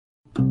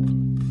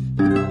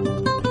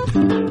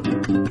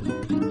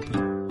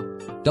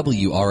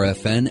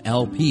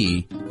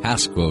WRFN-LP,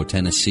 Pasco,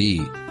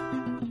 Tennessee.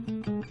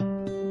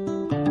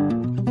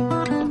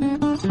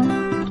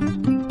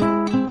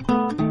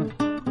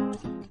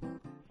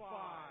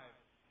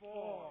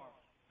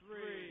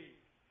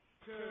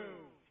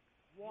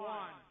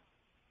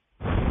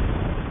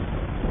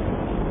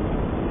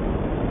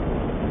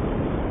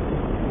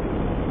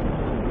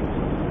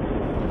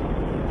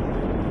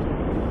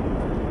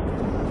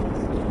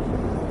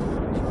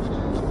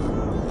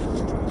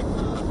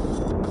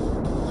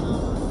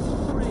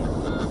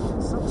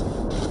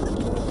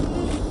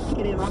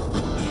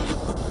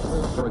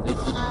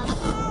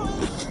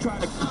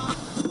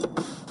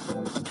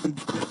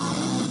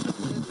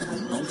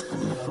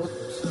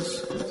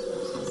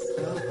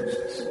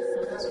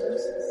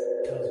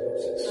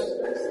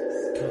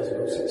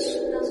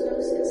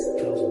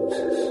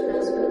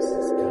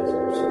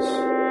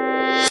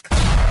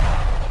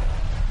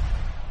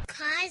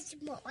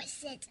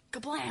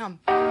 Kablam!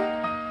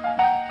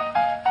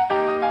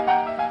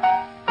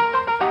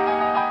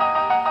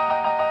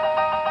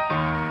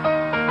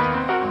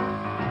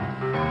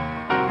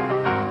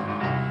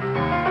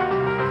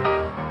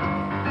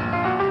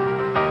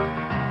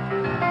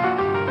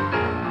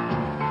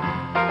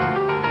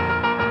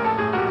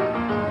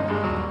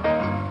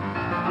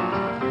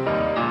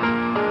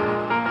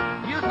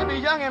 Used to be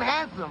young and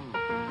handsome.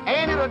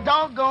 Ain't it a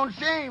doggone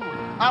shame?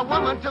 A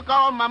woman took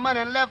all my money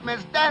and left me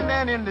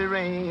standing in the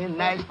rain.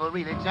 Nashville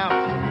really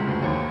jumping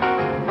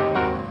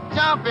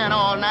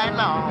all night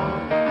long.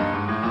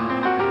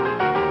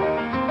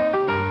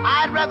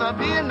 I'd rather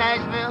be in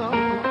Nashville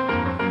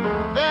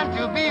than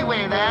to be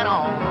way that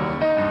on.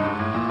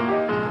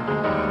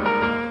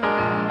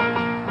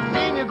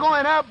 Seen you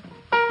going up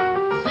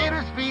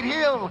Cedar Street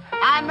Hill.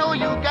 I know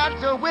you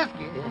got your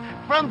whiskey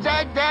from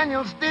Jack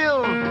Daniel's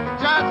still.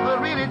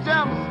 Johnsville really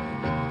jumps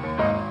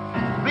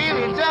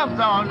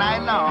all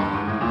night long.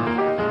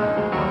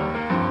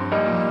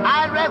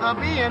 I'd rather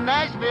be in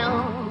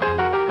Nashville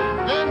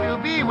than to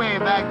be way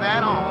back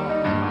that home.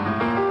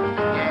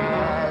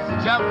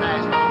 Yes, jump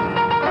Nashville.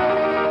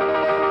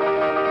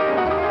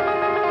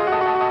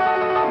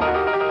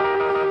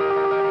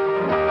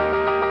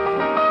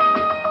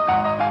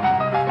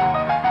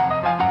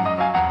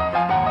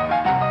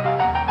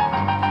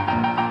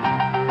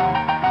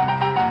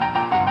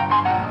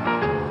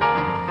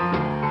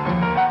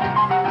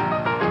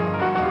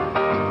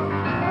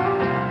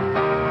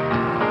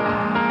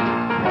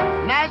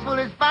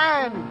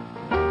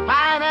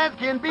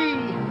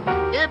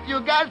 If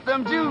you got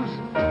some juice,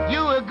 you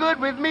are good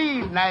with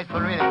me. Nashville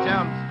really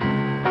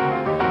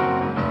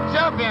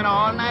jumping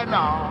all night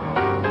long.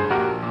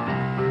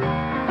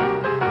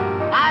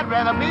 I'd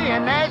rather be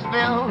in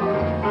Nashville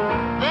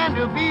than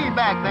to be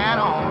back that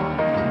home.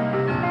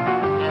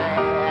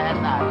 Yes,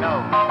 I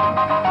know.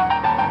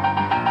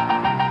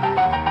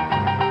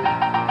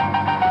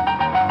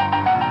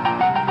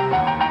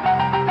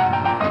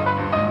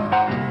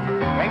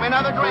 Bring me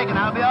another drink and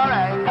I'll be all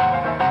right.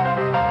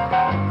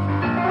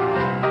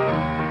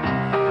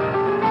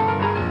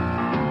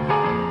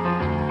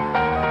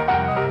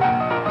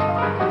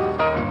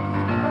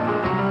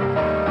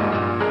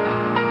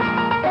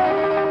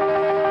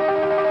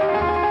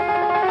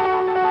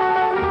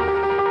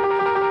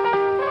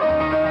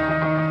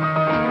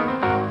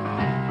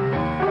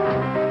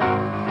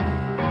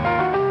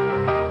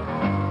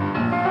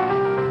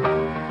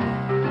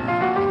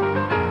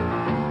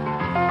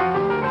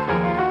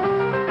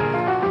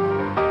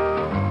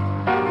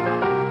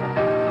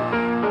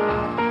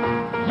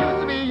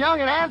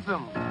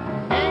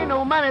 Ain't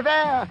no money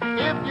there.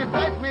 If you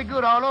search me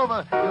good all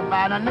over, you'll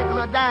find a nickel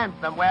or dime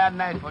somewhere at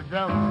Nashville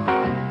jumps.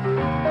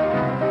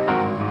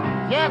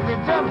 Yes,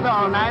 it jumps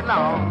all night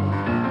long.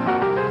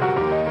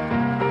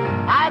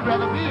 I'd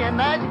rather be in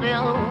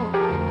Nashville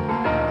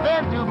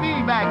than to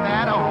be back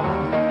that home.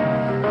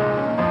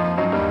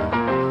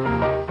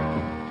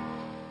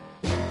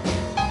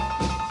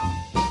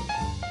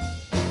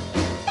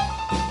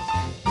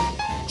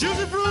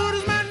 Juicy Fruit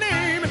is my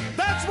name,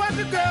 that's what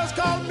the girls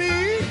call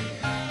me.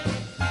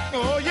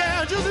 Oh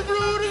yeah, Juicy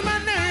Fruit is my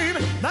name,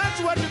 that's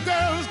what the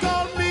girls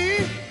call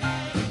me.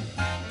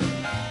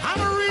 I'm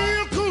a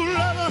real cool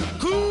lover,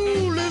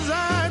 cool as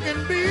I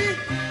can be.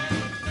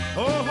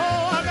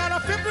 Oh, I got a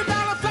 $50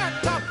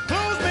 flat top,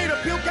 clothes made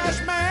of pure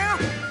cashmere.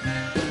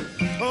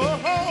 Oh,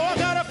 I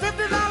got a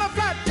 $50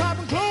 flat top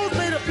and clothes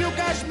made of pure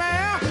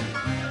cashmere.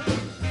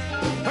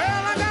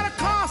 Well, I got a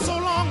car so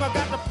long, I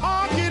got to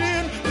park it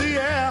in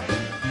the air.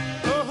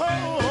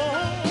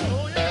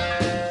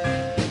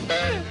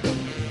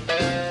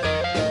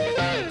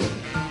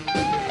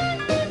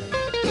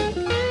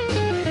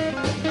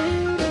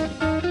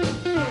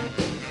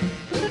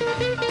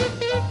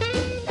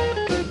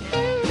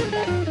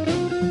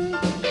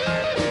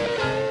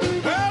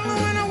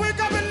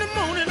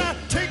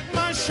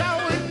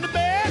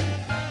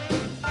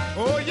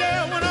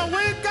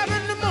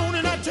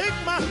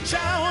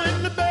 Shower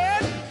in the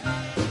bed.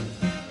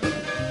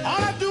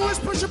 All I do is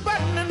push a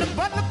button and the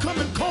butler come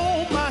and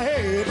comb my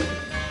head.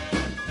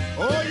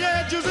 Oh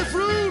yeah, Juicy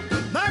Fruit,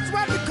 that's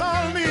what they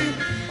call me.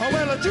 Oh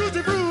well, a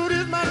Juicy Fruit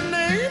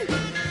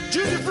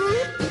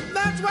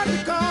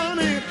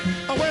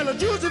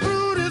Juicy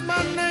Fruit is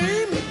my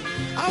name.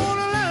 I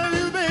wanna love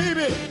you,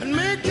 baby, and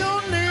make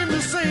your name the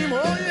same.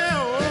 Oh yeah,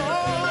 oh,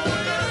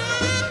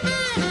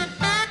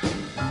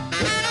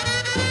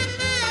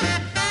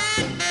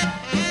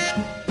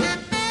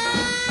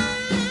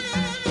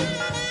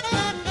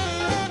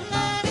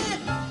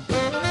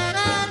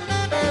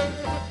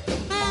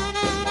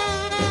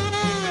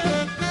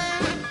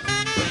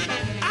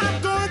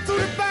 I'm going through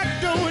the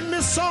back door and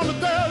miss all the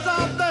girls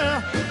out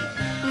there.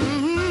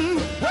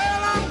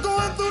 Well, I'm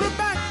going through the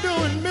back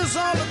door and miss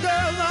all the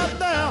girls out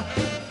there.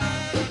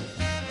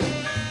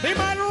 They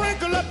might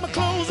wrinkle up my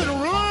clothes and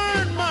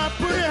ruin my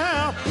pretty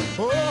hair.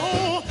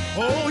 Oh,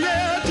 oh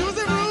yeah,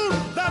 Juicy Fruit,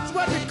 that's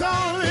what they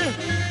call me.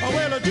 Oh,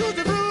 well,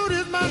 Juicy Fruit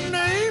is my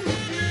name.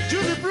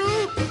 Juicy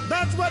Fruit,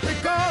 that's what they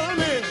call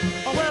me.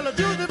 Oh, well,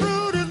 Juicy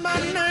Fruit is my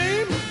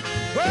name.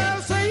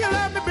 Well, say you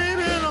love me,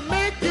 baby, and I'll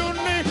make your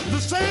name the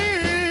same.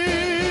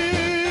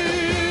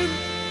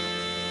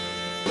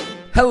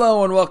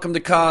 Hello and welcome to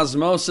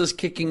Cosmosis,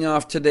 kicking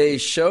off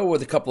today's show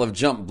with a couple of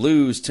Jump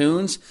Blues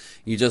tunes.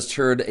 You just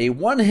heard a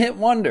one-hit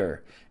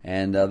wonder,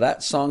 and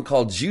that song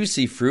called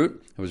Juicy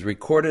Fruit. It was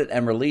recorded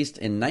and released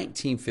in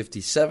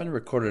 1957,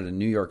 recorded in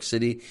New York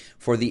City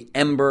for the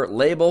Ember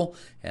label,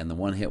 and the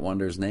one-hit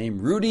wonder's name,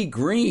 Rudy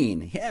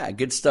Green. Yeah,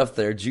 good stuff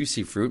there,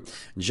 Juicy Fruit.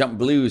 Jump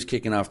Blues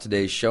kicking off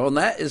today's show, and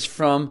that is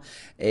from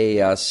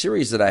a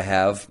series that I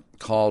have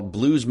called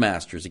Blues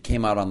Masters. It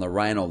came out on the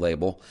Rhino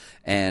label,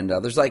 and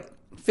there's like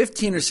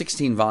 15 or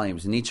 16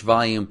 volumes, and each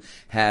volume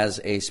has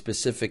a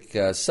specific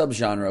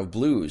subgenre of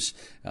blues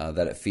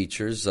that it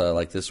features.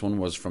 Like this one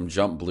was from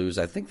Jump Blues.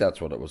 I think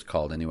that's what it was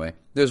called anyway.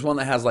 There's one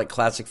that has like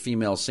classic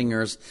female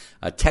singers,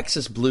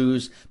 Texas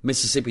blues,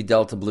 Mississippi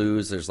Delta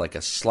blues. There's like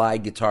a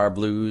slide guitar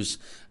blues,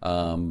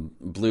 songs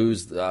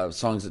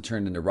that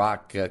turned into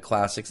rock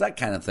classics, that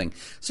kind of thing.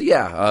 So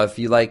yeah, if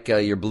you like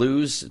your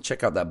blues,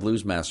 check out that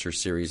Blues Master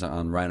series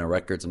on Rhino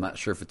Records. I'm not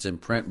sure if it's in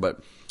print, but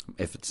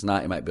if it's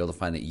not, you might be able to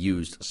find it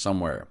used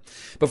somewhere.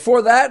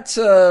 Before that,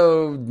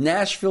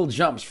 Nashville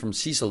Jumps from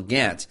Cecil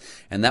Gant,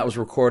 and that was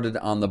recorded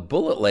on the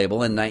Bullet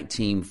label in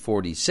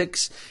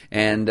 1946.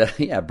 And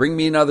yeah, Bring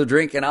Me Another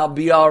Drink and I'll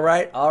Be All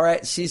Right. All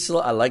right, Cecil,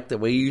 I like the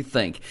way you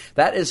think.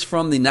 That is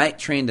from the Night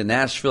Train to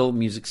Nashville,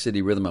 Music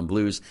City Rhythm and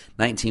Blues,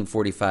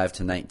 1945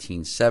 to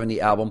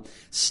 1970 album.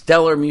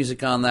 Stellar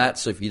music on that,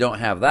 so if you don't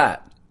have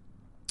that,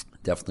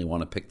 definitely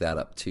want to pick that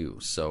up too.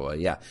 So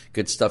yeah,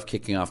 good stuff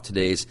kicking off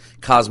today's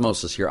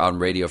Cosmosis here on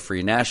Radio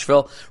Free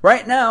Nashville.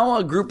 Right now,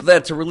 a group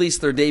that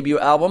released their debut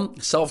album,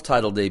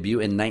 self-titled debut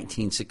in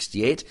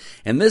 1968,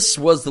 and this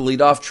was the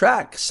lead-off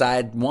track,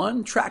 side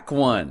one, track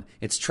one.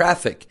 It's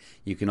Traffic.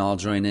 You can all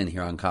join in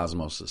here on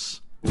Cosmosis.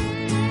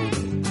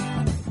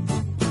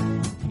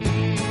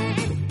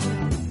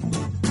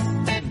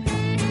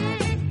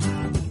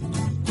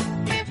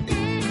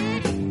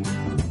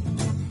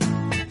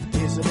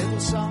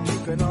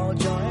 Can all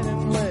join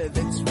in with.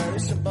 It's very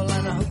simple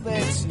and I hope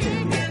it's new.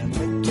 Yeah,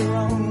 make your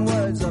own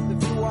words up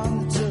if you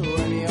want to.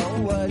 Any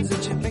old words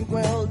that you think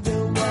will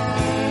do.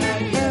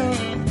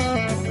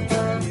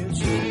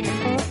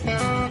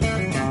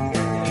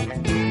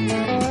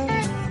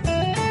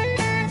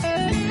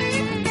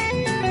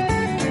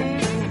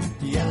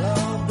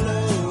 Yellow,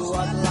 blue,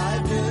 what'll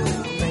I do?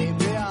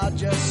 Maybe I'll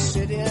just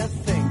sit here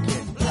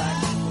thinking.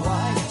 Black,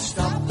 white,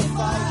 stop the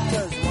fight,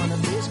 'cause one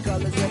of these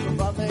colors never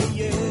bother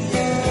you.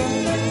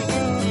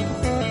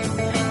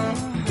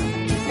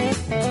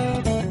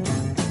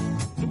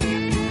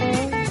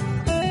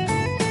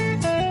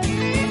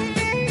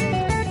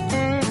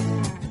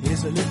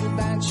 Here's a little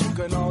dance you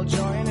can all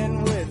join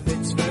in with.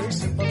 It's very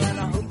simple and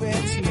I hope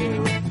it's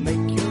new.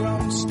 Make your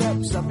own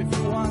steps up if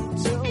you want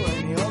to.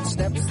 Any old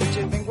steps that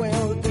you think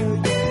will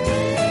do.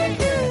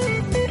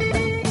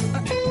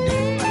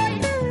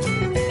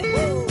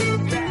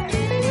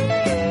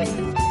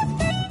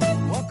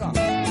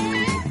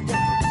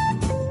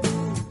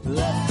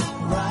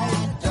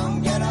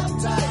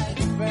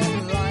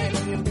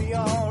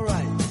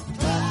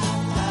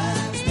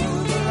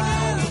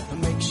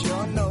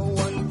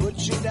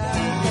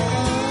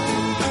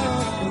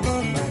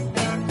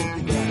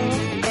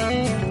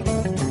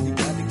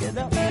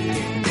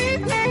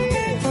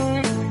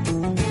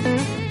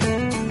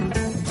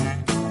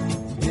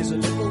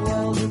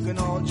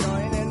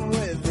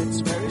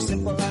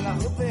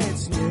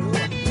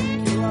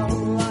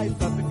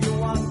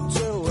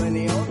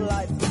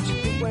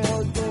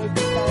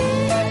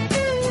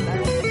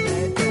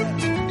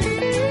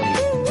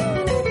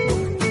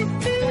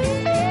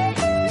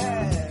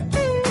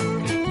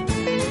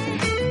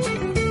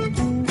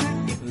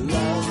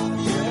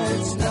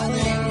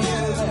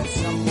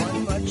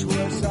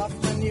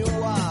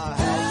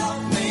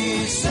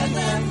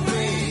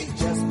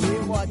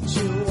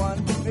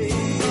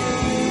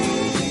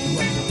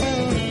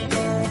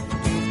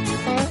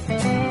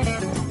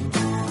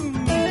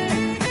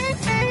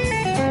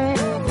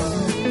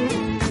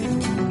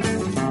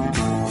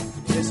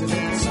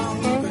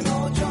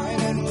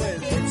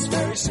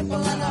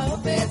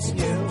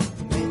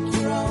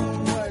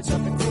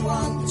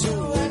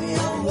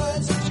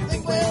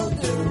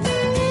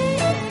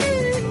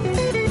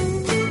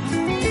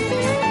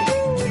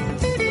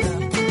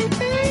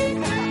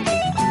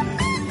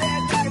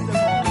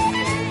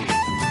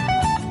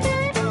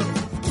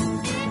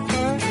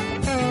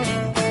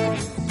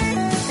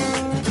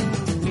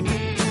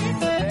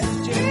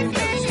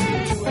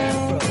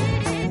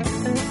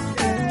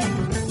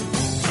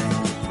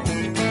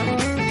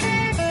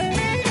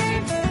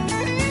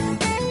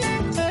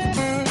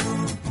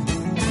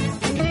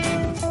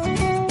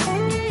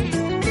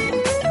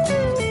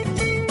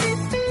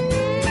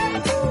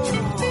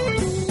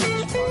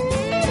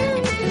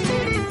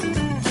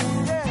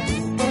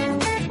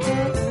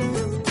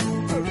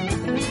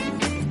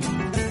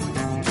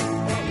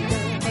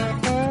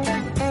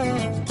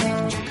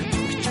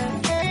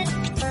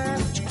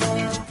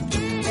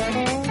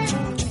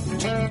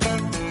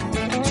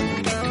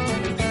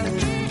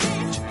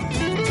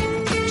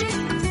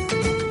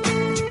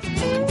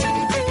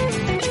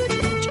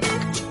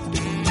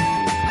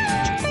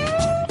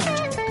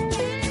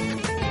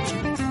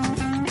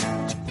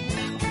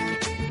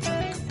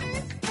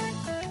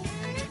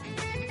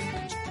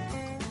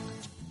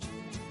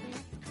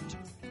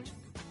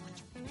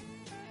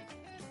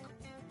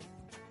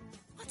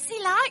 What's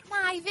he like,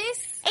 Mavis?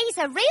 He's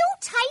a real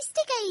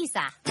tasty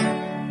geezer.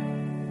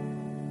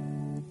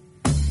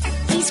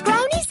 He's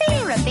grown his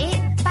hair a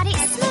bit, but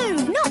it's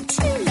smooth, not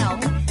too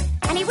long.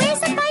 And he wears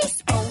a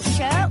baseball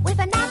shirt with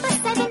a number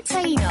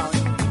 17 on.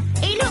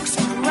 He looks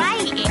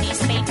great in his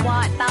big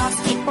white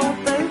basketball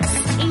boots.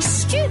 He's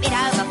stupid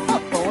over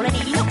football and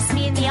he looks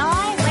me in the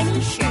eye when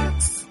he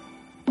shoots.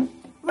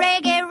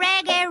 Reggae,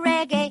 reggae,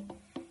 reggae.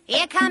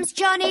 Here comes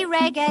Johnny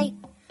Reggae.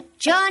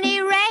 Johnny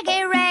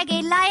Reggae,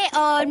 reggae, lay it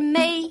on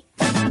me.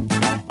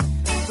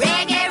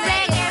 Reggae,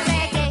 reggae,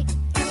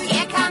 reggae.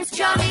 Here comes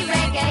Johnny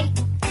Reggae.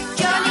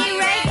 Johnny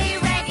Reggae,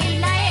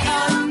 reggae, lay it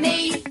on me.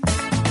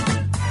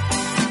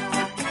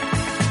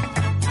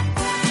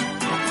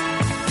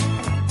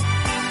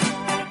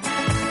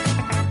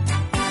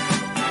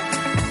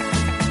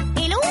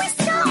 He'll always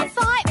start a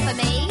fight for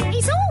me.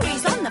 He's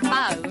always on the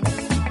phone.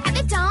 At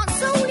the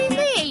dance hall in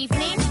the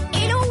evening,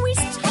 he'll always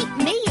take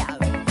me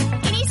home.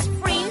 In his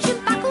fringe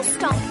and buckle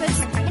stompers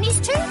and his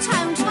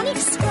two-tone tonic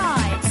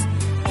strides.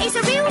 He's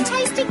a real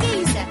tasty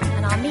geezer,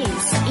 and I'm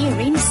his here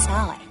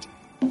inside.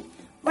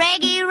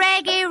 Reggae,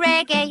 reggae,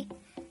 reggae.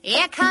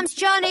 Here comes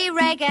Johnny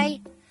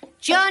Reggae.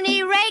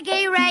 Johnny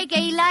Reggae,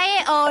 reggae, lay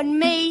it on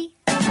me.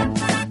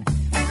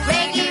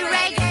 Reggae,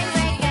 reggae,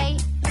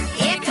 reggae.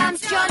 Here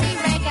comes Johnny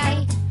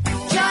Reggae.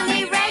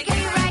 Johnny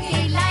Reggae,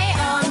 reggae, lay it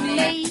on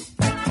me.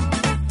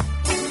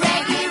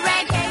 Reggae,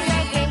 reggae,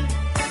 reggae.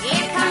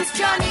 Here comes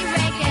Johnny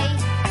Reggae.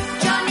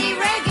 Johnny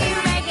Reggae,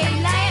 reggae,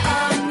 lay it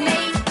on me.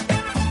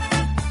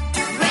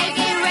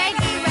 Reggae,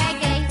 reggae,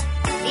 reggae.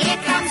 Here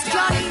comes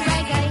Johnny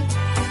Reggae.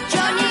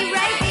 Johnny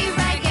Reggae,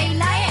 reggae,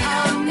 lay it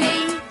on me.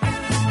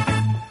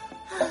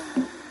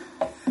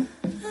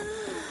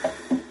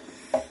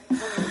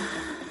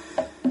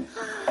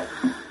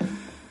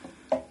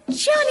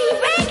 Johnny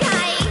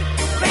Reggae!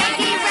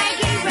 Reggae,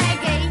 reggae,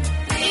 reggae.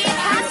 Here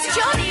comes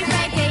Johnny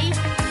Reggae.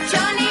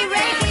 Johnny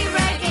Reggae,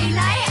 reggae,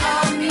 lay it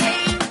on me.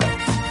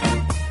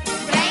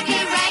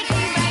 Reggae,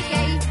 reggae,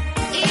 reggae.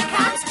 Here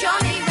comes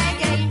Johnny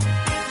Reggae.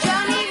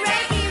 Johnny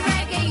Reggae,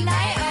 reggae,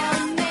 lay it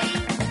on me.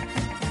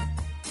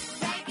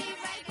 Reggae,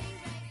 reggae,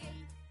 reggae.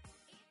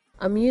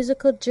 A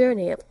musical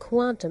journey of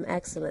quantum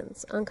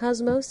excellence on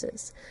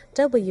Cosmosis,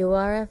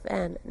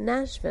 WRFN,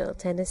 Nashville,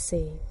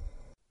 Tennessee.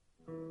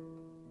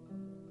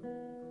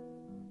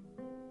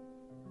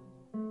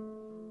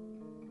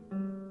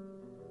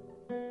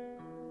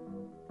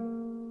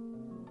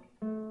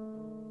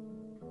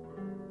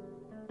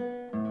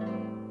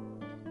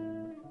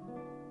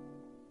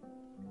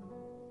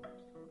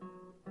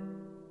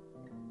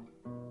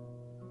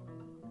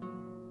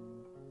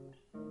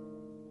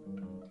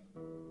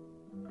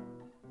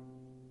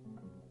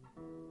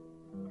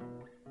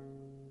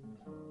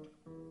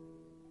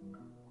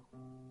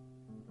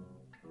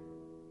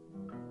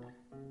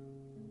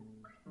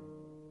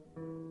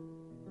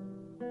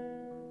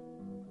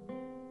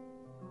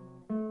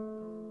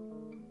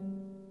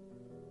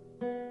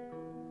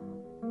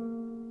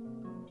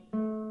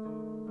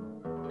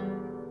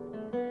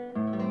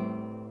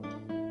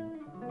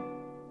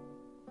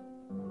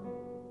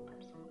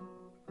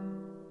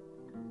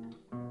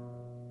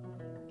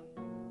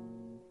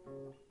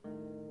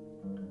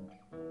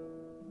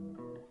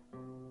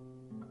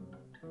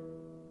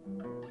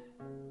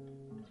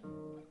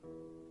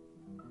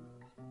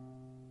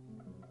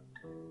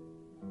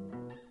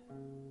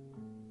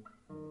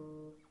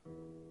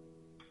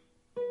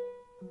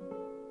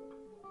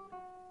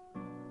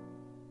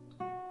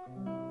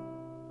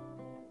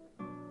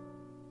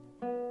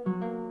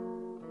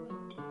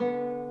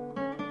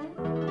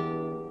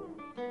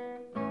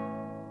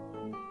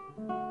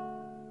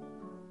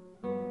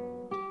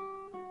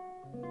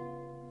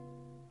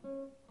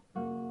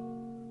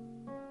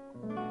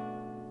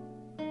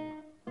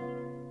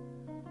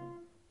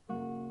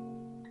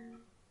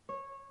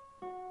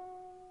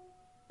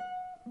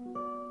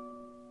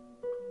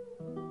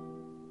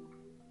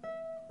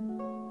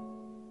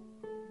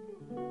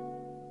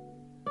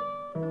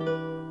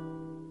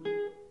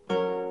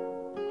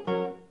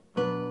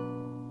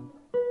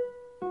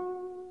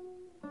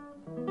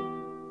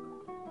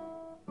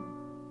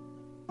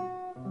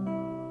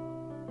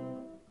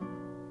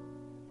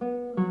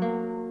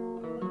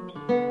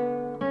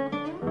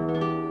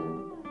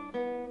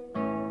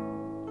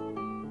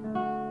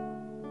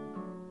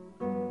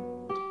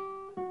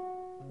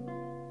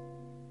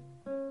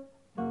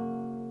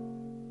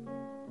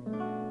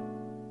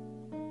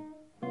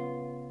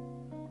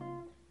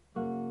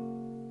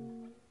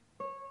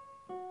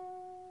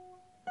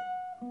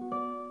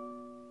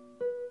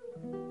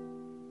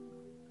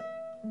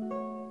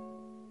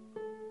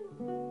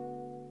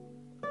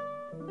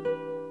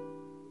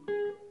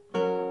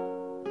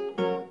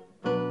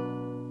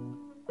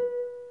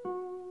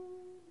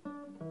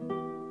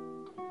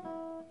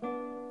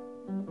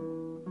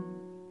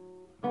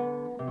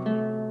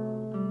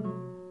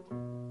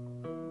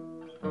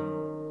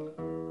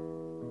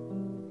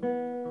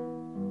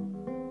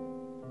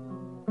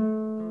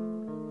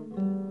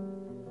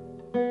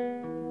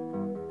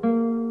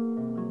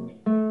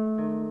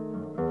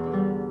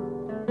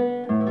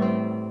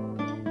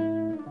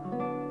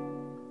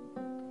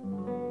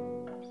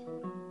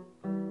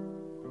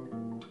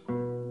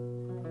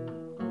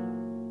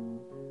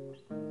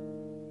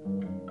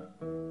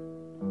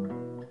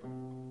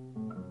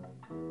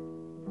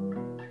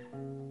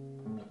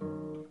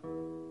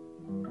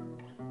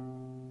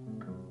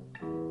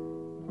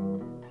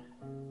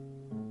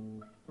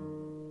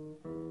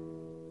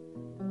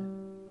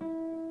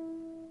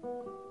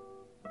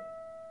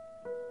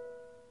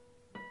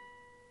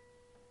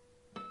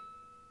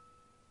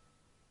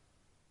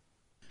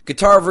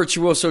 Guitar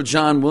virtuoso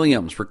John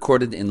Williams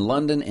recorded in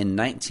London in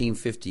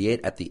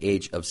 1958 at the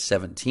age of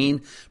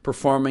 17,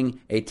 performing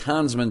a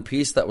Townsend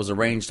piece that was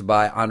arranged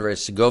by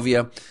Andres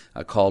Segovia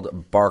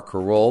called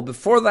Barcarolle.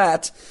 Before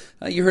that,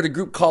 you heard a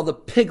group called the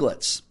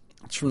Piglets.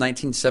 It's from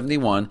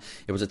 1971.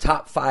 It was a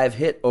top 5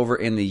 hit over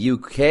in the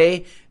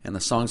UK, and the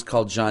song's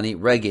called Johnny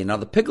Reggae. Now,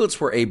 the Piglets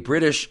were a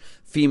British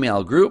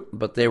female group,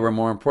 but they were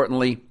more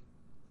importantly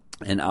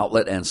an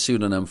outlet and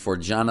pseudonym for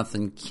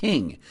Jonathan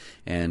King.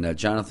 And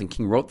Jonathan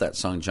King wrote that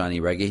song, Johnny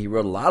Reggae. He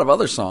wrote a lot of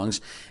other songs,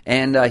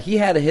 and he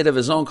had a hit of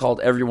his own called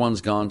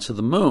Everyone's Gone to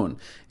the Moon.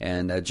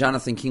 And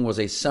Jonathan King was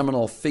a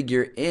seminal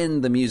figure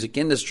in the music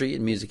industry,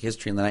 in music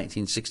history in the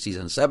 1960s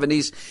and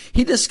 70s.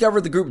 He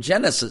discovered the group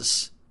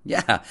Genesis.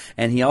 Yeah,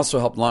 and he also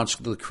helped launch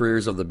the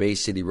careers of the Bay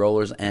City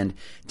Rollers and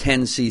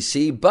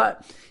 10cc,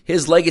 but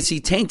his legacy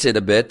tainted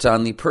a bit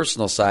on the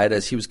personal side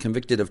as he was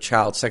convicted of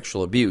child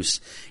sexual abuse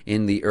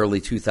in the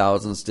early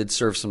 2000s, did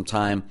serve some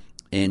time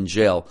in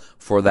jail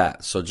for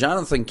that. So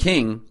Jonathan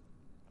King,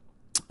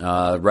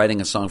 writing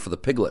a song for the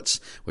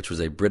Piglets, which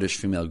was a British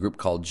female group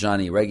called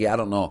Johnny Reggae. I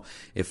don't know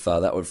if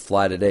that would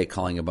fly today,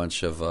 calling a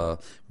bunch of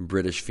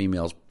British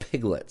females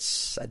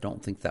piglets. I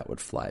don't think that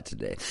would fly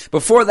today.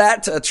 Before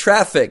that,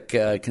 Traffic,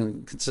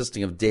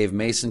 consisting of Dave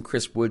Mason,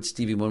 Chris Wood,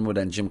 Stevie Winwood,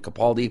 and Jim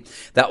Capaldi.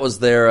 That was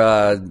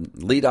their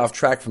lead-off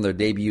track from their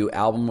debut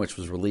album, which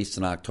was released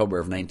in October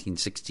of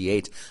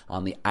 1968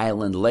 on the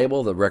Island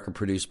label, the record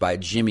produced by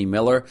Jimmy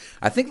Miller.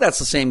 I think that's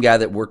the same guy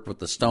that worked with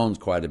the Stones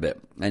quite a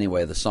bit.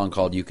 Anyway, the song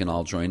called You Can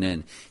All Join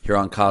In here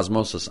on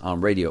Cosmosis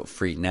on Radio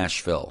Free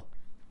Nashville.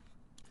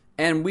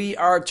 And we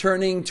are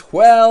turning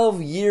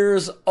 12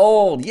 years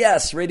old.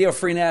 Yes, Radio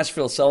Free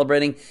Nashville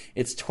celebrating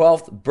its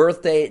 12th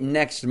birthday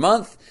next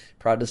month.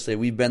 Proud to say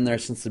we've been there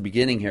since the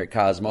beginning here at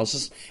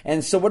Cosmosis.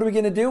 And so what are we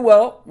going to do?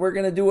 Well, we're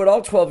going to do what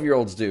all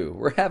 12-year-olds do.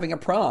 We're having a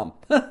prom,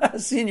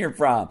 senior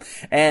prom.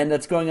 And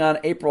that's going on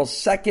April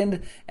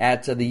 2nd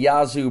at the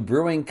Yazoo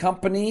Brewing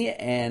Company.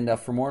 And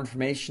for more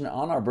information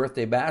on our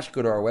birthday bash,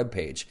 go to our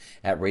webpage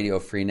at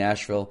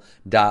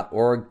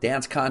radiofreenashville.org.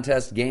 Dance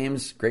contest,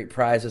 games, great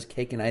prizes,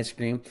 cake and ice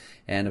cream,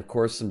 and of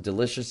course some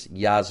delicious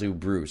Yazoo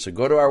brew. So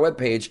go to our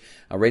webpage,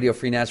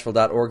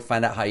 radiofreenashville.org,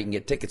 find out how you can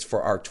get tickets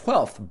for our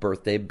 12th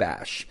birthday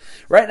bash.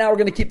 Right now, we're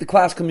going to keep the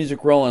classical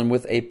music rolling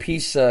with a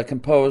piece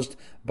composed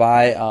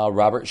by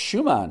Robert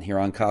Schumann here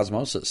on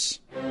Cosmosis.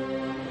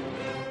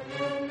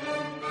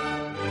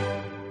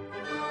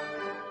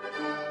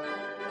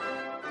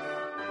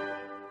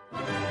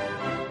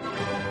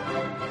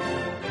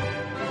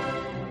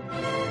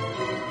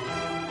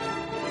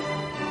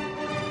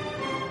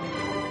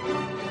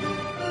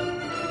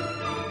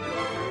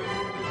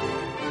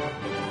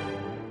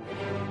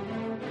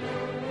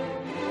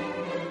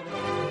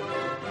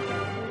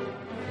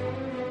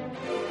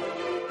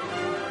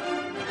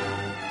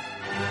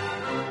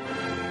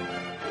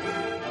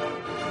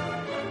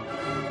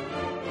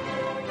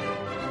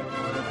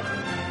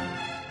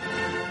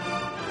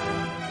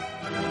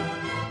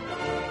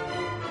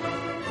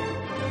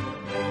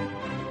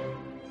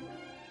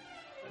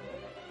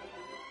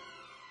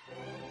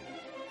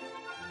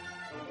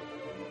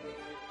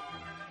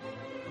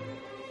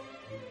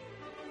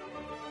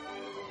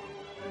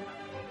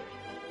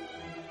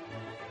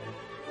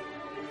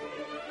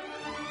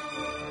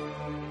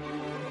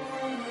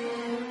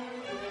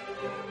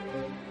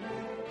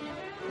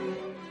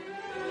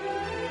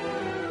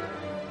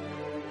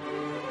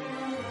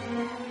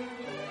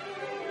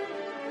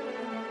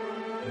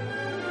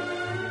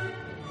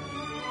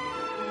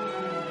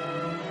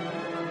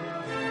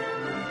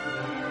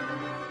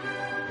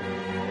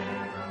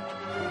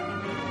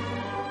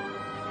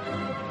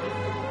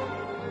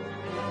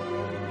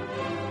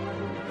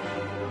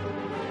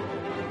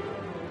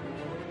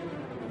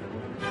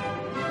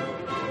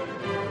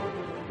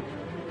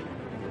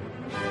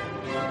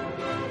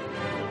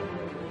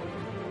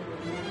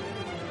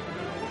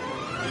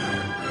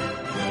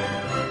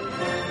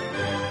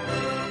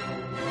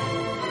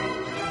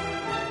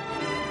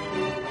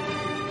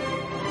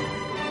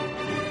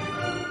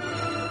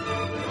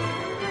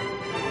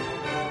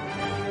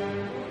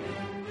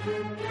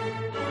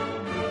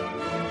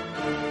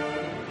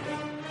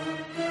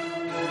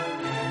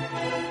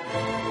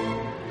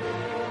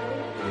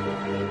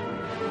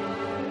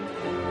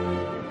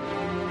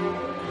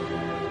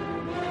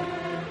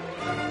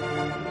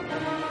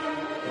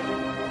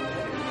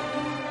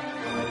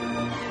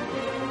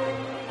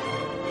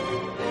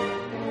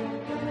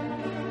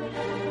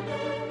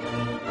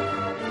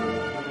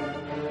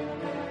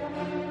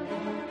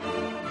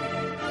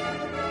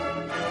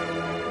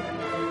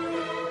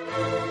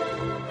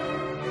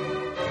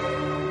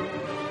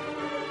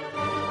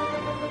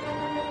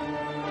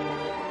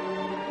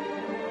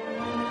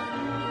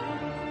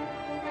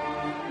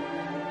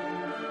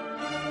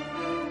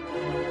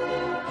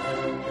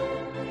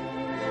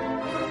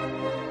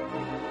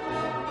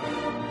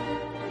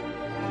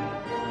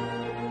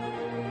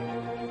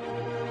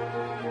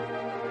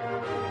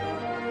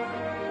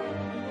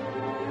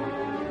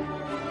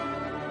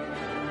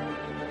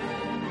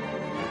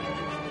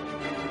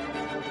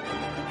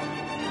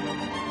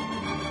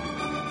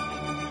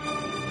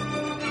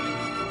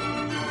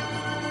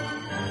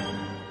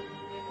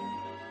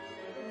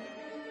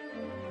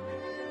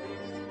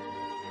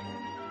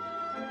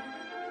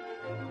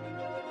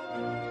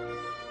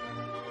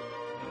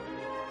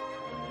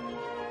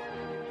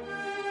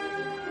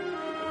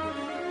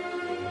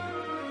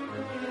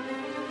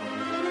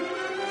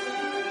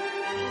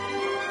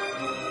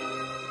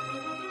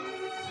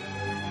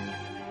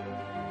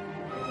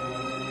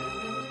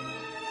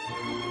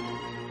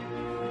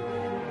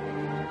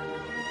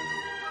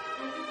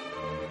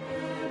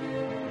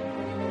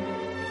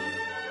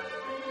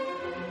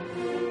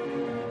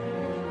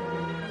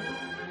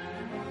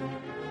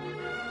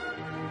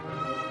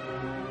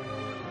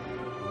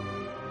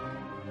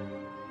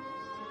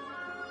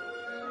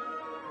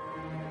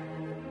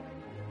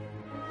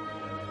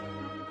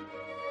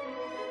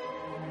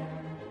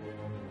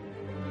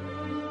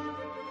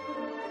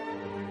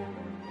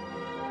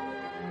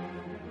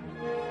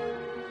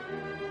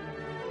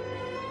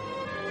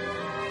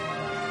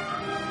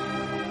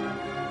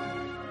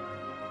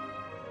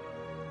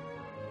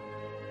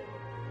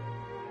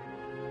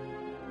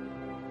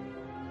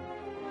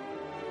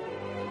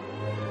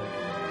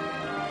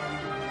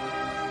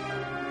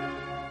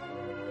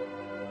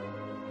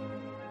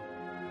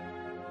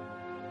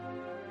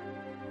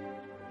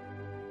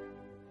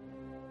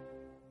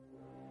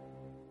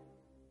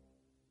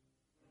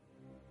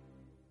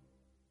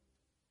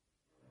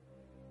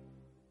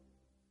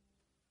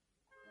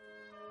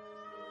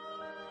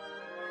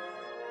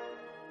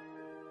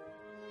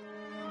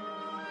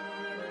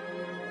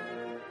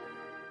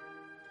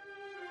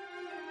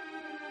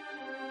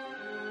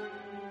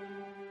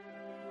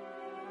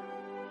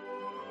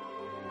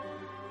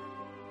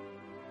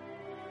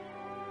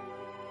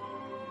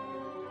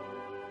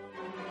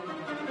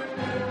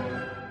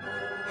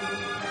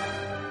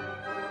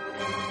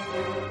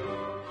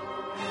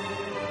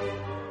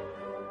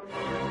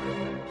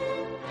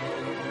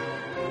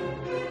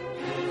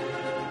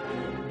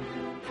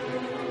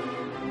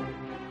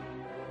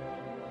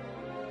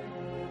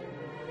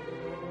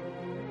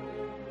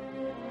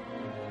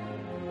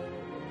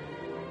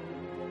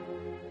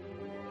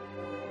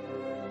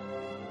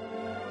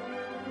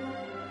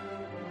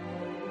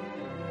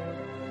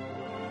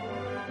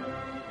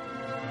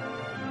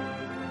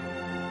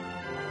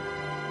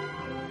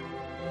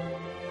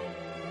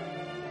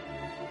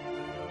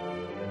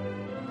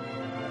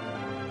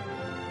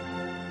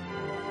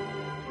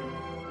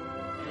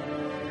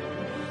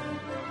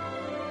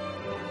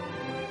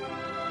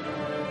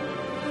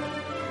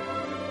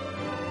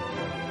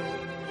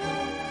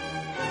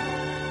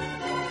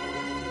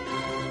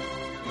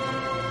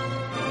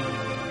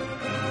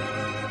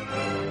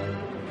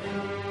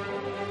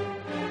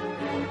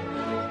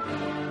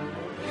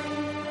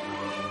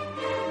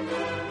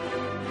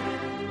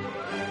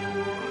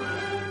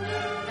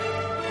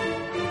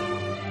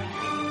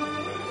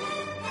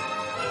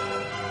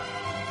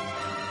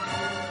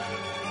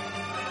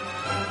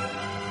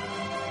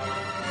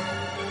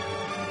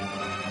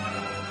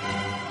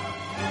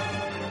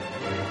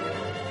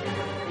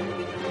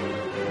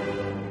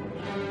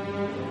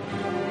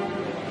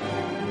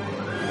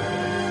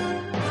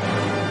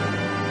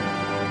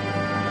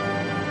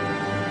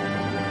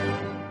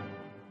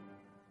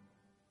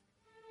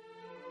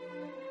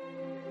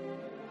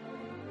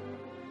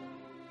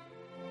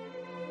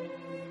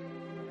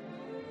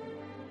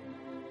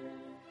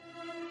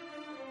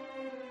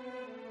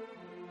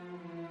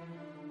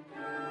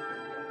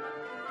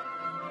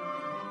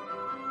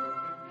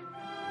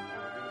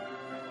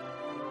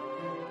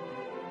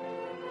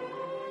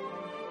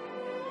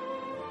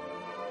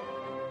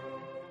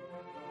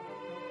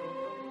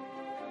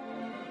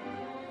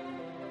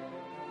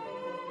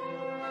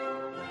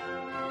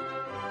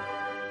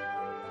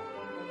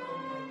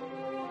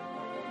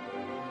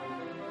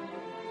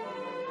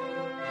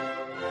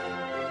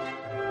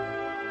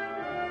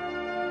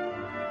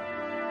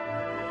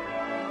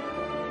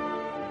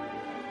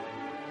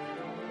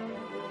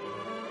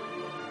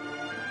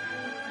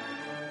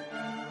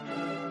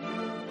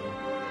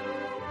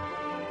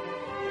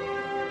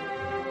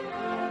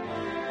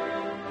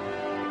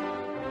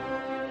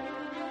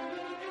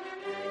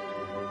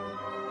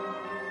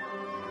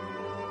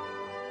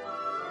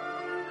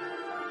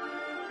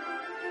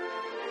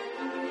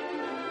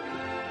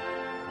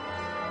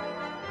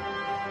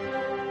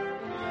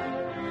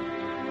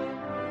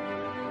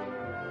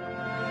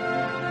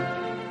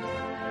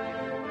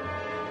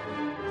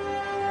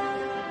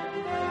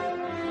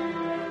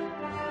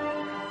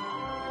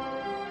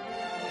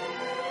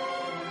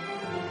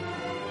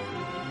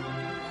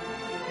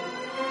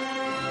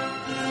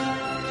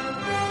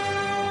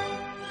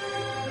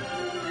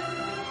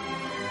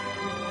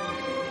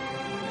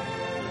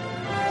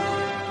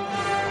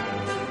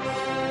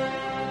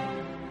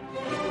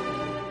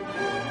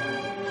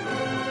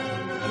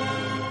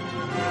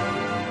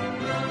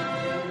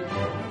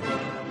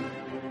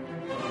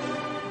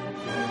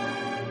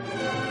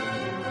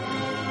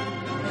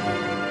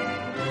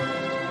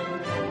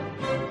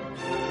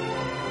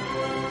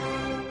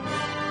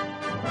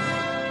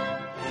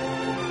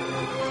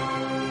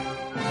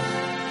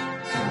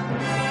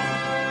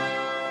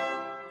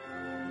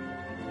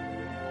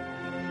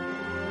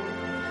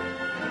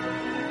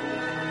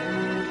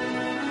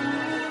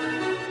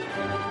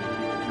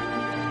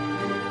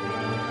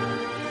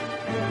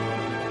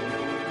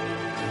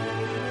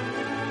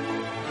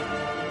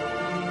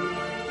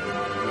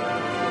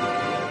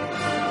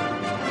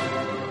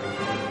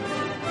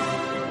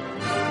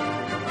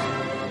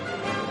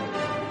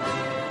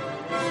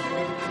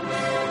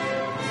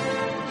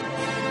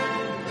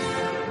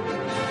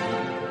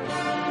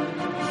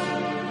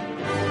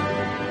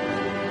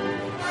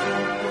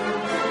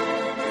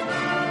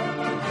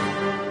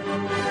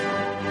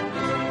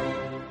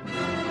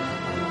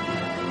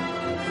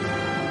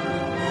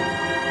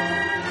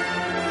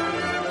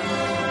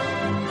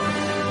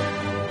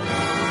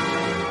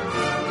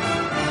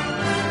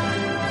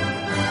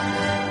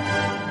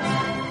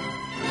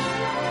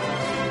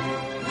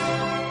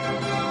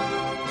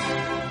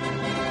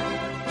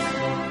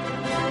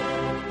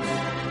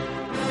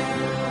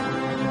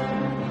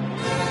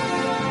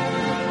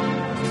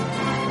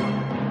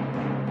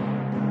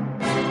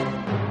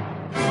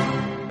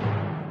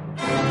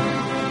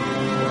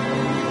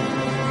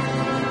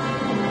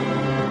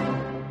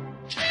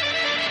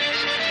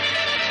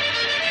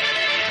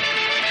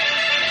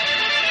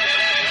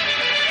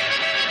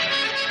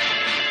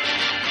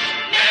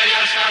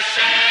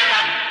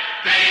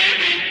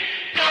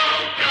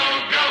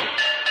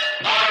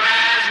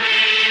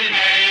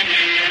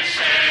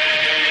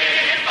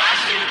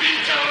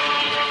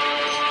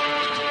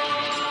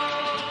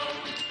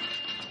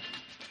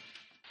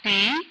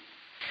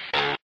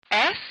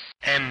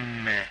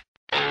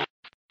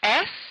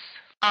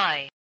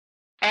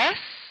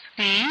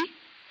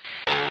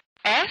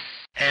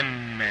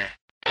 M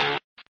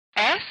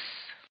S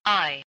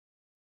I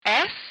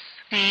S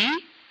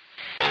T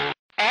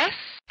S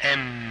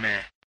M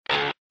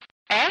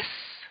S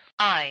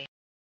I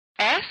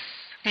S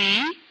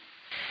T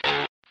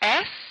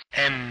S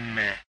M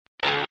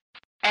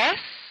S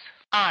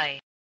I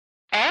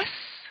S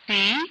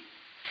T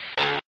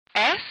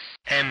S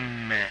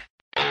M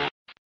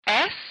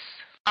S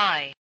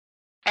I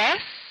S.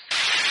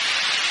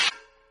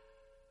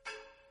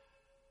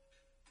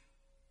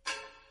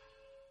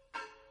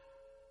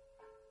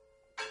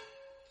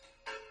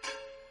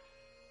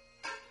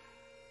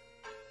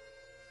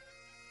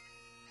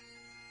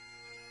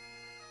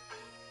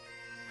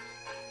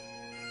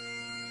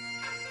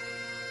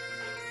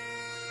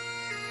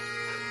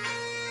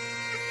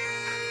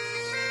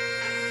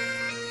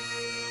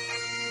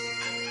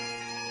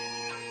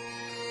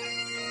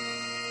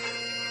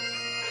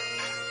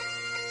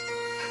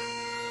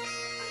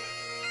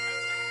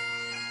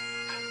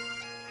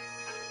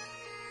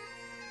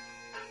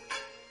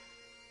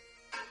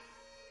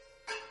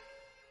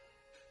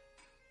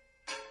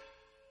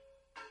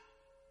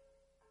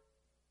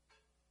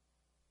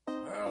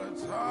 Well,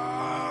 it's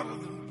harder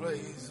than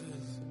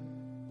blazes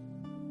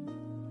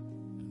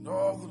and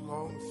all the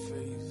long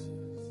faces.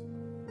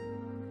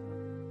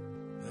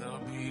 There'll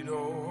be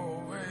no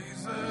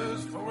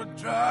oasis for a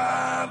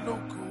dry,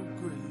 local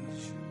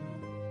grace.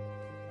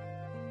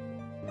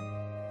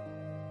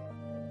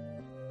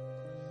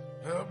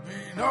 There'll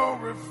be no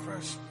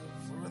refreshment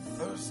for a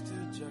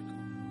thirsty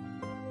jackal.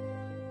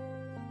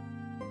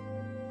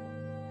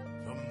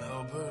 From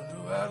Melbourne to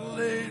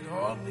Adelaide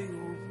on the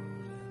overland.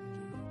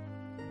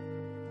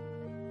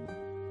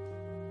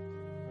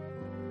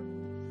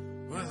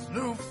 With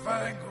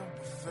newfangled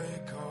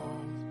buffet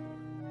cars,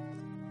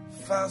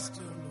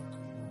 faster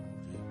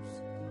locomotives.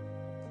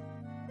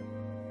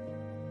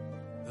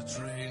 The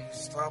train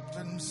stopped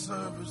and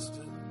serviced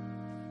it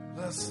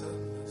less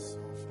and less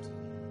often.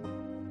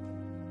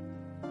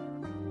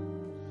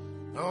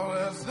 Oh,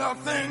 there's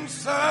nothing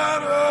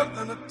sadder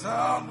than a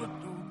town with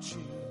no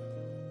cheer.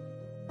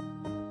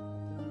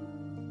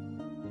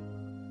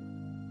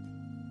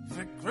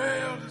 Vic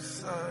Rail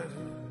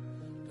decided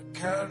the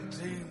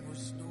canteen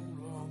was no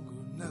longer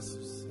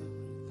necessary.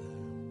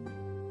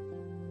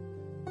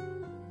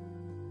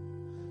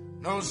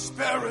 No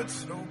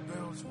spirits, no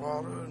bills,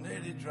 water, and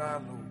 80 dry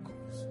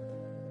locals.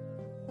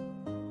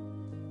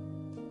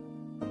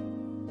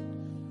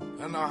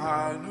 And the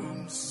high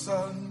noon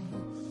sun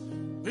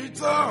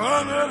beats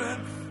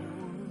 104.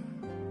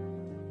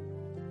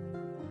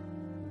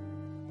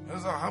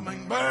 There's a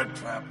hummingbird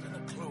trapped in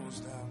a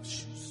closed-down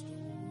shoe store.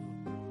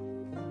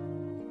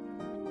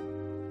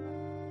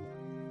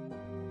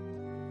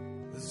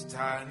 This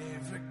tiny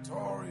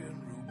Victorian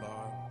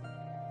rhubarb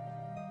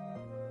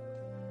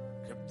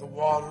kept the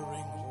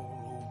watering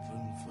hole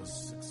open for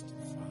 65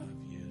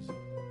 years.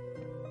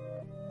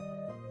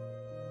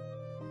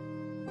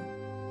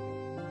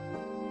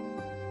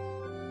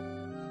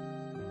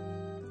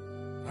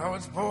 Now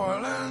it's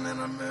boiling in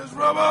a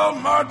miserable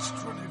March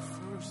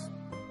 21st.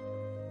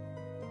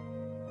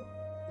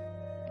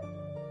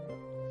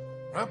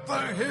 Wrap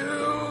the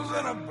hills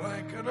in a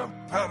blanket of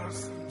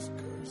Patterson's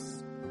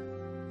curse.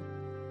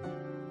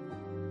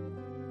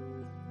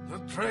 The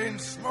train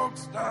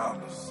smokes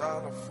down the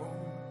xylophone.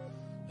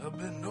 There'll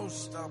be no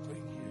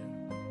stopping here.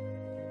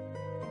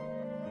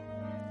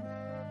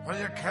 All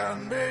you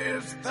can be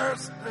is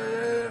thirsty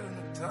in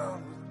a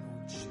town with no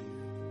cheer.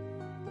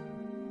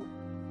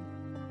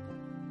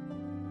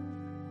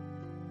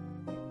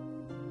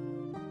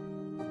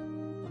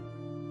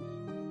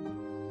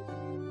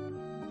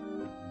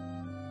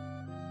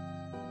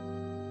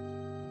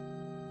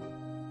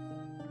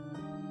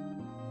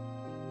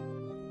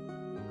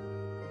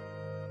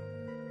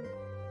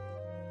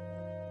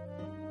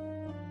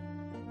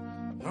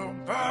 No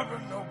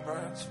bourbon, no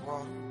branch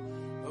water,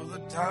 though the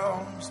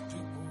town's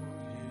people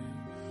here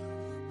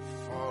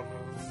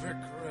follow Vic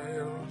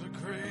Rail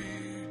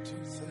decree to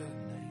their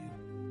name.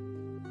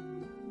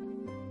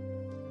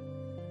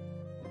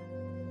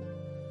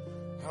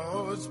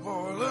 Oh, it's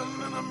boiling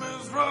in a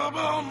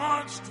miserable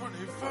March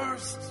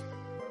 21st.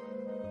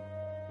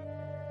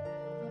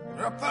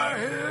 Wrap the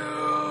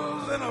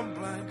hills in a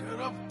blanket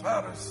of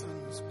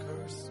Patterson's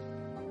curse.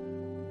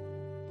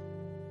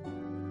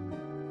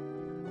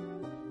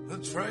 The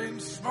train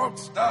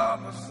smokes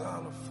down the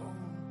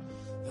xylophone.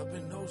 There'll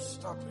be no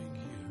stopping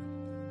here.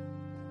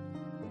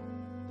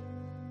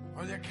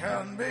 All you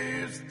can be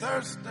is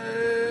thirsty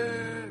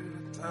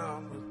in a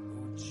town with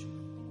no cheer.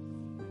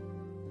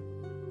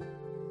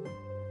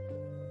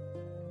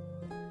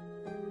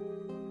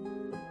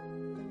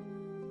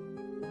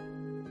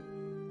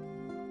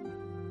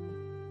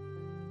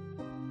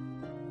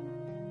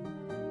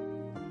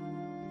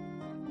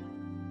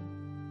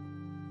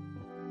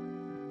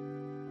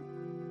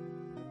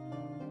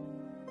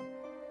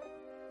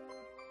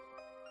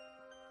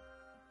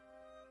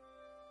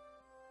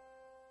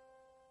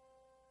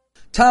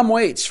 Tom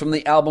Waits from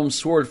the album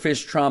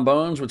Swordfish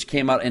Trombones, which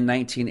came out in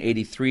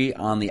 1983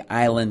 on the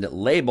Island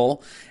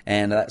label,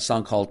 and that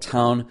song called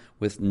Town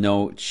with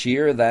No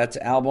Cheer. That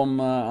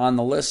album on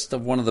the list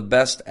of one of the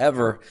best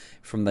ever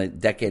from the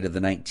decade of the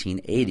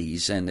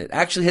 1980s. And it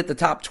actually hit the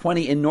top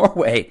 20 in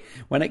Norway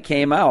when it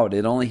came out.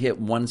 It only hit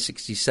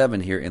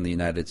 167 here in the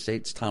United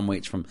States. Tom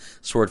Waits from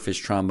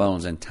Swordfish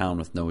Trombones and Town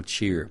with No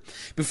Cheer.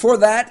 Before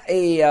that,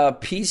 a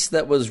piece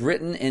that was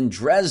written in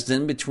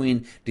Dresden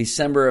between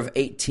December of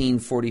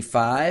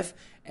 1845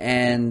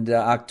 and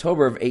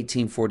October of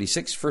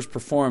 1846, first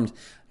performed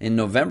in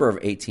November of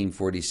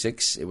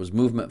 1846. It was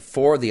Movement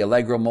 4, the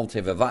Allegro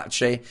molto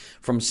vivace,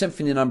 from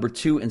Symphony No.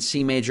 2 in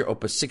C major,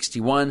 Opus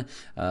 61,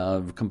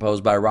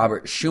 composed by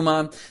Robert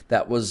Schumann.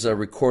 That was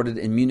recorded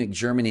in Munich,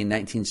 Germany in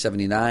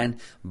 1979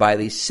 by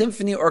the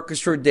Symphony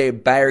Orchestra des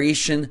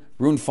Bayerischen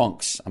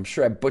Rundfunks. I'm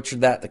sure I butchered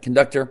that. The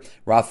conductor,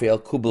 Raphael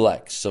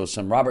Kubelik. So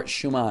some Robert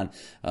Schumann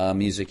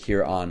music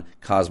here on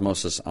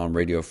Cosmosis on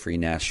Radio Free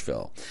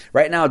Nashville.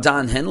 Right now,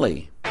 Don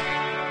Henley.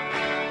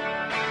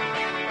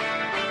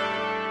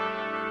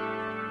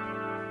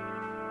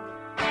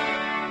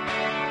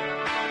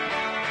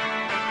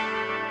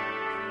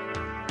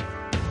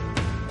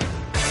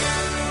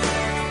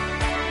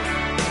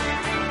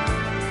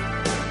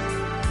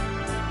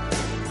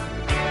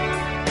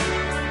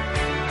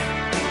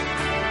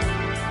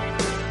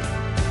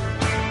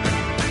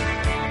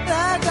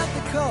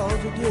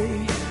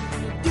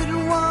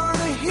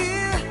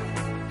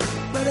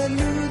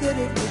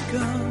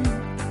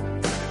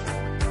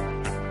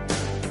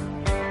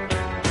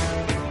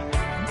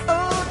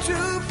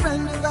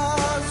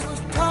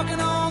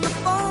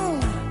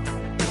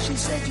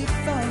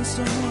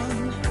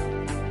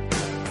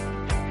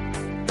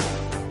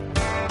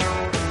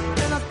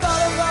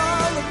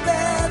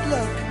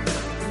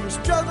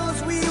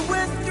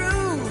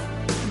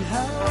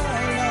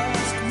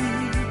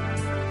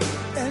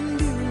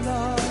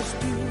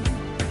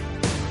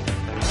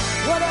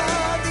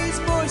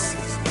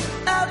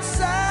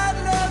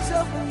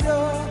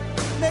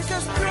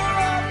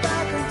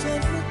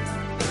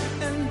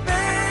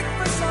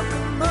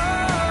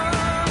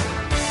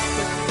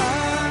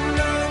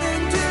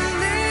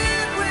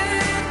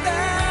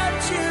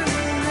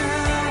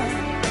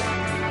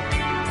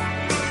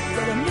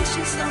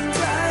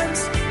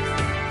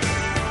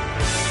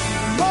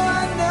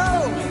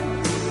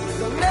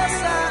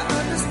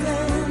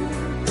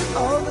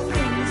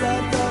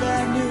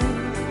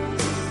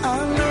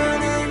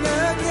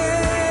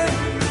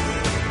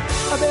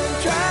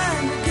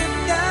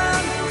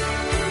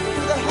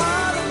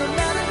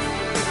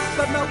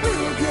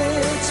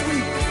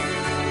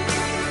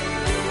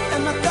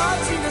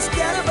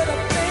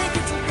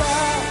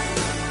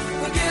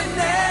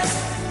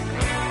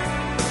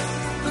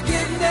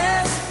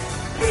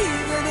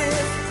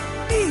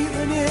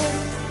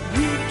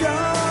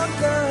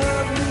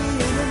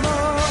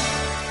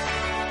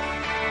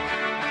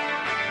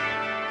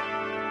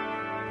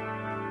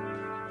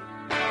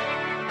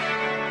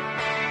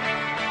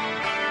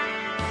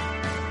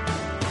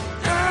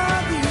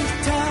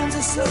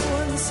 So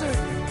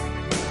uncertain,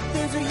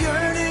 there's a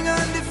yearning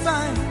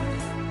undefined,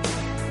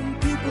 and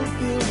people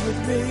filled with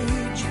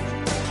rage.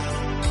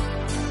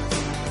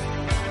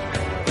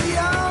 We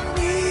all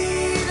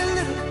need a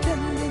little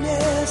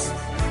tenderness.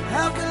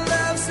 How can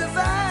love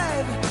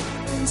survive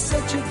in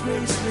such a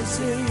graceless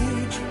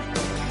age?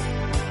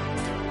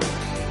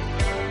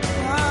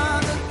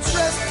 The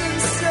trust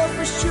and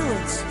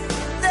self-assurance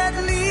that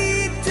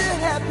lead to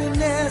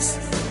happiness,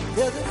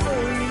 they're the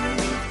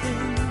very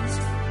things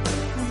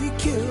we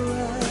kill,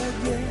 I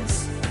guess.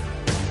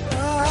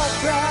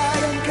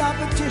 Pride and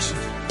competition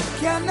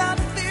cannot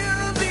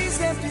fill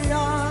these empty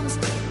arms,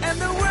 and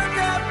the work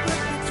I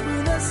put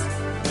between us,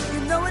 you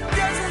know it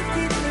doesn't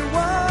keep me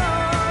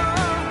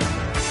warm.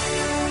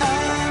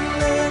 I'm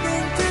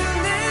learning to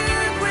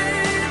live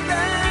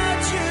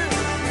without you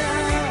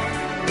now,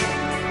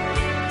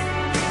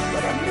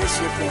 but I miss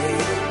you,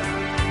 baby.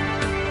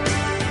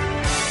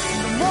 And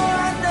the more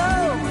I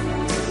know,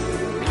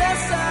 the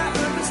less I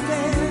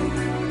understand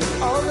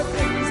all the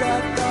things I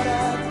thought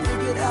I'd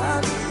figured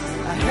out.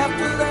 I have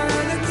to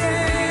learn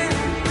again.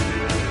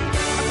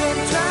 I've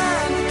been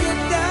trying to get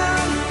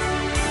down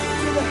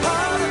to the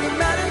heart of the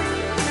matter,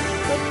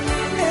 but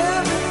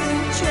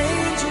everything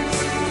changes,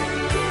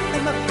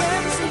 and my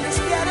friends seem to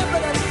scatter,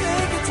 but I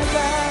think it's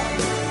about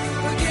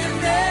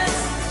forgiveness,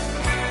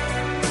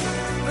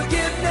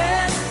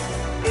 forgiveness,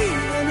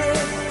 even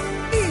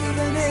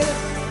if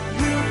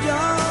you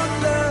don't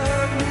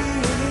love me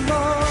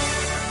anymore.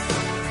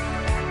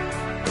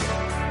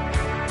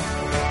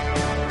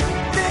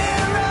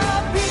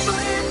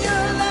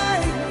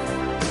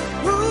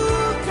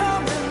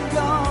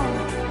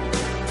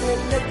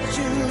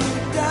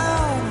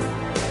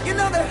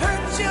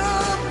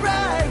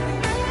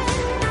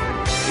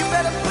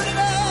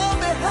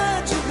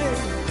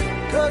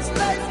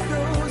 Life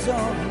goes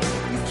on,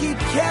 you keep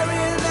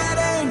carrying that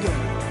anger,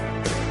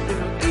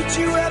 it'll eat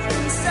you up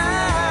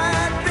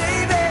inside,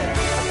 baby.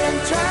 I've been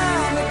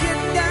trying to get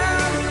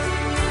down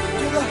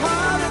to the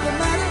heart of the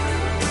matter,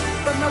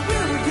 but my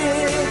will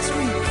gets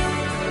weak,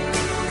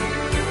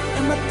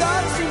 and my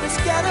thoughts seem to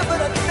scatter, but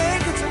I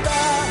think it's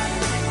about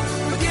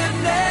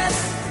forgiveness.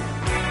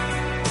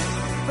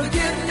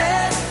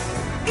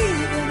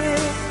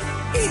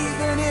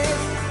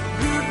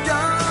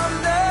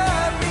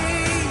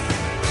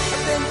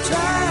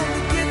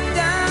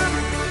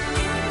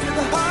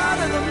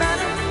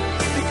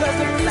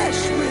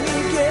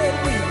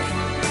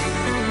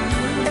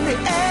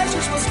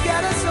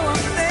 matter, so I'm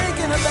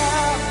thinking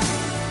about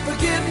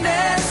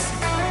forgiveness.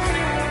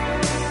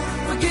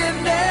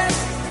 Forgiveness,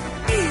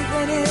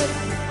 even if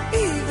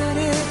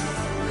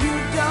you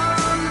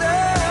don't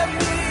love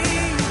me.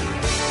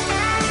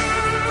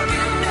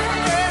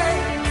 Forgiveness,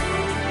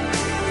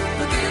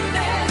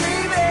 forgiveness,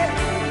 baby.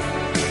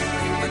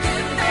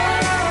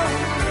 Forgiveness,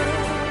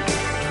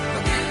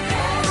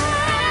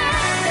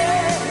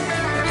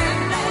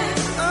 forgiveness,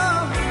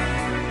 oh,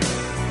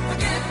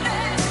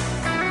 forgiveness,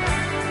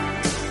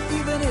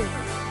 even if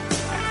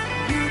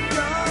you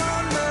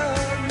don't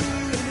love me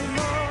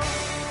anymore.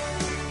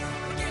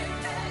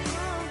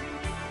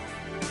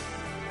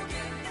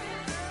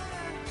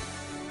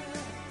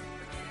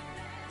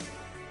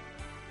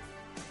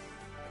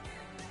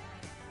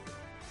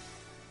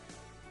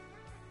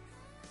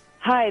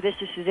 Hi, this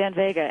is Suzanne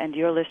Vega, and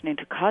you're listening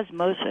to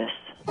Cosmosis.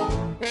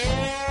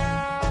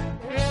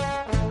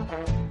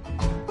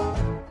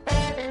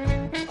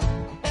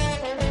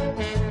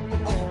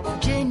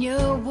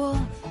 Virginia Woolf,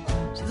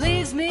 she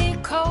leaves me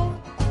cold.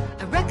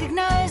 I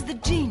recognize the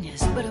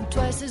genius, but I'm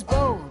twice as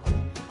bold.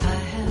 I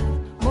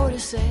have more to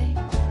say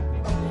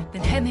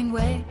than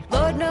Hemingway.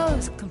 Lord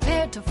knows,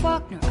 compared to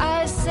Faulkner,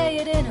 I say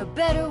it in a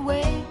better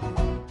way.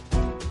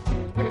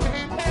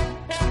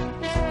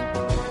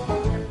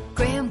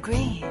 Graham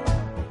Greene,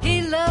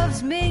 he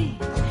loves me.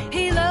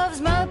 He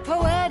loves my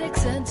poetic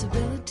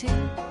sensibility.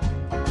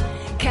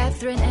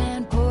 Catherine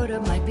Ann Porter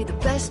might be the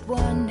best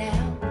one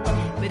now,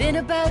 but in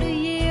about a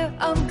year,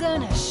 I'm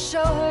gonna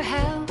show her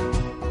how.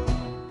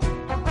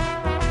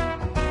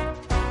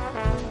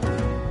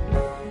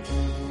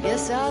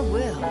 Yes, I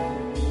will.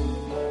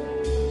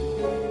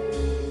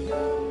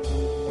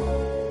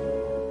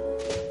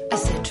 I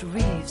said to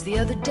Reeves the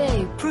other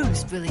day,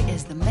 Proust really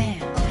is the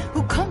man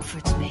who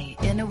comforts me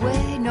in a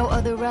way no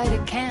other writer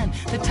can.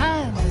 The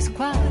timeless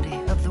quality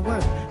of the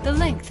work, the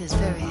length is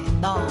very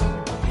long.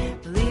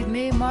 Believe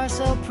me,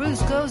 Marcel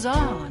Proust goes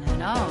on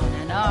and on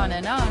and on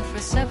and on for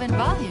 7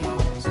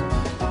 volumes.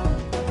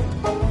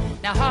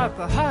 Now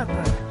Harper,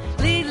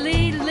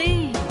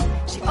 Lee,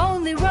 she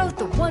only wrote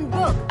the one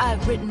book,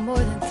 I've written more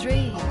than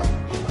 3.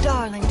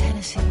 Darling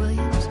Tennessee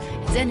Williams,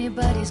 it's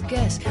anybody's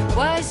guess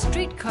why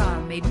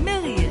Streetcar made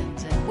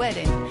millions and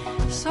Wedding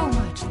so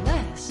much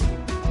less.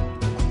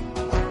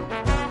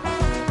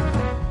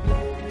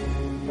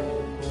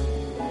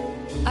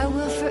 I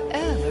will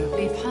forever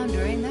be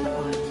pondering that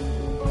one.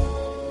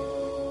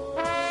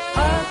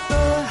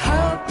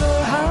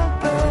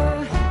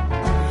 Harper,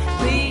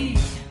 Lee.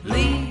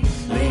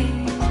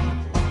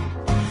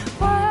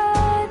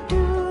 Why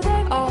do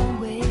they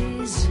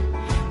always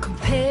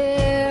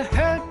compare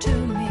her to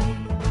me?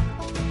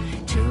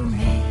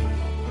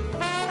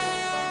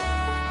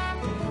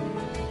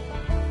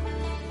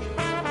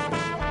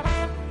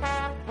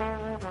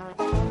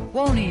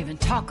 Won't even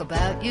talk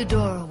about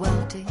Eudora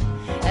Welty.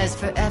 As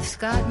for F.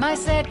 Scott, my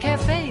sad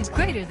cafe is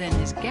greater than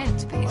his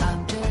Gatsby.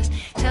 I'm just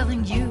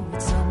telling you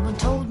what someone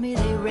told me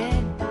they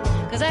read,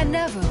 'cause I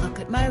never look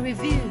at my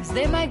reviews,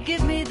 they might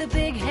give me the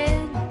big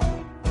head.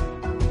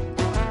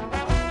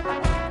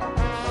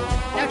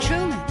 Now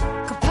Truman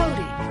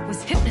Capote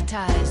was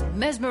hypnotized,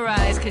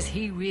 mesmerized, 'cause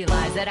he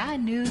realized that I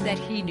knew that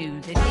he knew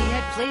that he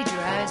had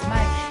plagiarized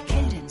my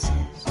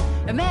cadences.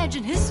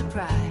 Imagine his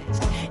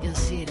surprise, you'll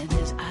see it in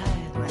his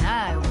eyes when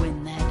I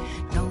win that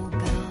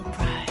Nobel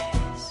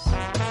Prize.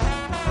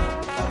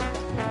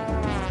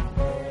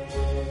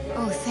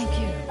 Oh, thank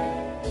you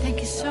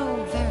so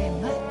very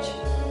much.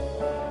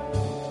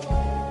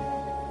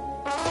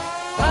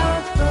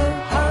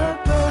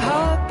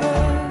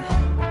 Harper,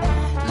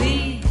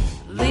 Lee.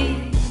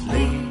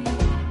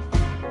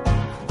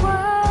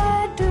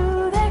 Why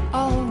do they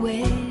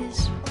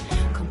always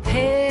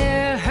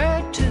compare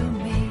her to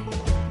me?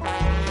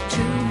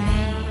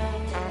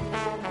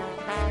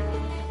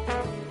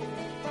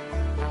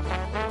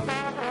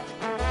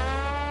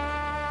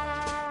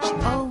 She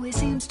always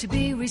seems to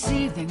be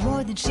receiving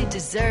more than she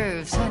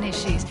deserves. Honey,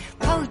 she's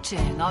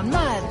poaching on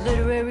my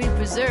literary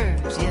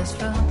preserves. Yes,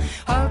 from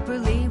Harper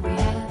Lee we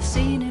have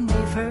seen and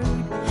we've heard,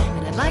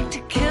 and I'd like to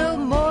kill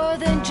more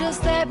than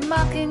just that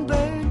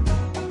mockingbird.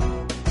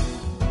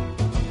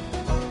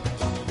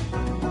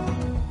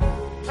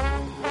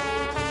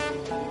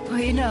 Well,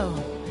 you know,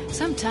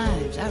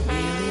 sometimes I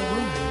really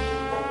would.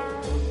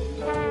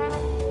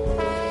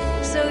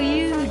 So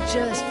you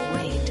just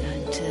wait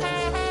until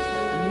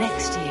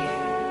next year.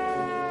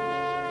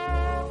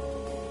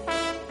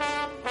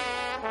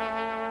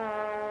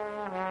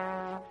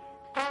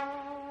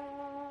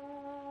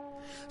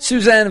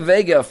 Suzanne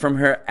Vega from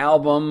her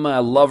album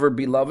Lover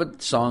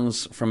Beloved,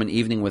 Songs from an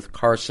Evening with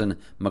Carson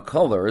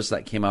McCullers,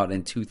 that came out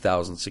in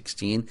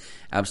 2016.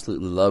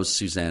 Absolutely love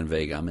Suzanne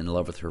Vega. I'm in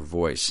love with her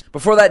voice.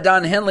 Before that,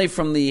 Don Henley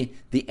from the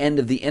End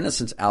of the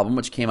Innocence album,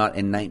 which came out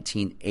in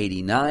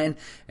 1989,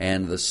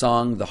 and the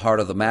song The Heart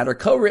of the Matter,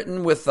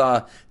 co-written with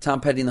Tom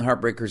Petty and the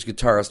Heartbreakers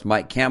guitarist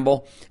Mike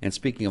Campbell. And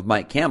speaking of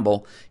Mike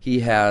Campbell,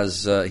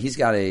 he's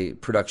got a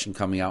production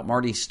coming out,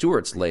 Marty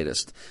Stewart's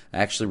latest,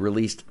 actually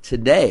released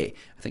today.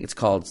 I think it's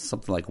called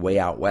something like Way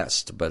Out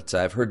West, but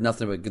I've heard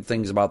nothing but good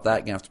things about that.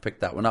 You're going to have to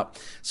pick that one up.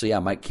 So yeah,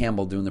 Mike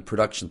Campbell doing the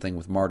production thing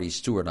with Marty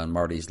Stewart on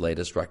Marty's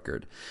latest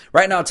record.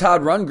 Right now,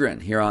 Todd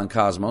Rundgren here on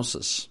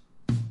Cosmosis.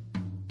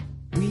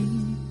 We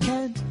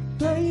can't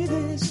play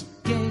this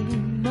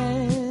game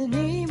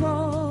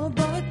anymore,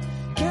 but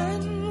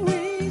can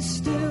we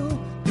still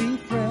be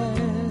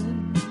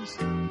friends?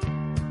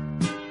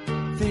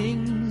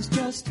 Things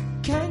just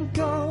can't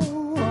go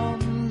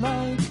on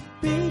like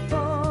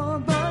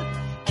before, but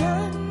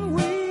can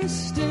we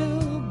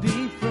still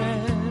be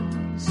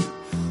friends?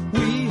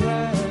 We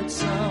had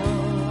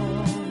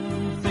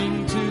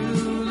something to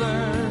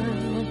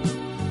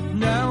learn.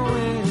 Now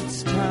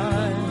it's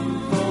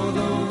time for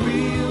the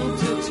wheel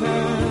to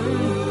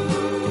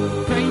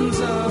turn. Grains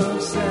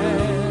of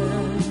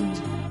sand,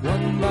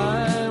 one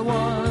by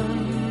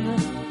one,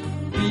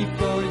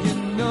 before you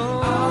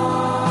know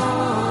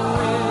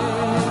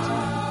it,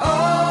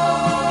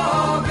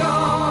 all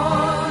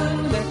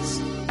gone. Let's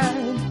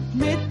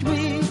admit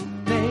we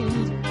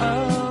made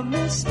a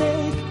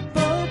mistake,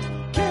 but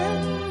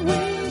can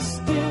we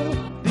still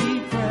be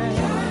friends?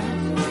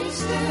 Can we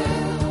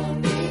still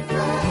be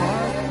friends?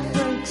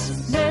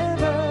 Heartbreak's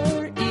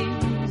never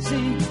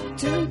easy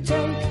to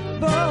take,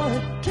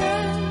 but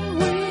can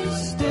we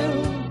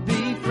still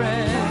be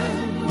friends?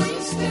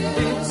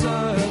 It's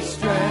a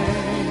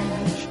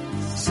strange,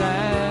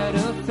 sad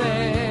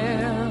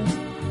affair.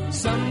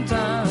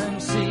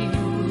 Sometimes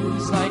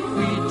seems like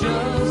we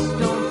just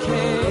don't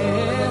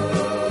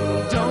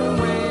care. Don't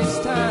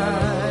waste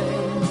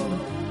time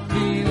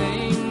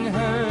feeling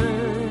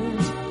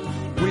hurt.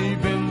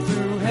 We've been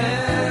through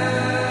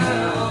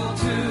hell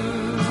together.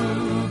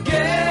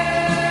 Can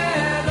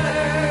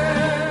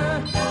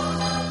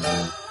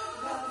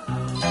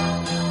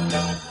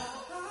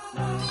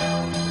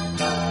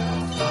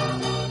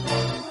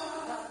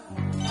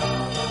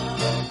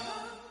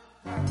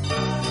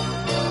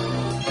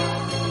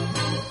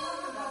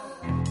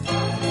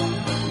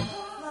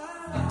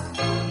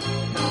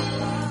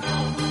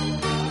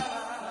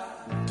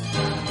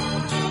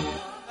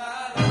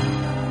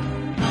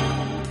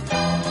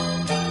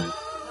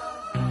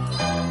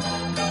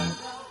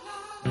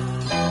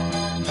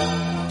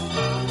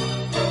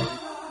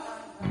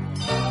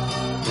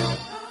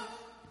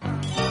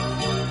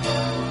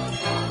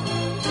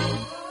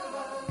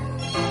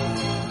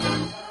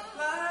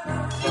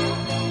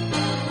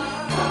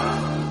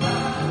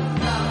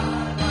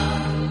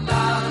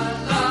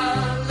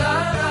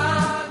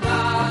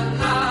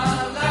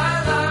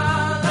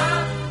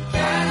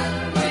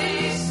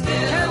we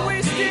still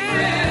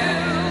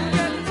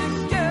get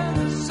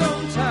together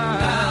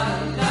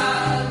sometime?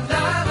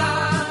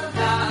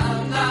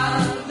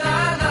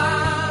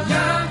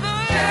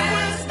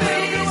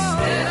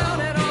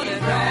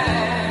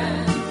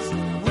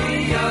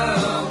 We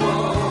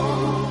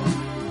awoke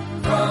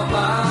from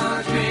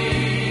our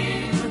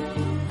dream.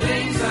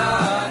 Things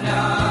are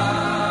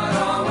not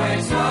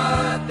always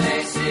what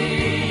they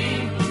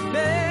seem.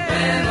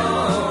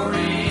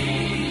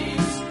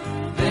 Memories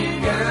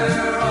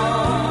linger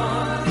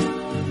on.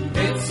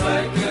 It's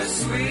like a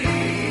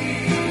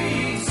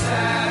sweet,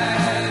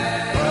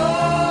 sad old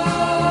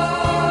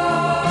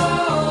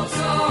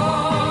song.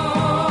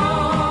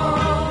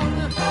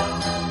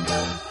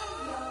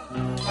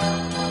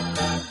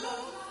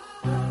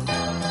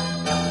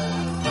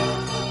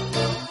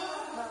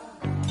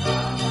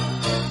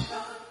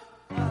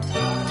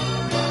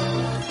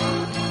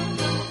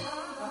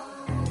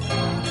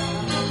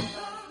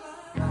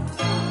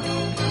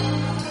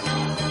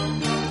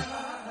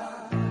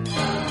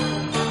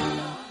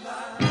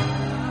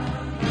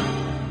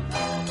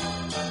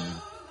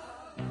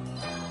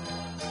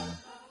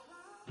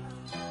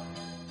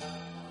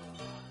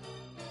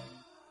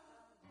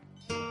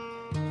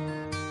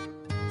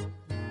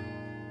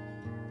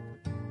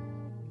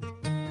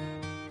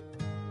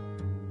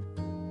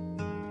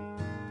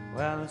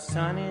 Well, the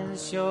sun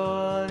is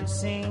surely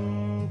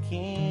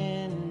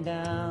sinking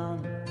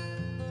down,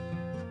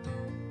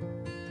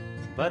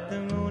 but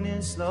the moon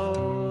is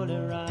slowly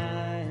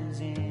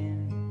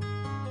rising.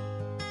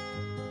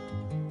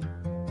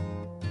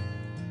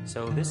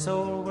 So this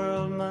old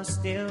world must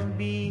still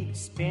be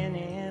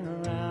spinning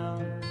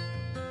around,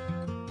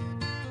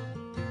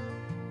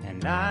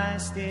 and I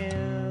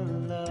still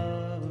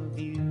love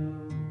you.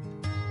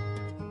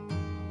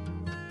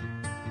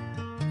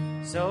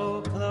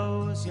 So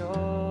close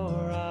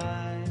your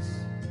eyes.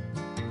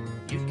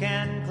 You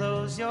can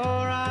close your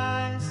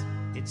eyes,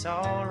 it's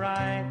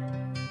alright.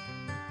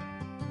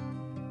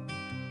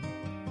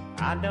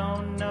 I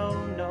don't know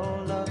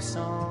no love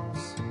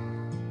songs,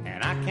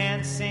 and I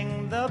can't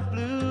sing the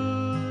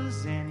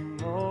blues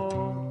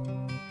anymore,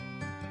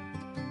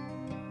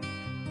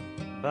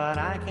 but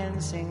I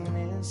can sing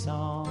this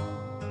song,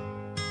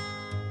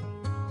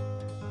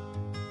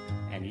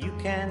 and you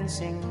can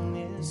sing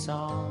this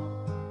song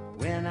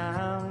when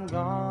I'm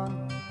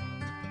gone.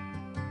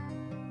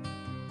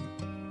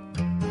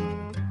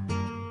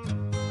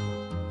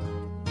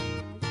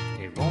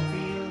 It won't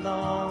be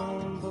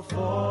long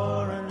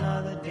before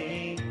another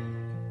day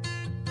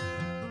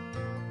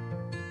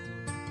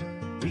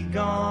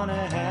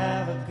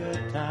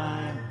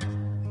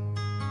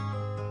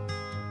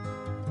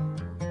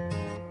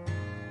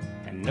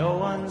and no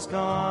one's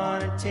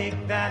gonna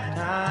take that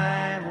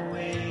time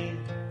away.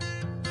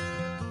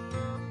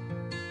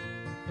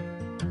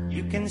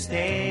 You can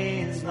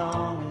stay as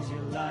long as you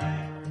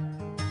like.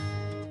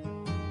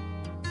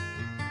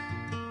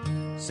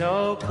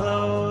 So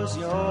close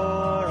your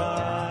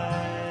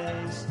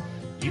eyes.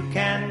 You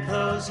can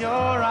close your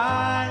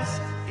eyes.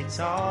 It's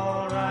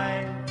all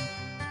right.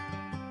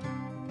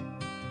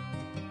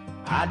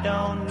 I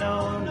don't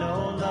know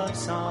no love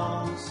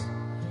songs,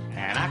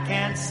 and I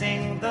can't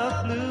sing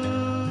the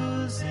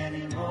blues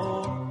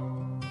anymore.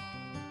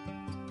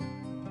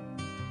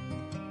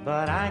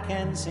 But I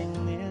can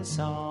sing this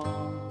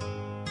song,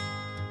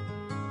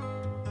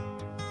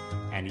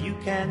 and you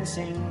can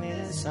sing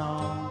this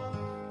song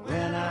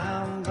when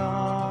I'm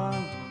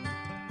gone.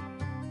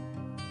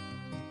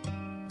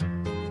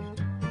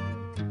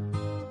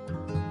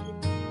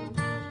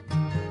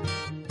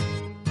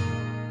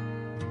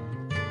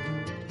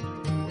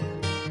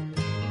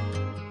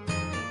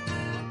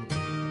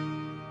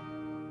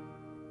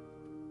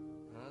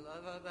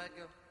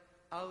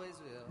 Always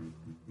will.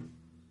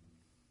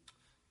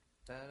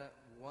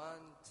 1,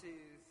 2,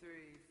 3,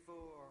 4.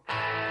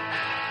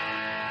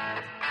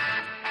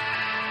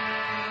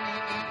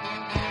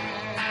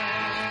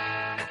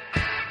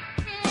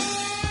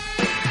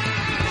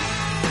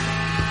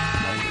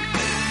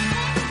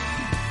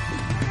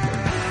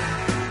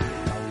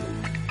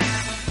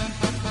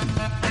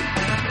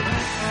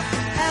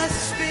 As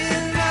it's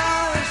been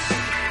hours,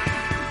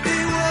 the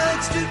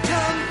words do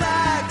come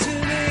back to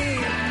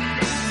me.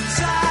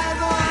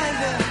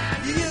 Sidewinder,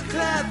 you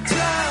clap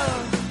drum,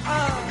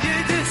 you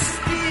just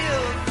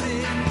steal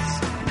things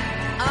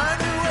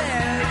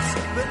unawares,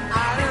 but I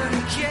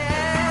don't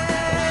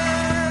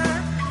care.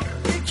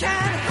 You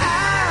can't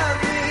have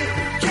me,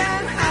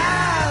 can't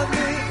have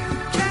me,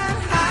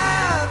 can't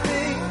have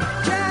me,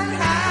 can't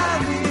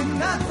have me,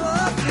 not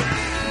for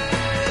free.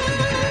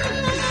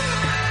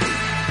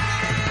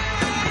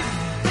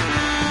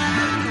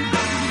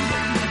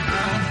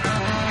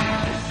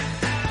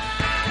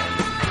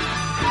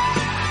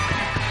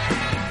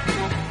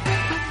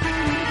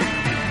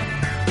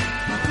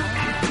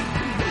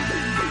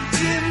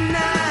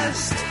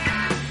 Gymnast,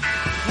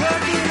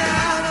 working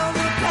out on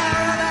the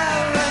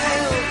parallel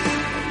rail,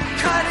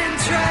 cutting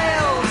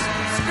trails,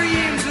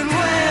 screams and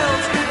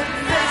wails,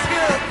 face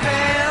good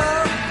pale,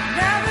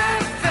 never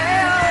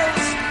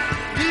fails.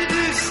 You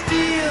do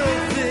steal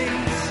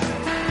things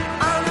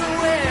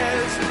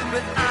unawares,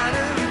 but I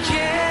don't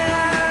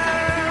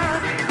care.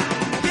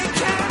 You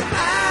can't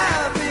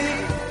have me,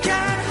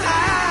 can't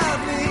have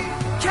me,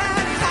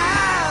 can't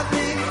have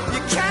me,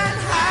 you can't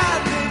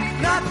have me,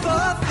 not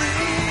for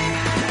free.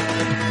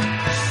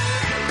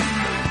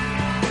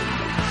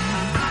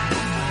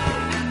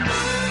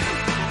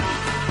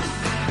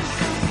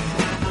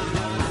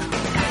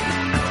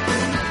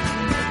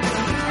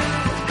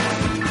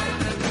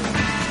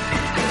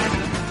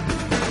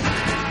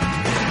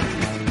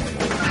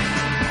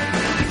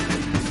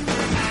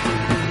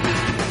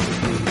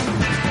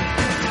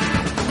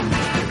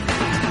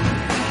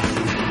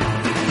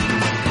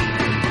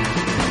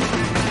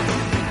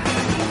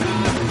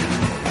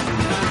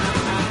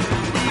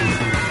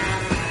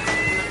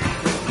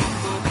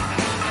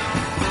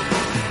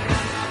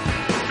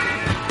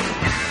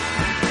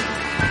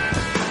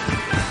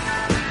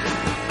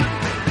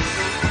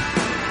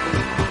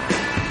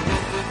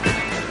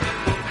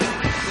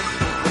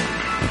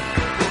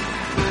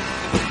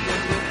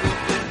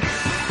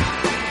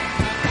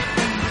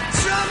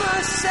 Drummer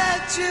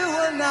said you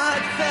were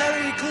not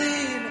very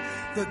clean.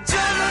 The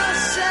drummer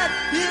said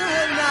you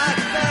were not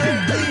very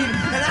clean.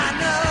 And I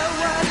know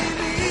what he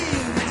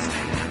means.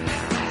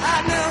 I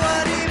know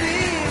what he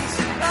means.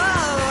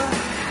 Oh,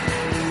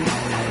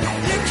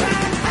 you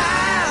can't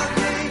have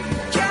me,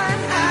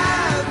 can't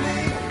have me,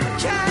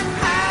 can't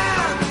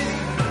have me,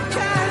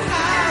 can't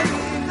have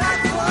me, not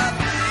for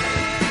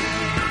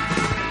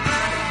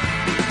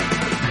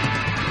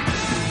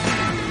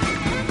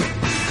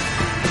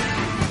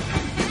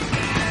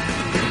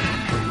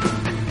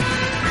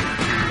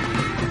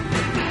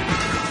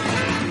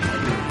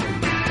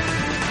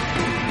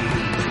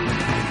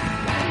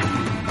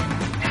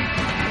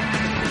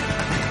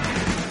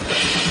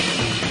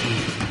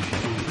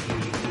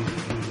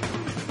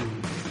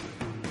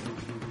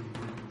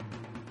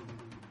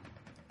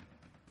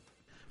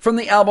From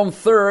the album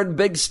Third,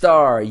 Big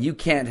Star, You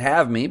Can't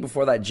Have Me.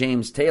 Before that,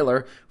 James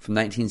Taylor from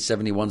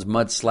 1971's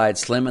Mudslide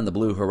Slim and the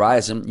Blue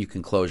Horizon, You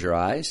Can Close Your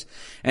Eyes.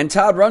 And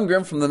Todd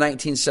Rundgren from the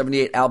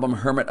 1978 album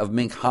Hermit of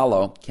Mink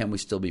Hollow, Can We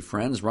Still Be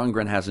Friends?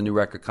 Rundgren has a new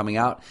record coming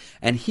out,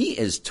 and he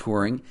is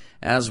touring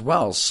as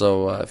well.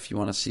 So if you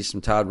want to see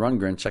some Todd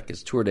Rundgren, check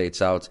his tour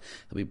dates out.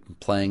 He'll be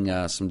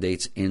playing some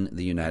dates in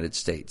the United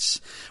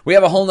States. We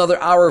have a whole nother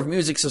hour of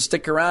music, so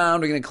stick around.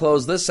 We're going to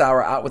close this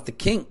hour out with the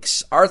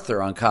Kinks.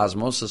 Arthur on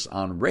Cosmosis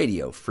on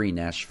Radio Free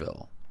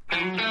Nashville.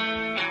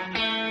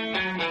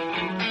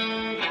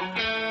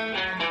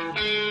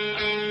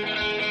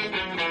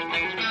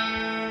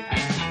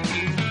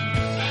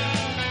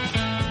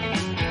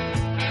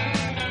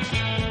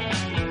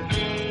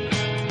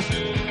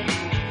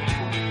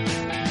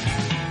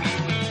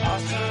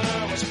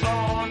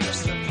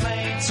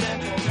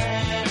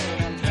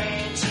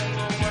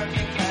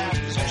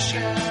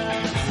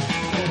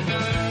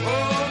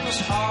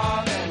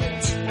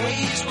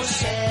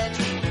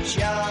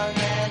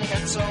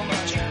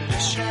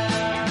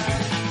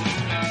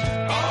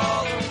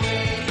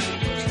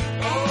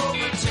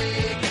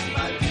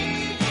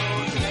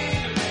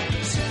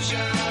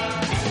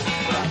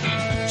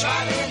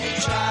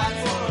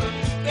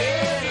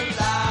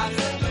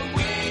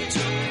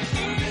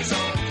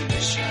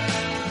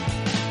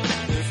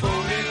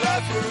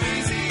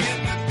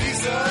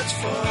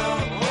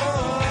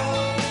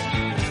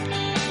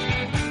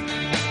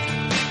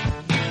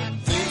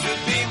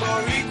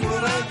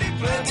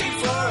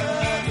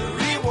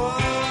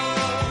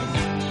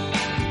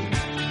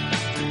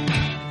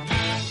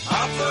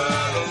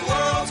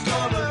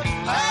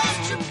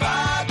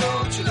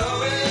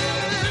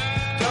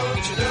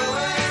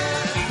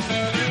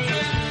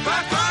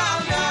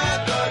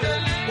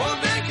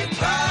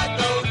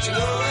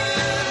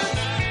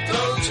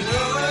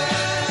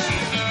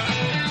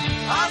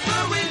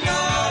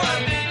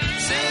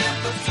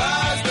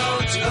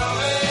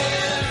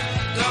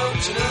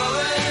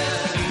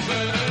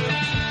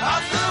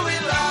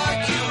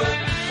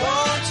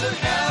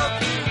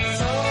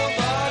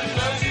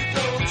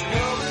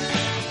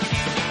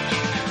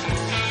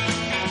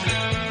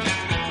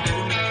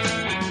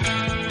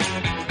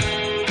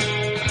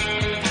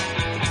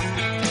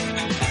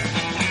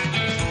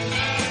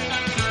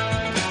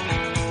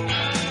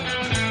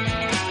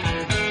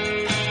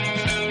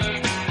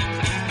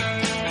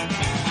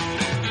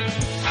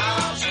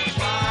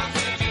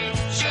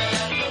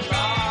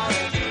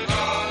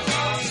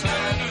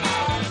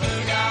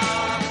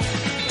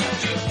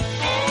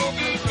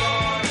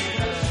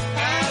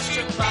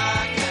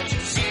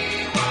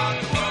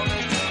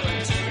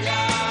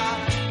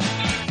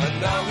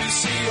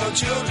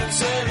 children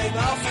sailing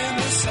off in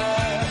the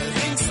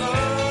sighing sun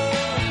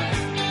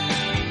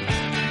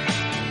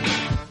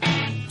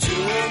to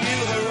a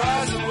new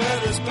horizon where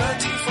there's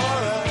plenty for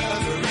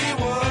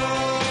everyone.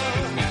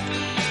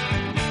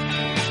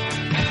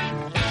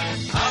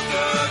 I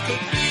thought it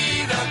could be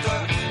that the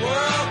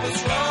world was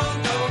wrong,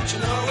 don't you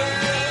know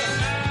it?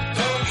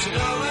 Don't you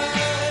know it?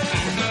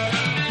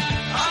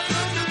 I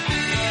thought it could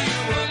be you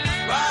were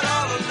right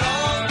all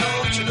along,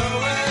 don't you know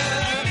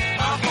it?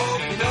 I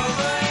hope you know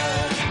it.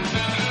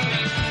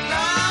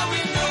 Now we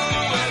know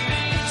and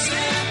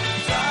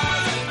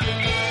sympathize.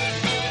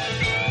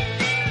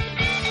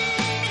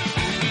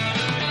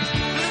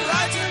 We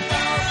like to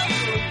know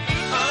you,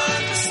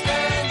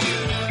 understand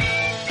you.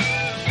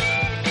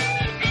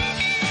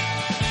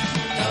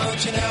 Don't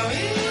you know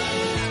it?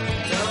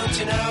 Don't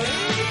you know it?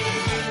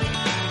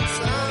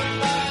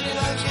 Somebody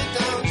loves you,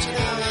 don't you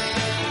know it?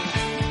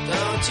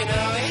 Don't you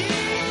know it?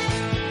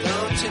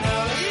 Don't you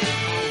know it?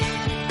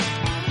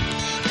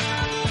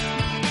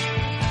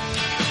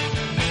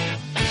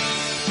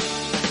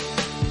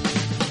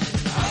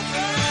 Out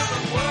there the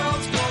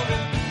world's gonna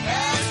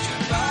pass you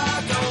by,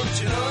 don't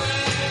you know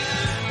it?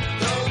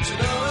 Don't you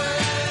know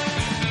it?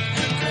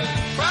 You can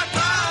cry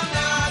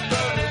now,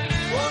 but it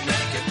won't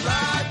make it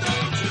right,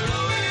 don't you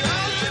know it?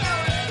 Don't you know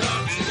it?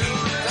 Don't you know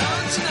it?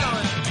 Don't you know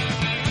it?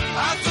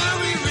 After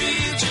we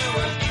read you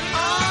and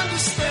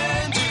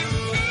understand you,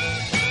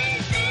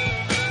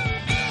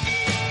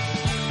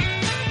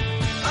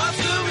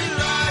 after we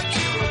like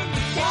you and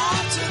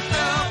want to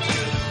help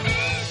you,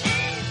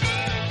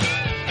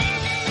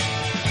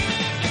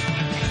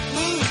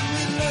 ooh,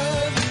 we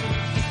love you,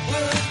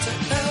 want to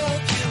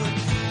help you, and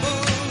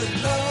oh, we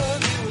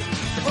love you,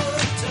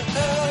 want to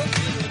help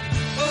you,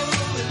 oh,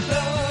 we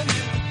love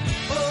you,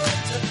 want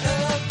to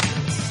help you.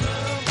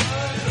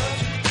 Somebody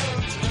loves you,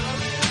 don't you know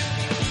it?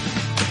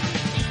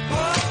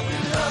 Oh, we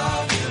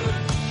love you,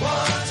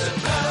 want to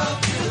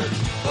help you,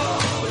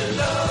 oh, we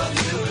love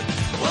you,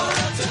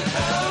 want to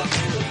help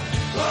you,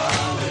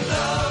 oh, we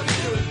love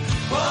you,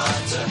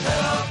 want to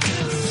help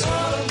you.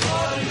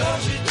 Somebody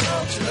loves you,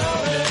 don't you know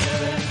it?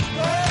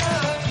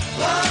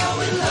 Oh,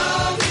 we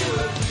love you,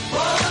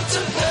 want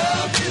to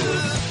help you,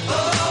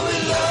 oh, we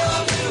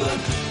love you,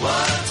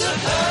 want to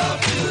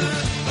help you,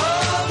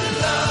 oh, we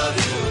love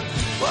you,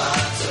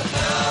 want to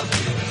help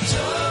you.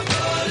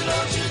 Somebody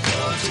loves you,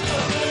 don't you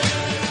know it?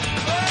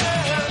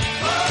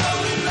 Oh,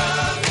 we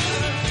love you,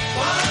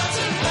 want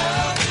to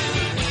help you,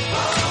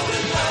 oh, we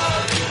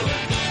love you,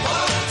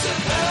 want to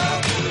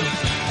help you,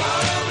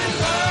 oh, we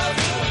love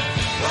you,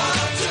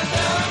 want to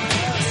help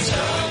you.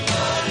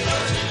 Somebody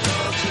loves you,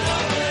 don't you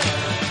know it?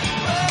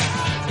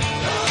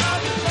 Oh,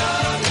 we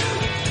love you,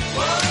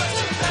 want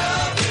to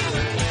help you,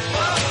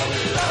 oh, we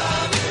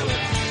love you,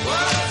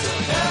 want to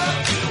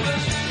help you,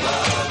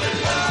 oh, we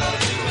love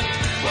you,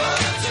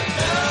 want to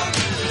help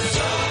you.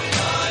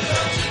 Somebody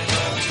loves you,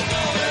 don't you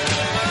know it?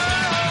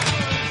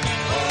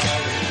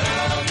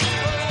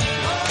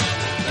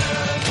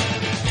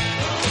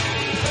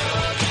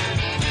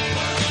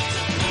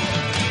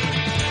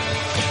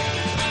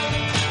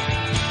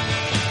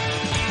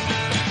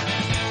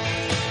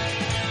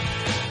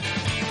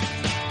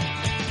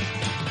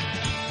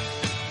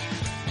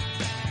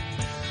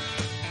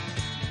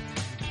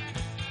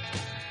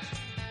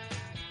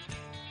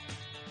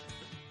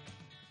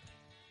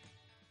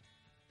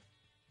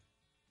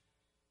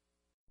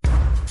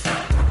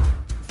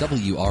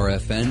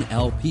 WRFN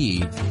LP,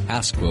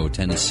 Pasquo,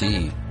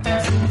 Tennessee.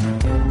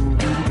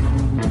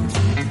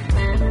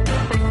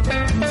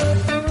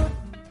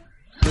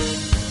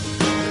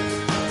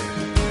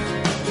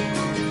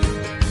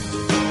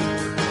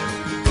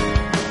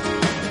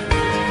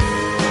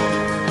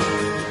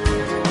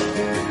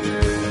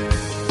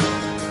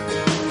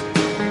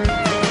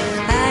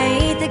 I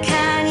ain't the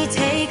kind you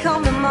take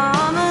home to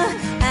mama.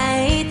 I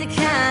ain't the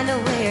kind to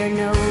wear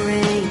no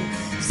ring.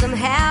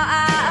 Somehow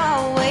I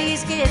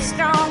always get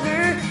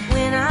stronger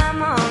when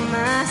I'm on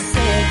my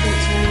second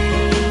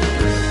string.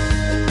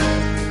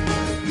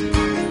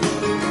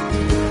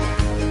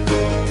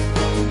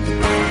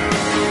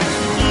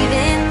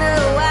 Even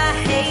though I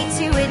hate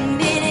to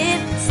admit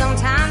it,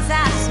 sometimes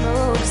I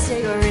smoke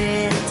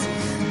cigarettes.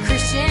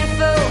 Christian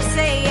folks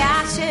say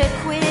I should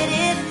quit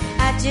it.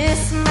 I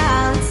just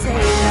smile and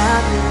say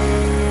God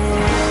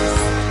bless.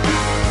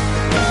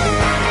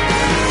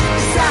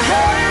 'Cause I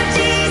heard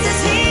Jesus,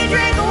 he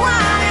drank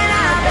wine, and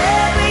I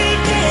bet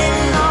we'd get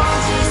along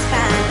just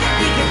fine.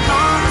 He could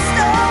calm the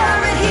storm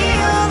and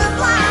heal the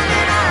blind,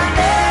 and I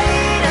bet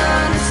he'd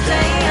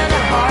understand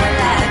a heart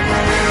like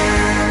mine.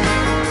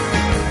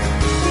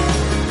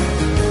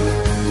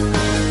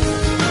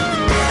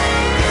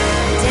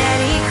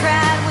 Daddy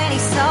cried when he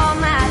saw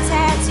my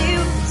tattoo,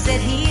 said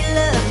he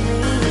loved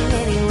me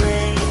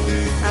anyway.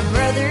 I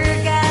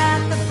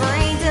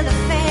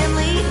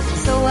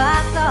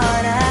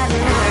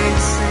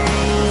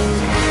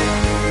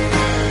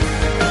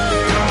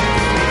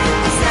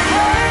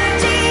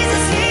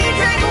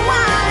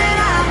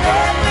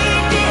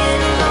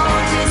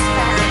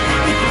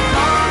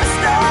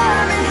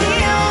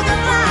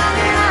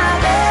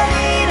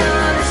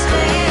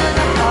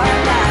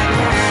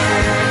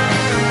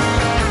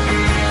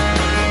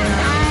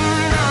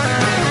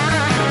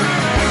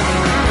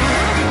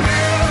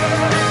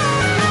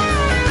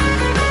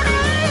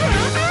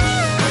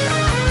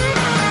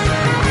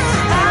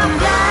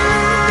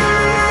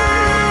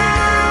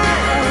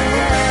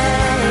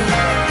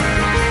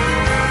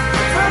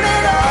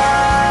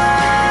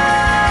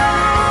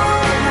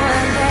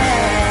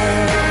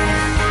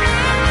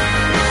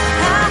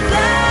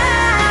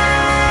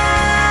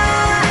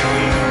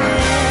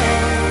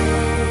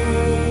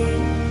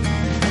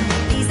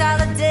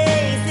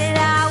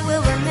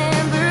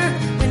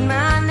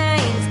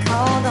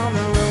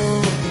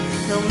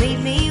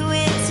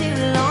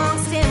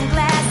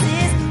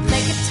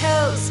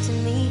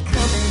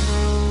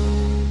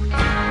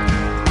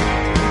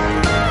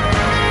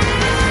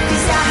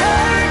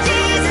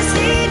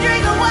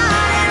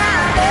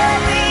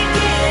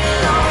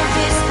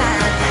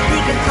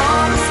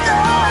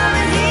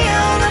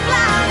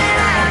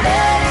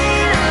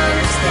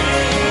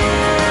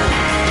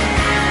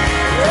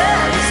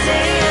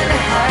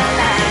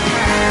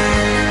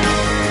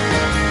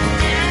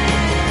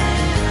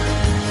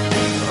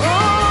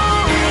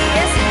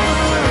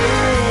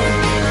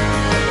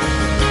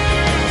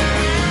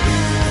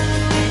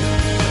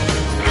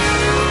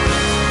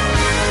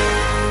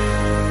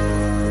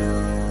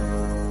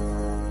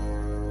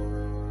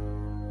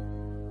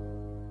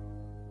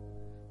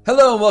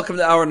Hello and welcome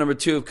to hour number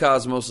 2 of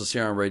Cosmosis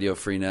here on Radio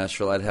Free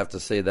Nashville. I'd have to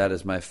say that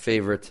is my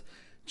favorite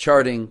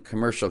charting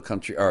commercial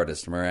country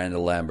artist, Miranda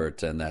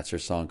Lambert, and that's her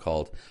song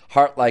called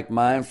Heart Like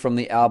Mine from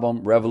the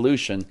album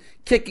Revolution,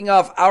 kicking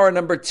off hour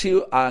number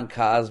 2 on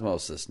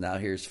Cosmosis. Now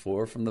here's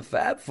 4 from the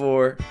Fab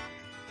Four.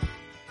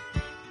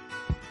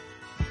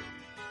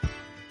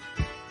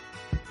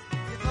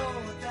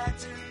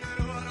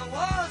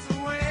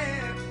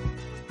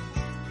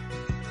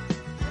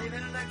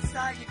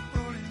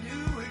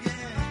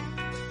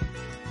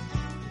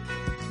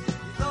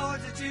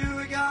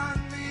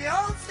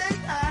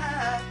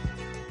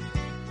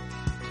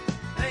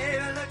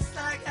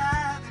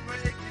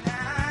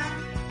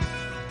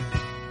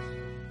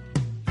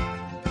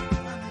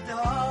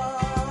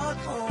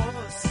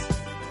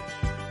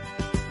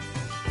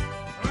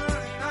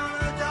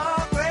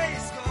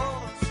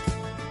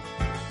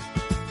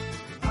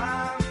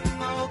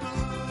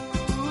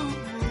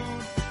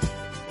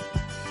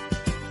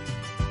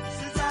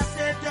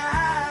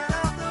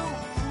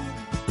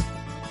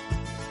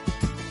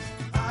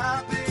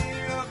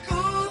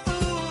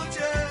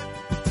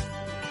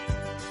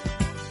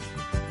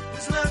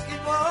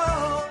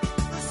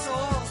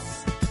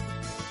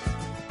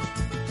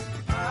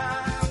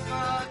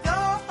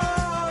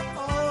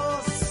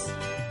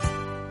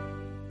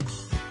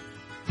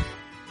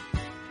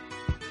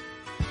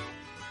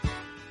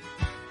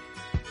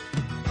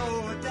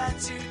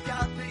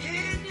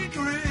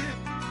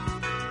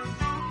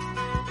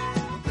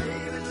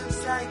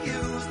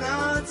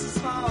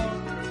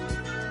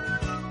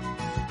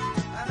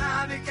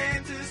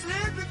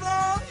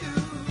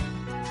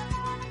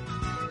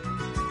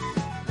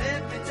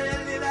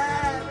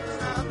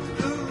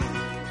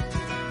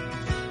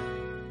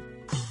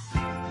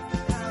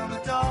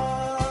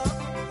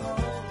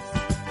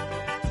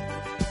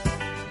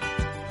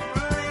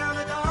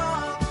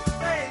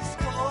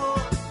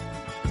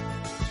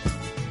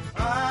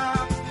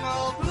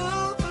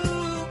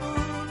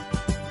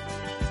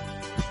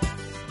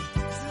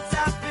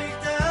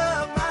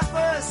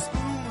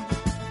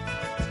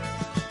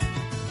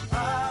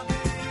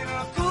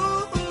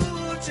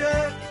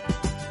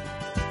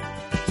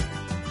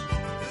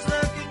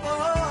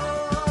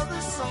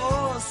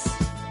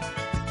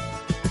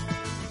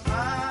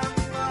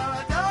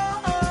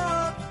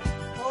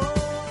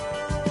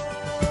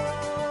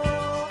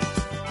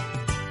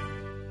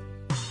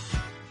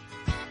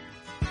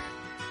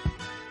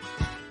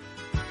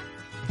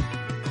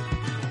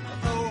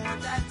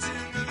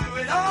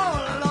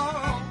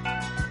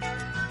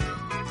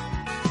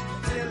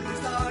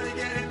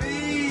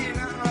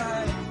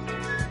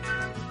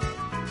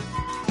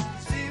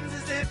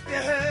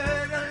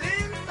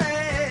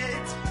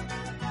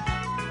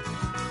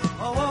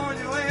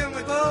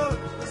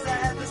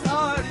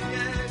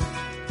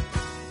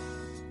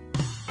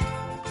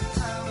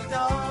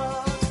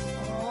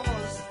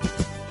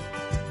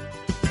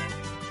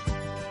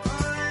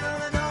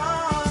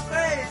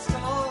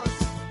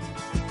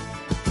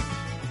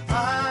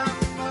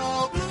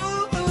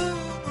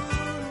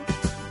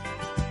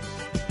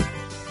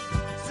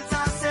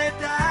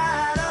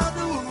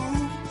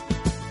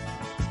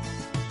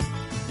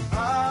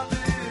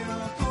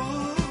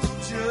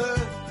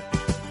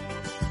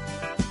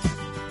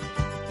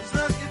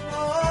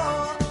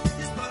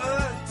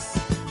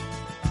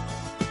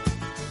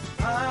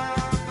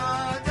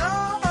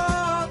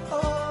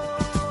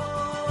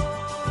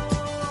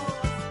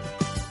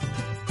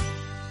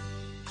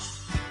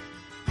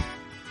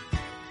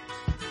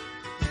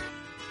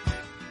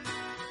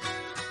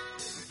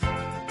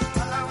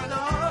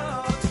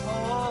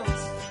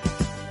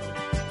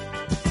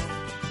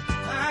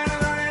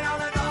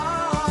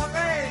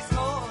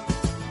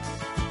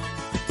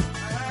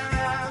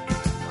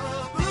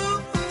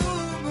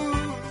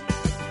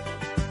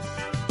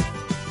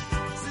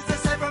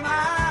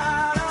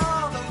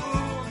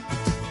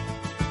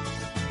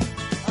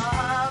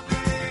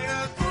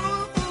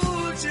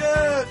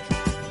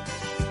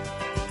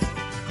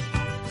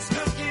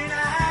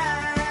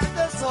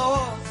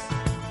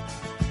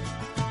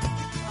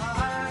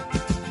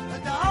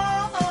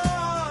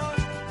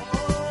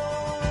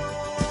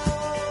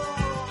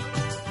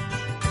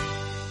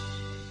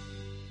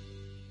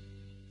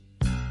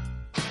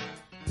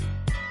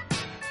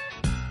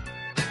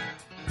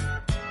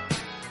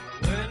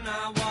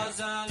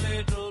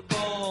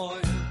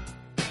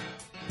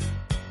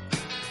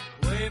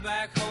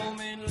 back home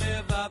in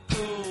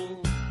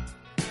Liverpool.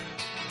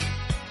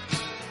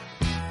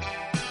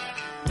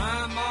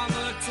 My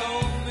mama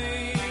told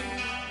me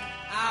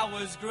I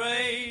was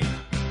great.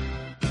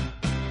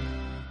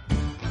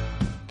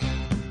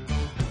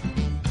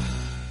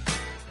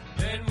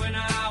 Then when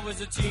I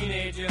was a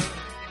teenager,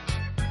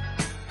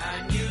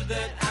 I knew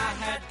that I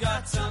had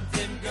got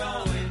something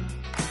going.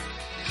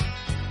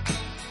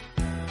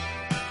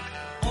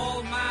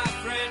 All my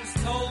friends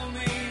told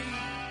me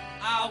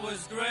I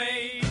was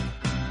great.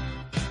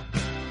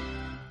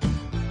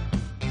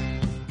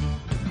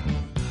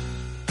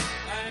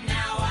 And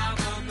now I'm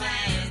a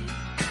man.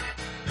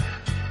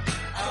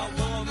 A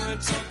woman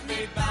took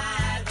me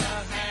by the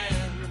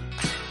hand.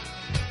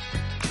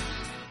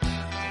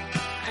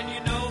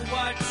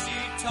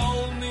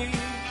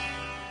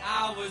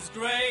 was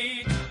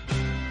great.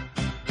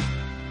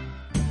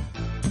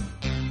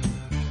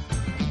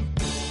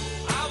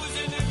 I was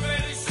in the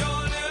greatest show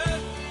on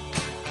earth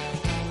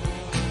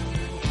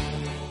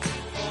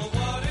for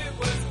what it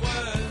was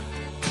worth.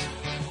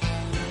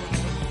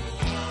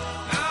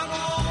 Now I'm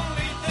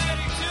only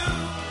 32,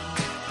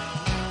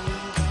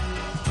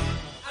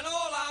 and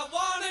all I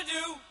wanna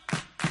do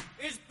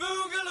is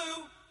boogaloo.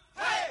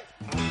 Hey!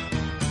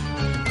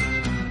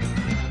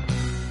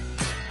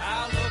 I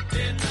looked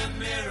in the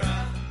mirror.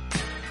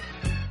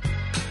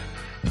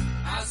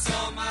 I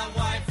saw my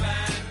wife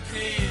and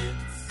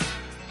kids.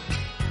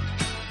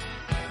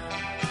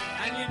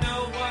 And you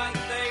know what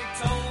they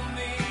told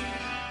me?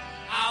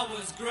 I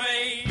was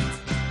great.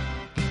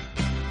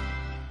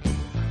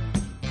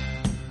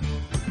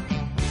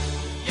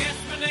 Yes,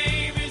 my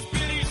name is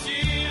Billy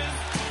Shears.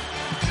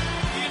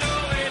 You know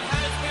it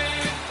has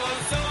been for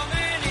so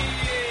many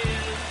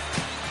years.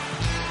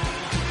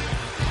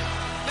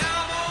 Now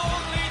I'm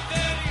only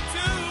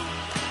 32,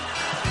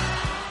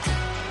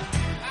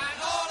 and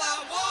all I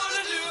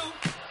wanna do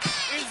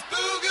is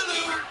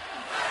boogaloo.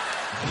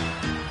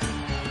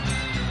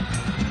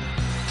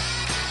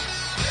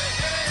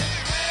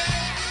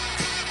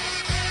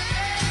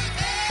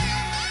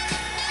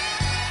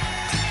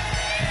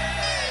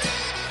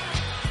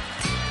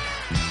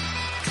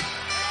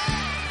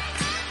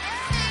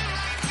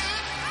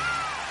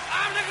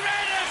 I'm the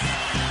greatest,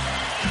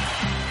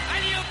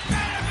 and you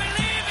better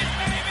believe it,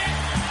 baby.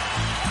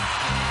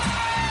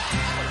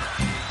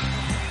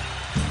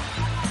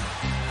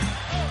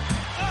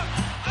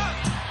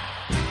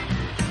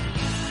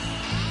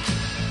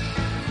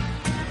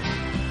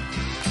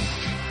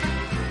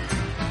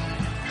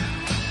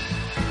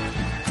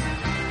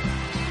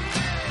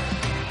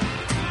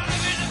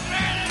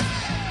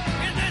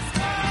 In this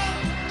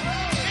world,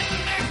 in the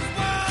next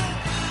world,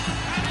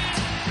 and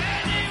in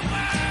any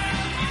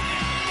world you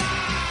can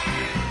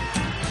find.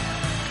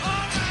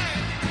 All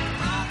right,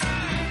 all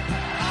right,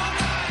 all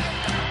right,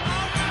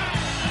 all right,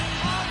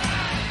 all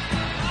right,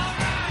 all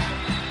right,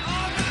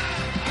 all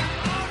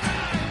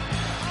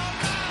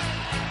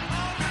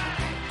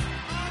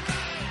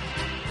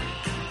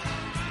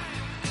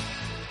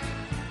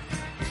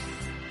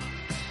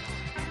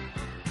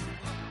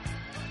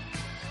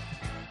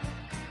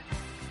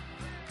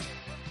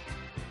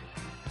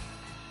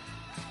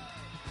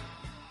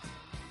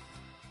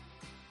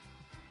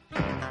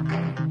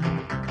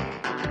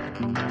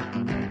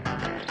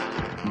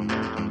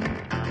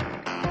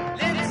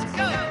Let's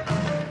go.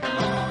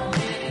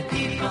 Only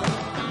people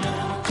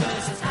know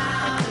just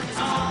how to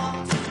talk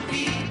to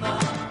people.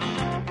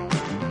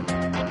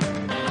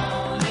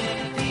 Only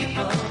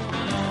people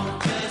know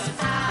just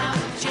how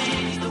to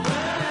change the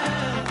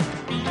world.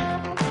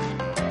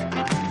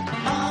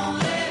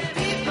 Only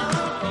people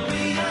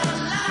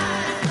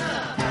realize the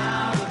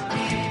power of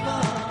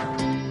people.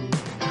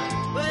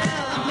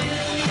 Well, a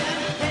million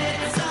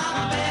heads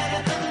are better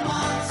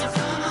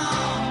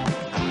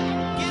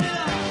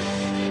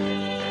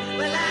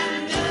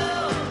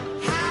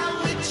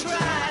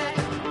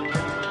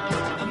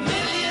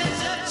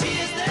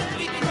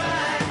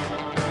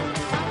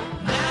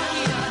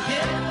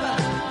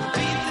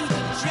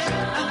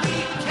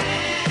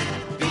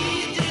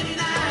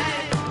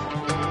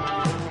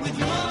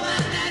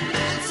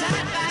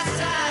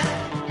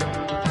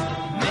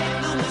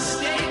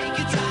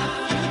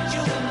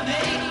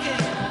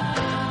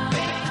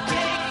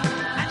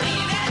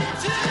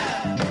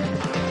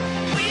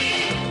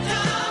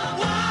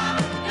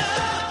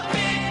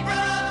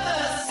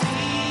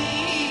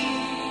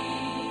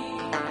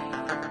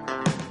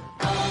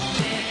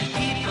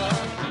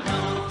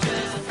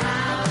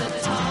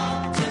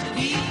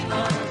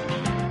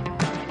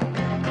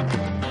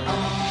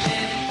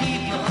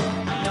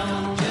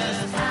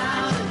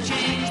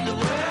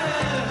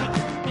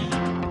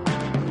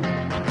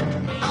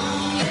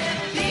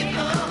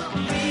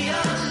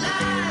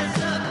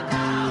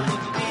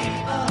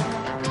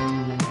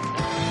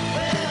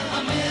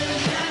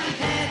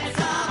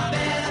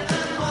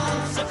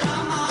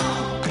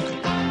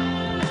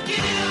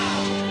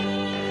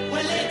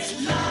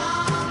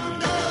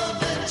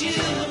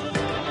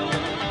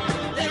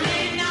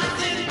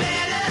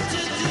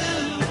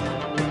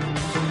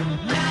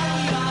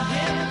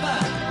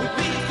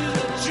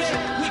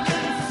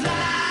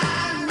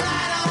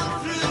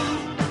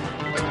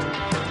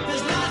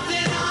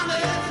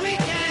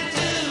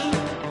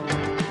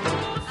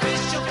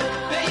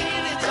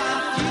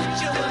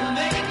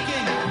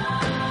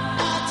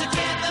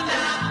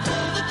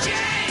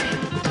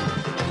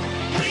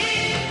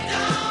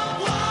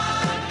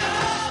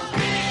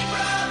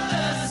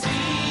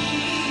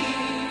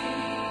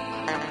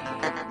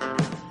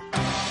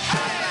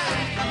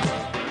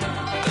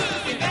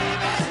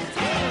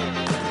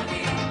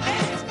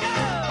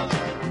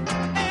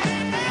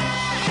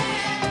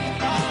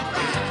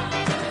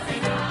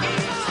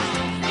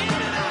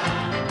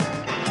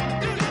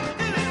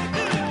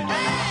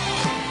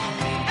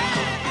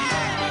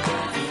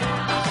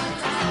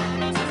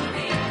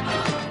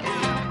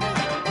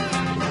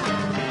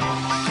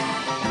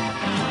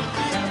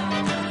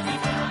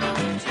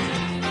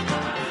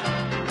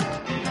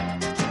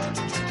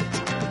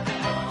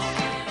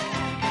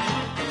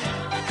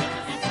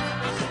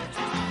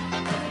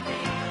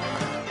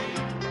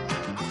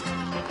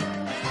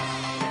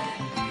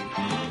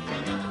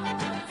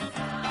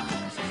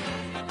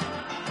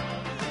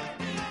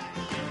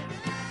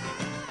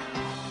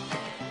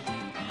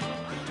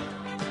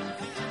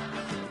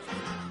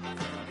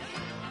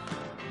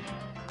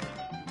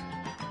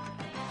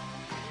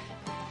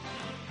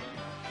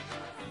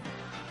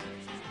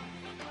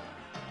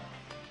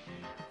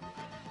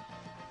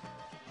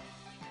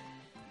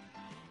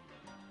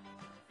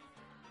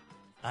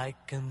I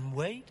can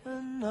wait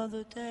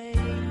another day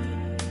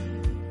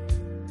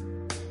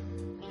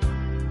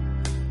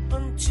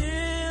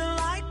until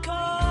I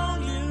call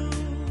you.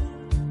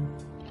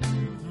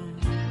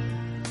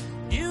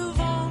 You've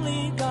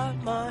only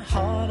got my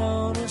heart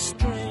on a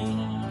string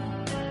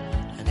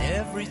and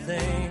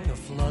everything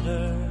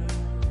aflutter.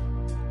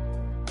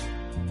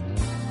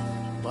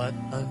 But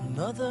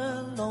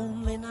another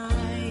lonely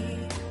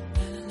night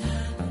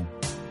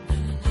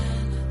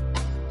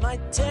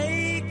might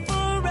take forever.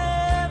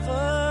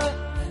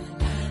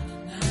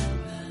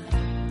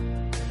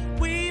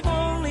 We've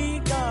only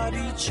got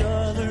each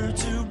other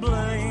to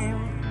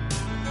blame.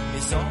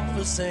 It's all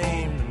the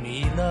same to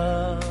me,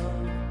 love,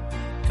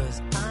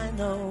 'cause I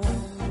know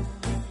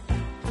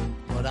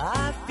what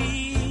I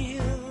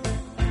feel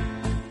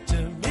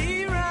to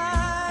be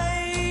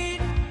right.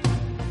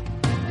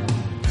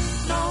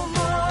 No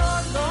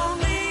more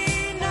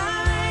lonely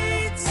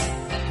nights.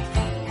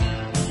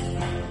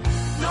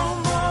 No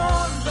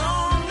more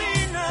lonely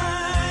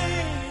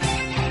nights.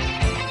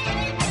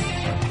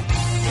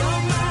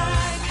 You're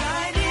my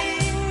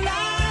guiding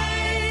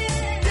light.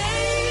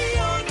 Day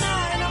or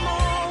night, I'm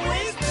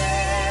always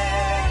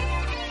there.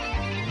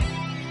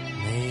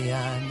 May I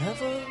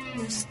never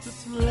miss the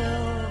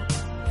thrill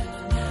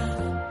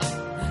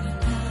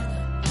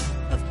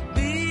of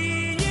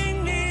being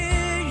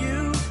near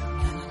you.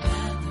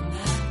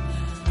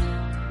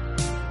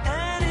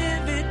 And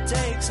if it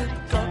takes a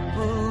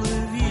couple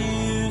of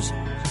years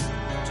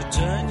to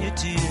turn your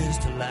tears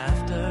to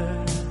laughter,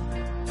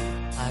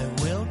 I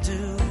will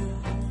do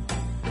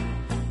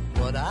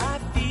what I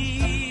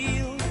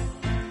feel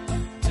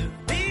to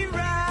be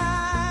right.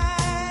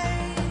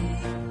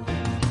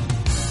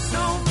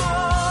 No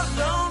more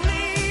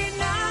lonely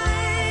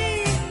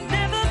night,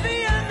 never be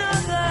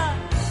another.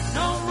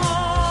 No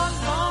more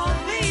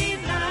lonely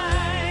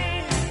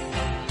night.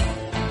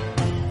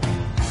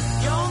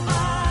 You're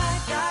my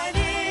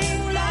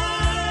guiding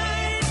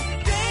light.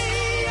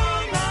 Day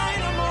or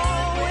night, I'm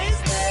always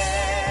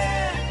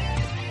there.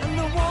 And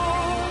I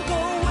won't go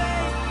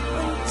away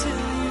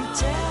until you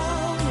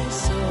tell me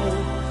so.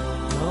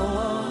 No,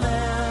 I'll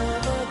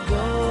never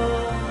go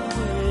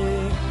away.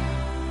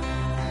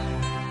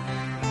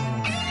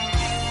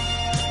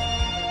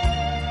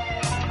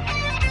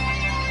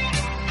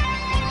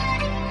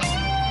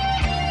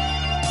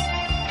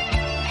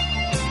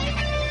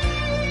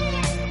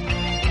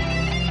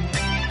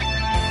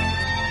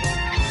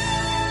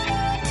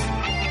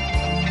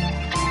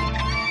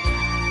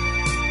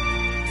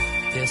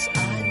 Yes, I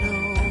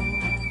know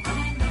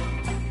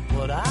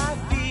what I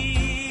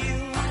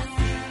feel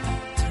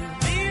to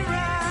be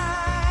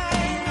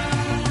right.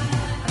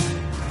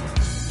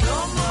 No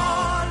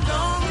more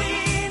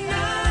lonely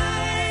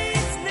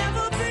nights,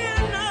 never be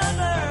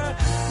another.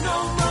 No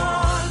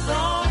more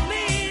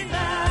lonely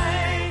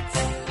nights.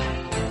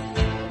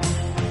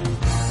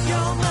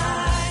 You're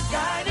my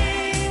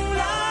guiding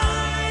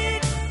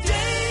light.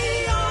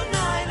 Day or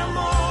night, I'm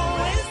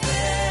always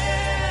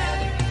there.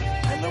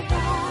 And I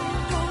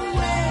won't go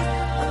away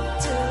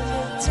until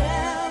you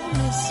tell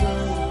me so.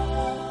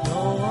 No,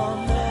 I'll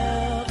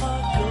never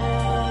go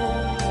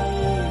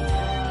away.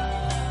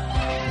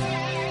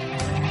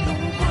 No,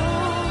 I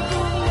won't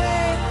go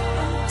away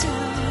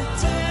until you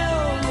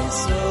tell me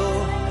so.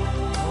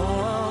 No,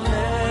 I'll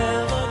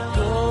never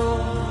go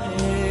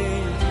away.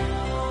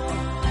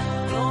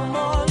 No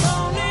more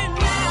lonely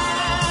nights.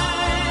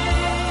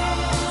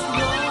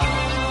 No.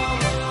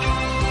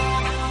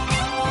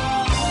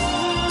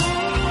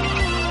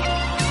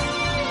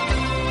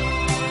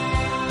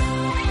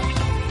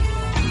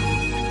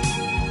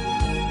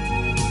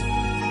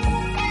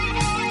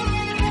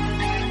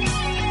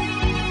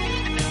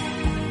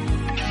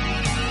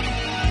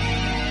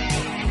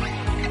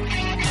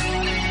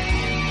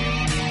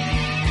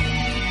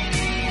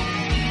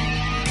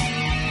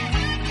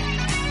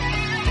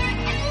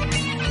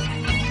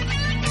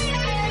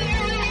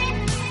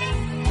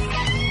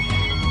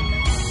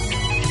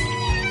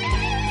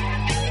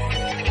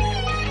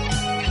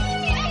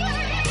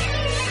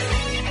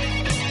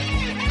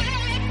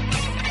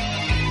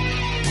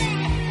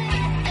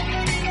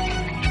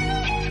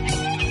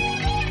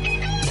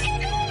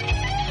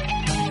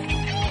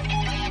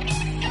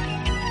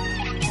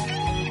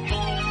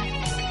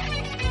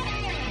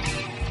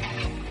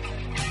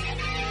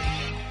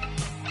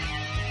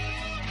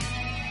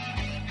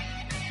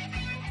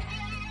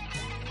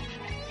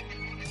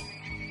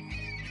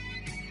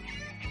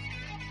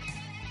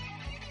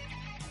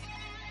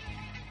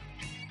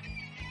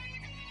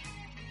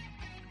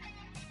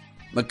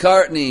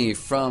 McCartney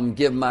from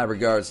Give My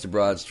Regards to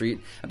Broad Street.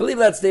 I believe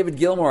that's David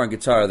Gilmour on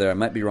guitar there. I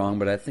might be wrong,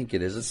 but I think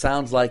it is. It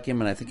sounds like him,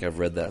 and I think I've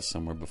read that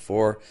somewhere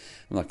before.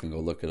 I'm not going to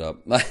go look it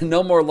up.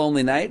 No More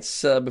Lonely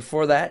Nights.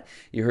 Before that,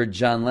 you heard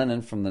John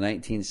Lennon from the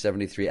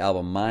 1973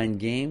 album Mind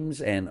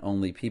Games and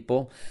Only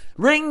People.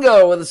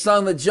 Ringo with a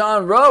song that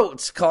John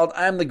wrote called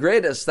I'm the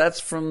Greatest. That's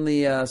from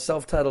the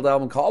self-titled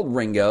album called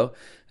Ringo,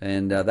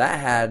 and that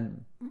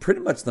had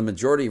pretty much the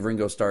majority of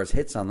Ringo Starr's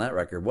hits on that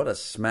record. What a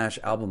smash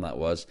album that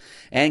was.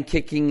 And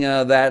kicking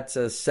that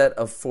set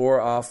of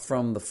 4 off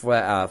from the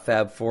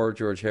Fab Four,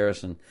 George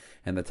Harrison,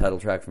 and the title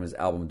track from his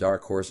album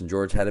Dark Horse. And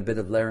George had a bit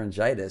of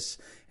laryngitis,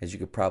 as you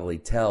could probably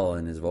tell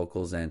in his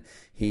vocals, and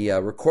he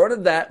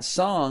recorded that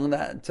song,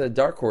 that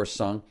Dark Horse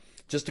song,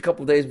 just a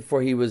couple days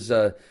before he was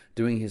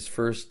doing his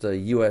first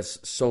U.S.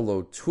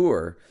 solo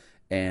tour,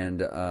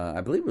 and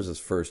I believe it was his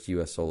first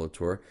U.S. solo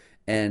tour,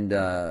 and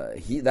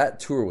that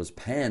tour was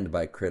panned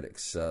by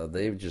critics.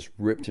 They just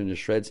ripped him to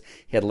shreds.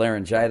 He had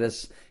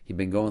laryngitis. He'd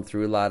been going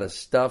through a lot of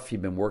stuff.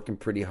 He'd been working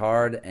pretty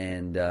hard,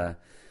 and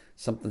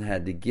something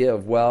had to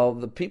give. Well,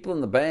 the people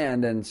in the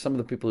band and some of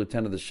the people who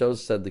attended the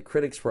shows said the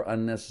critics were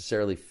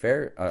unnecessarily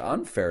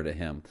unfair to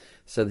him.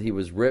 Said he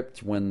was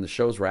ripped when the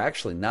shows were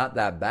actually not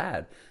that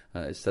bad.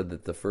 It said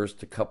that the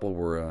first couple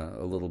were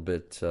a little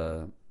bit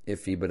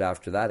iffy, but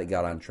after that it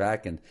got on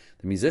track, and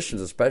the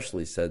musicians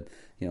especially said,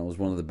 it was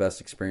one of the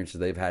best experiences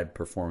they've had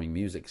performing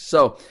music.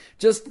 So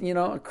just,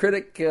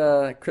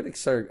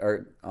 critics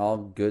are all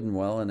good and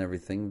well and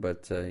everything,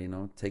 but,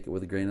 take it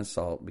with a grain of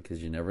salt,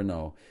 because you never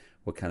know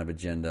what kind of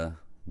agenda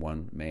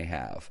one may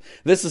have.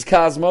 This is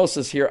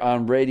Cosmosis here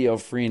on Radio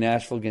Free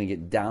Nashville. Going to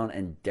get down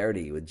and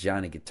dirty with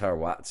Johnny Guitar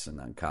Watson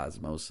on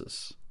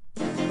Cosmosis.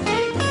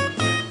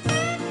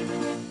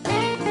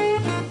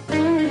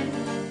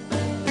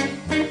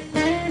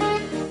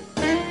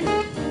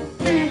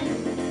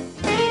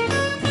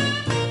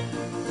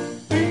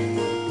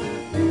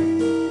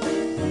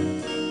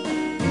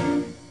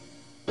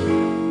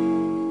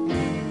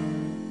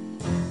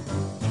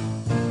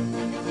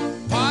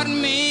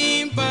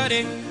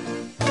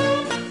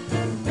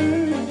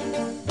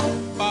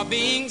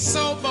 Being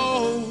so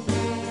bold,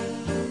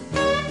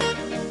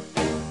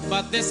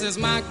 but this is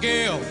my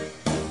girl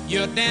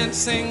you're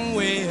dancing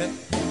with.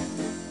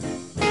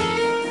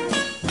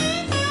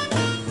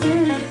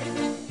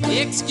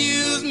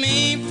 Excuse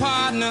me,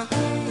 partner,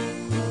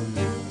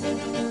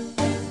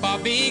 for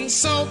being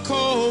so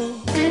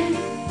cold,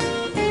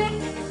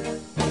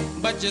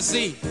 but you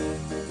see,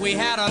 we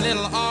had a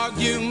little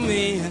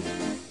argument.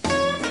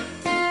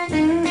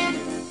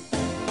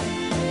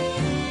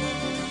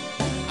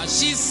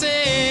 She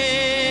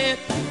said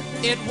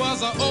it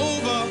was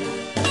over.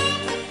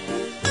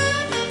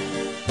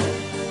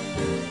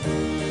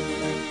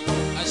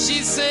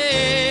 She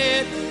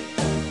said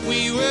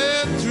we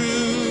were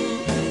through.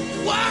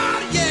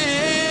 Well,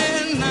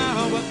 yeah,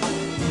 now,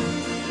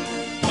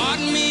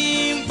 pardon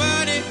me,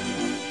 buddy,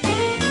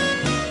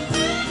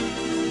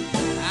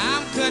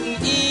 I'm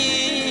cutting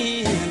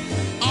in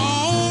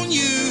on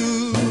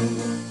you.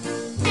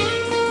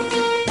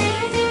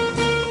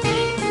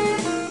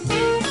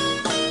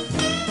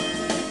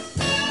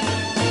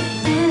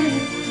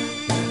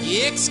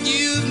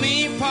 Excuse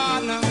me,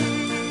 partner,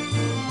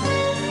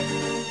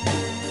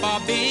 for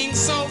being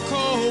so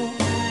cold,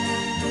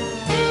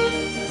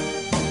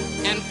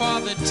 and for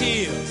the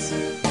tears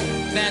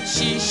that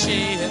she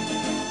shed.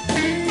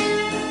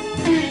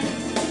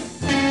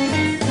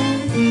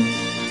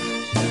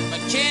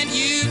 But can't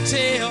you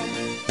tell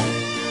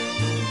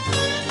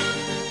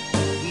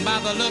by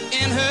the look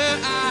in her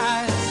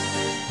eyes,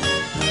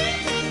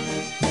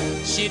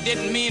 she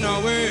didn't mean a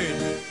word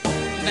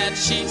that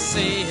she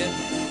said.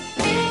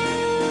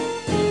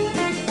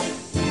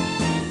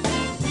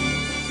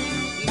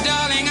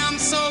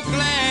 So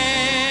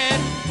glad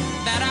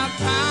that I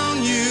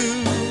found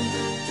you.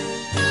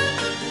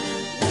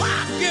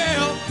 Walk,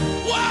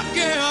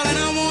 girl, and I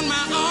want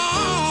my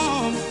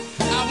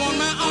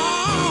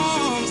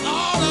arms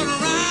all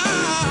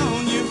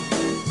around you.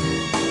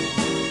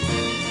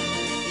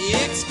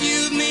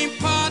 Excuse me,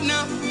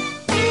 partner,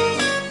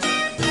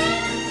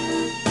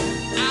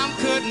 I'm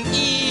cutting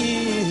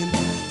in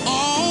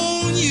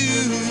on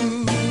you.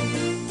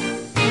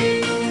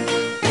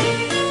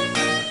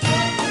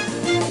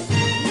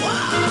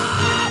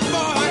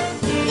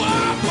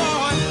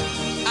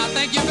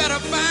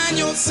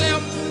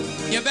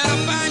 You better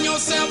find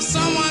yourself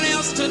someone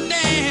else to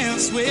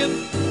dance with,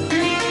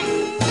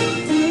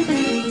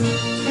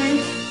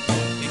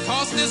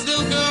 because this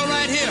little girl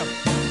right here,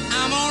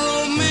 I'm on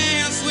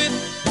romance with.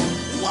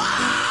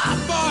 Why,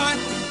 boy,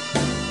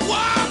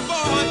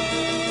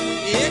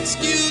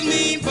 excuse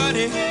me,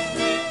 buddy,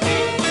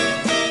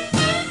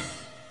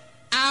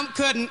 I'm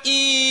cutting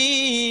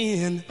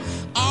in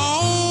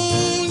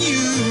on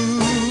you.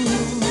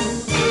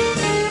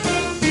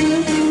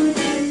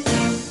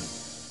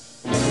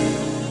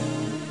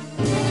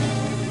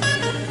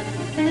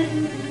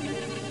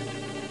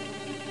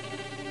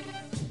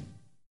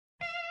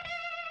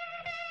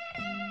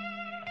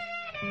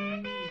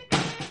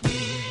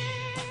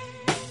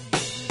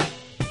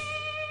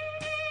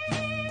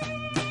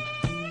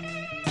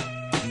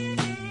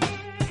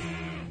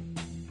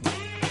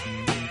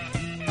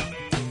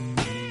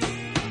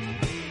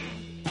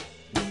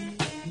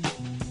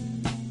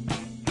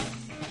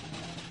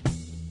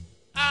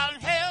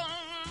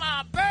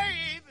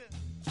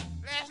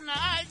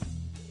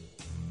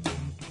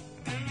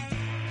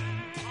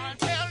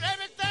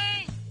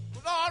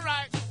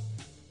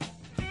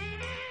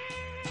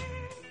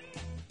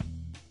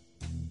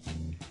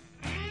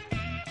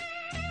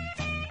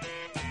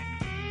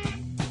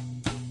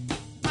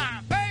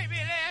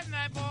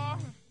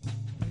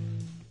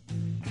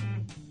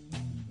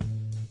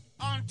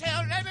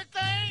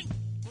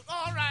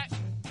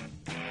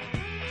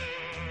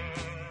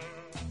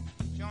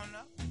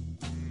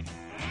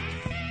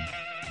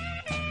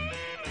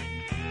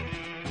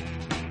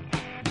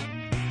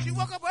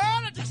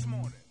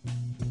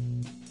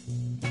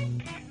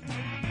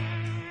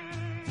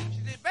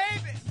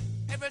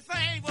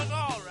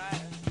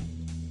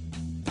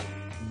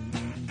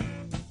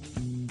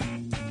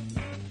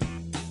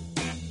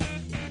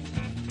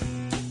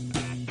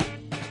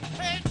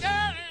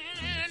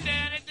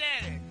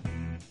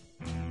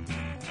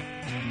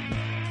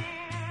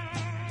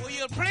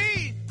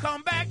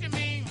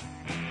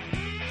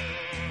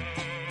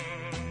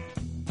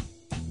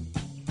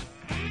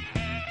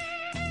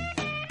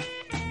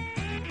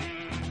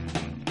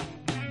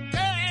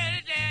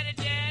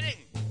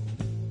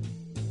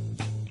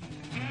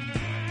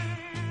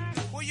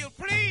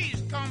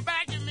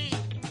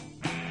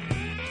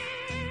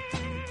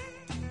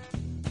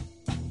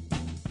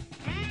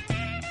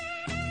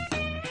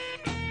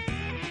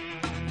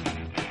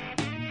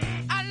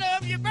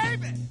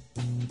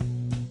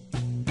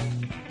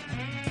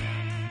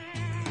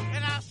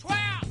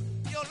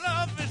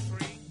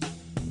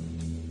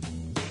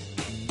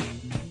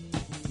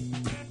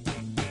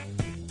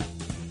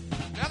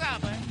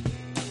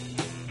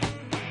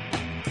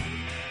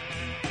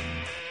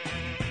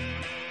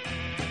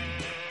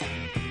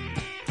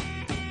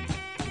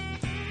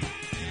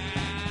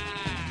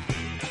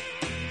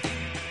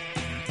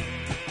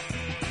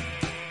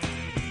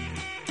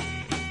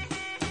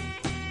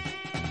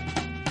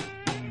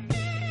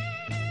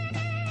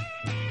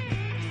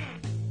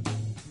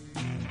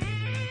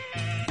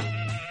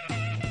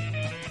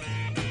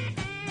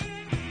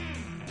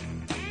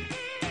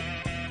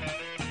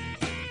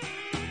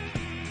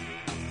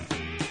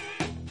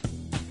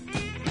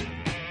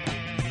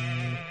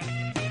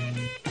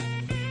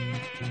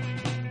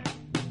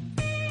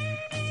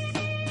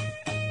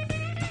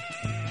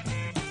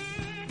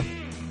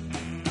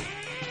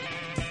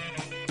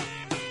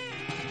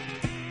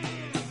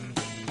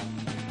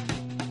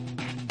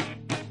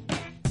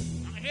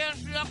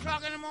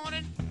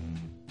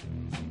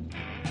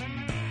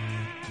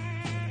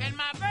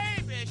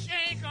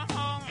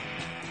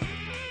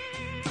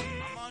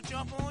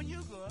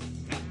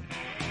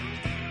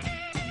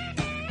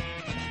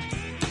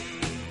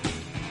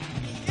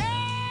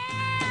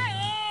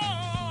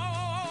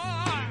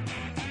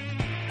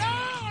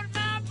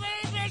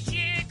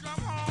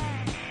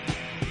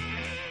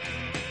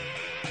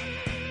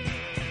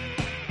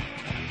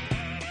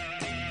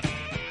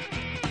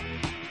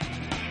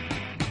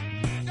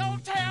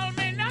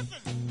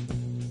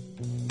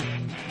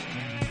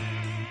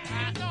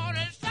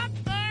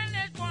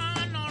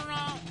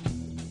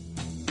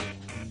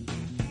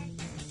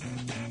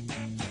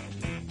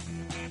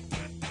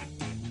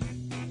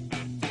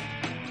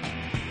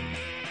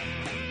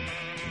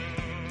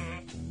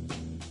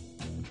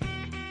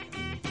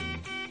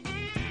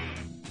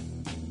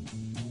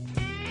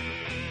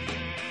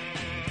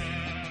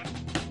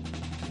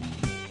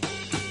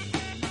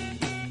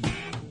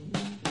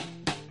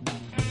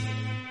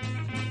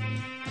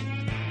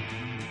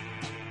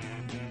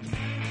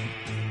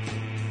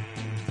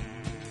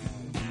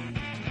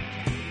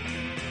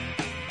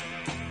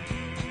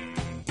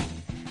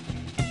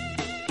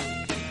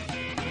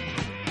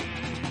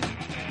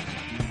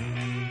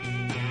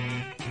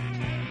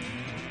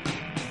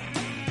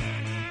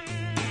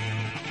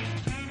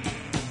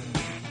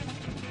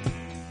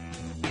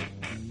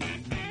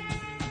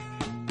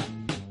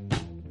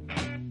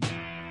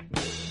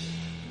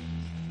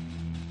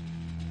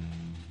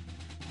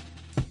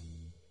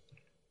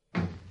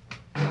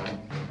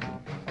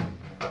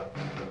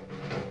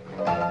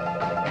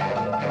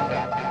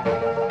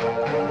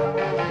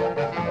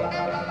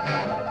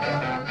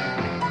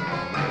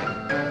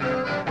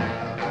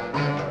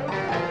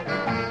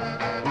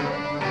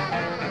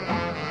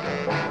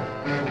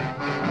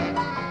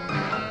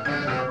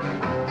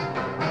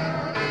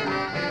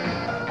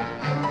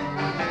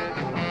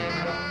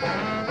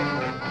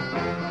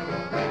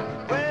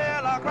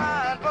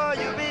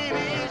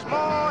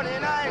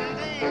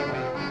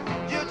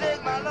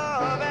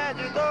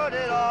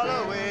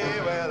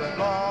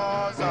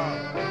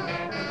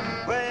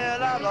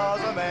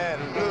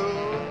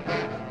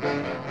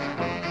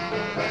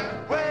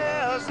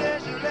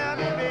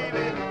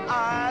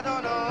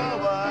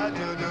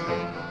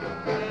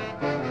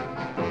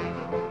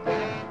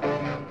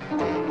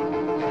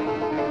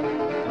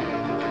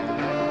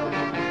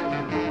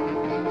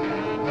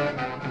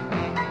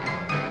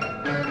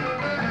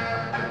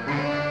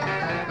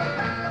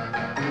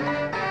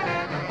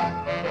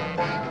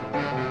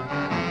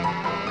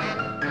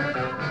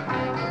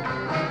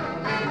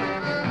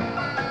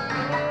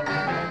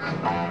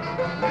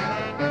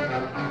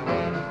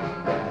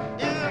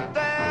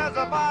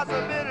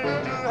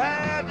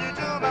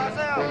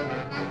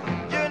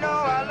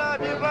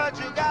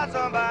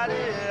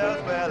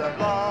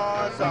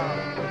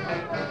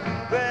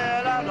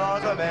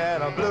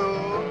 and I'm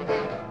blue.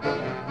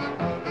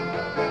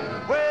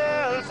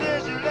 Well,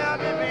 since you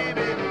left me,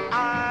 baby,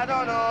 I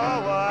don't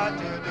know what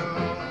to do.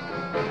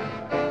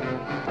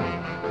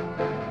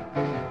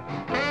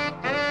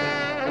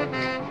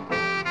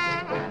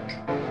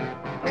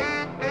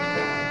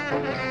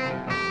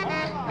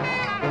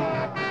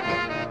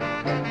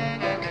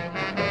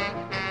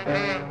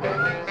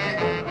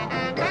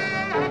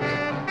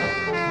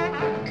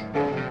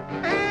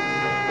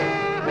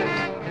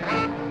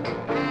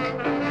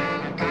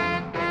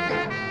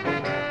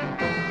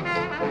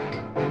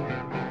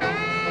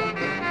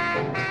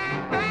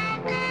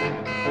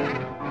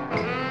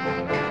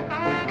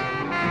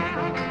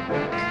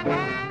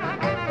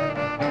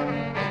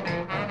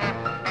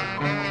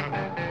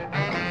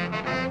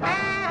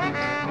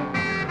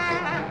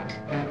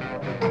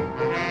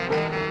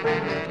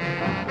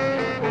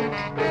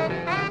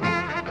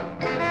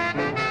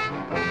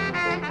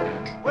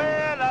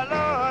 Well, I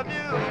love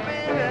you,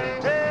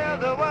 baby, tell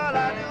the world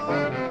I do.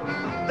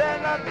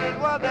 There's nothing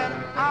more than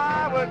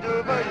I would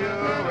do for you.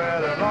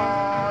 Well, I'm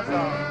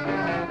lonesome.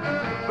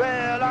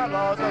 Well, I'm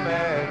lonesome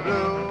and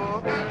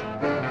blue.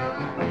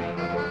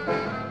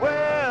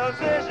 Well,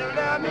 since you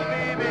left me,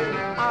 baby,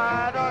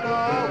 I don't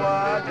know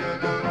what to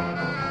do.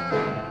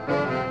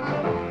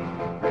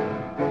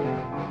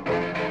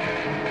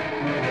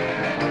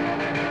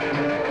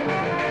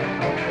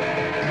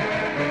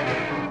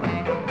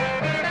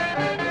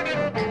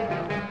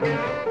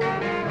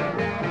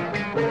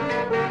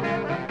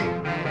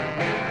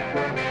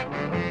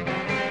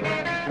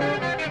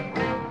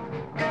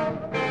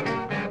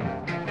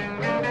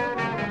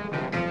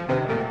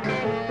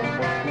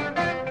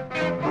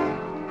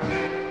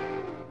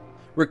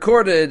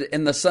 Recorded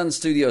in the Sun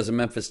Studios in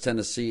Memphis,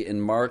 Tennessee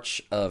in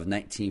March of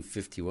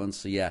 1951.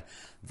 So yeah,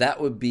 that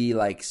would be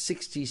like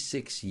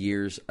 66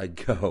 years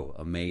ago.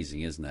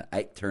 Amazing, isn't it?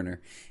 Ike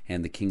Turner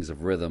and the Kings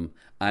of Rhythm,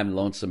 I'm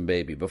Lonesome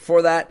Baby.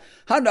 Before that,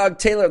 Hound Dog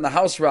Taylor and the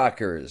House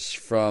Rockers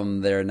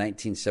from their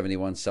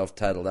 1971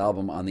 self-titled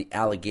album on the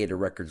Alligator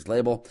Records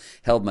label,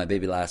 Held My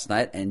Baby Last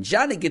Night. And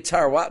Johnny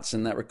Guitar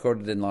Watson, that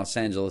recorded in Los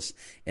Angeles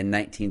in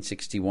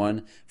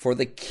 1961 for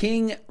the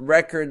King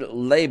Record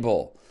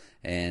label.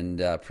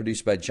 And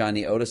produced by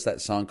Johnny Otis,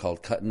 that song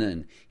called Cuttin'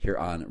 In, here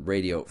on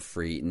Radio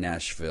Free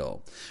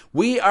Nashville.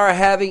 We are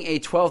having a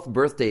 12th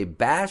birthday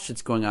bash.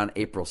 It's going on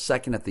April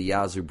 2nd at the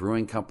Yazoo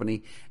Brewing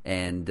Company,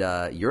 and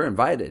you're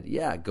invited.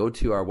 Yeah, go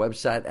to our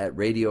website at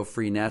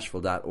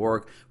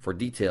radiofreenashville.org for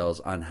details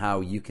on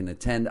how you can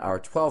attend our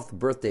 12th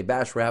birthday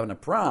bash. We're having a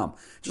prom,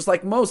 just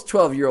like most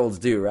 12-year-olds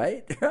do,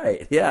 right?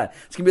 Right, yeah.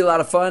 It's going to be a lot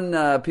of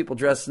fun. People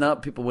dressing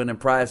up, people winning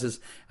prizes,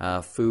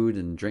 food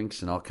and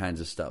drinks and all kinds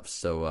of stuff.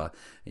 So,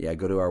 yeah,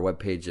 go to our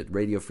webpage at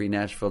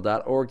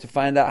radiofreenashville.org to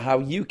find out how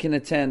you can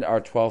attend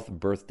our 12th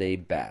birthday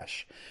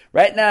bash.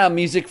 Right now,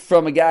 music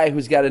from a guy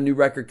who's got a new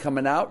record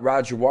coming out,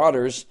 Roger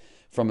Waters,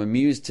 from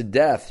Amused to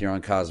Death here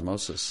on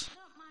Cosmosis. I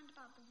don't mind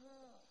about the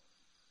war.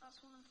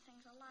 That's one of the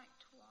things I like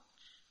to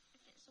watch.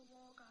 If it's a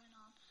war going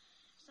on,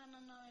 so then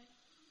I know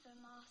if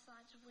our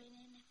side's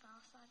winning, if our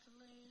side's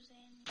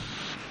losing.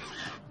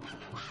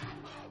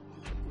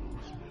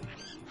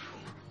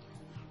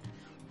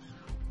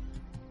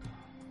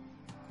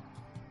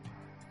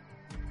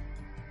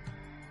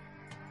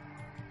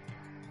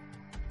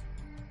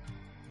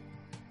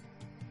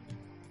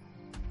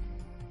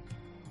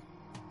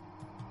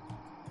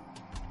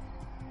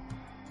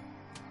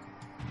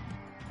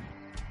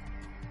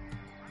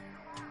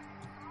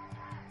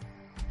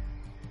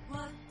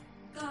 What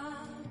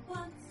God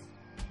wants,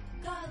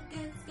 God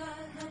gets,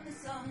 God help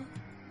us all.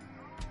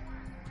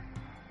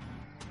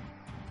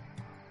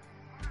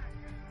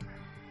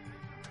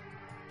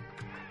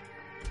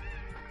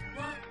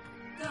 What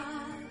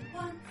God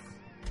wants,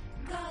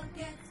 God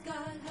gets,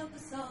 God help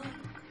us all.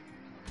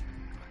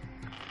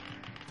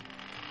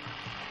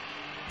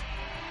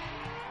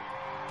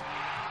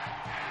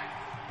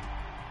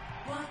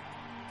 What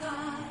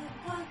God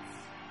wants,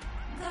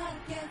 God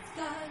gets,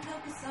 God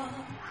help us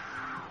all.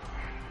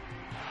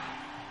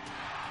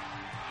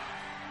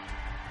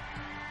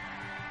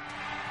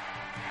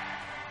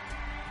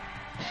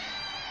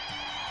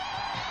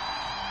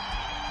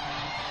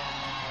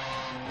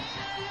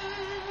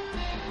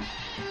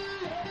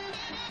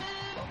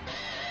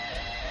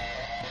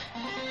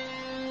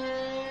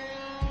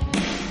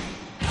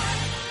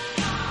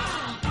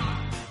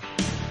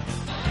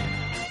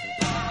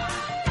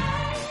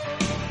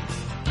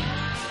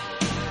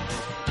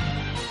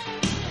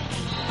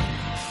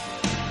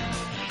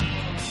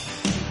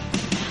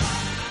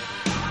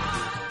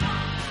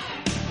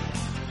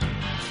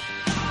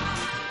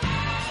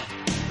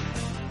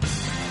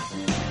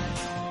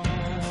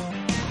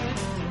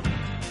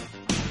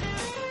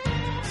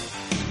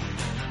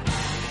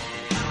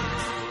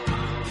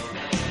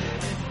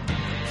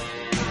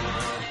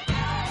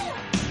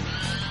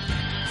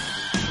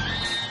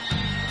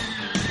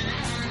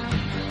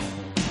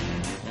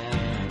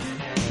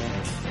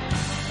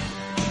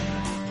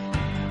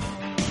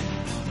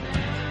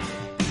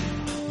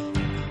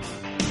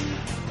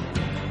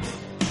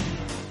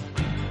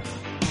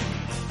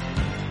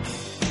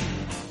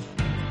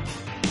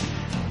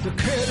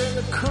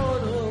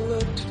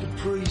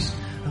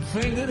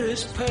 Finger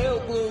this pale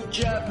blue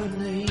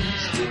Japanese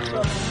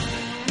guitar.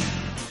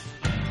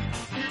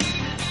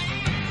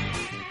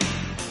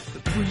 The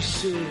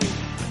priest said,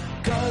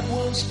 God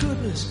wants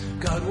goodness,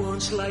 God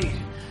wants light,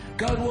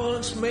 God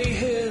wants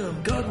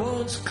mayhem, God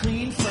wants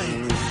clean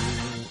fight.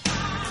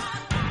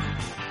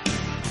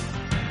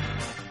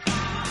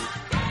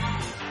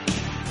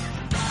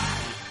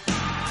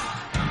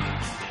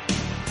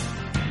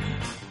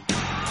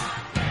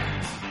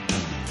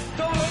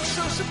 Don't look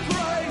so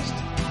surprised,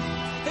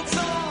 it's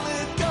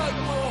only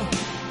dogma.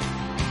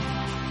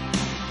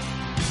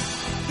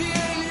 The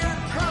alien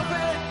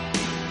prophet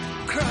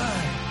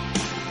cried.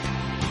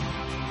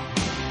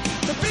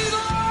 The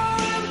beetle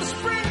and the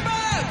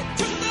springbat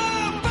took the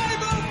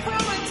Bible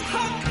from its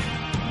hook.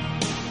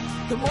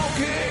 The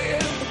monkey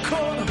in the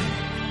corner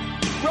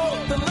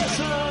wrote the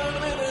lesson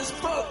in his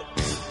book.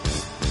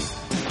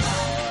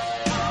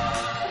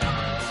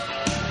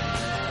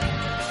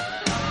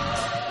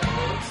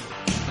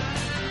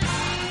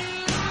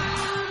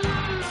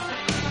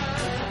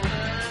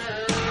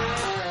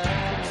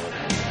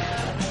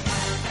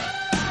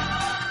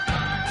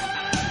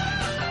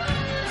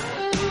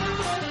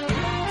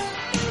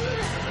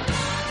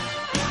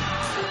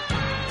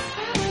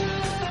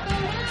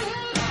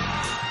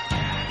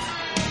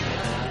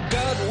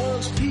 God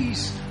wants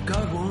peace,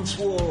 God wants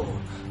war,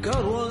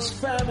 God wants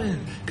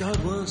famine,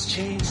 God wants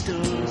chain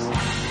stores.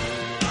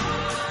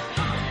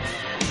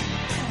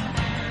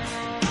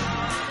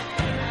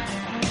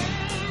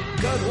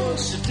 God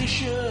wants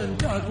sedition,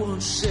 God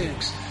wants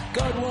sex,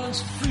 God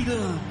wants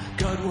freedom,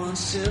 God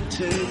wants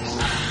Semtex.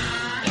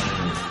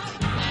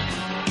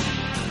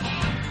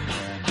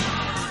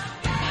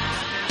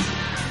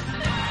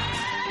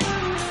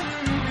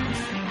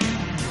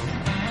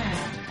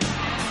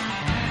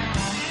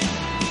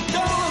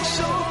 Don't look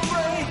so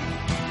afraid,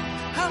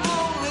 I'm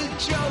only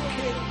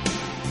joking.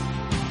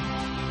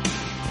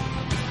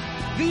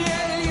 The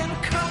alien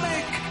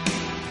comic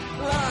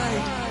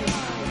lied.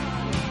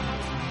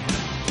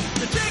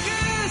 The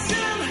diggers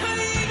and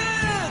hyena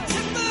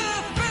took the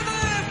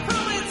feather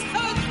from its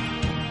hook.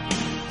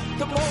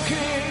 The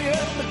monkey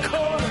in the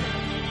corner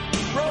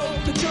wrote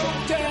the joke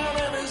down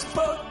in his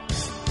book.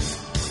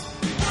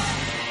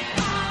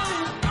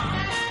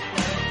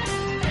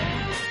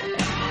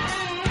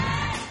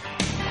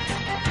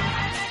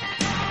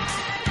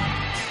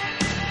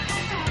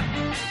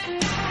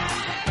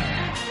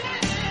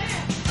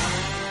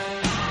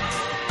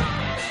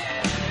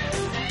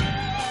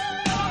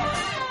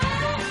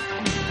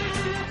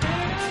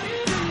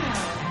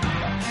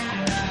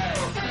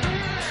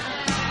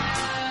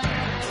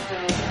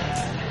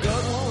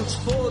 God wants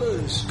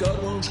borders,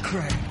 God wants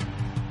crack,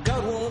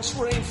 God wants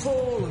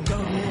rainfall, and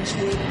God wants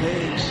wet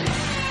bags.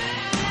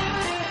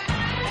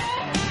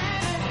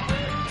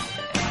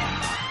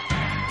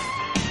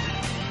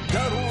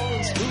 God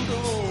wants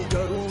voodoo,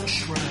 God wants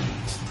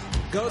shrines,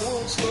 God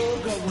wants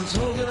love, God wants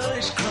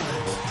organized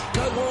crime,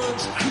 God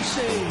wants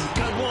crusade,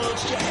 God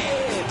wants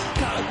jihad,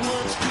 God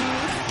wants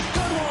good,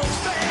 God wants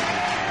bad.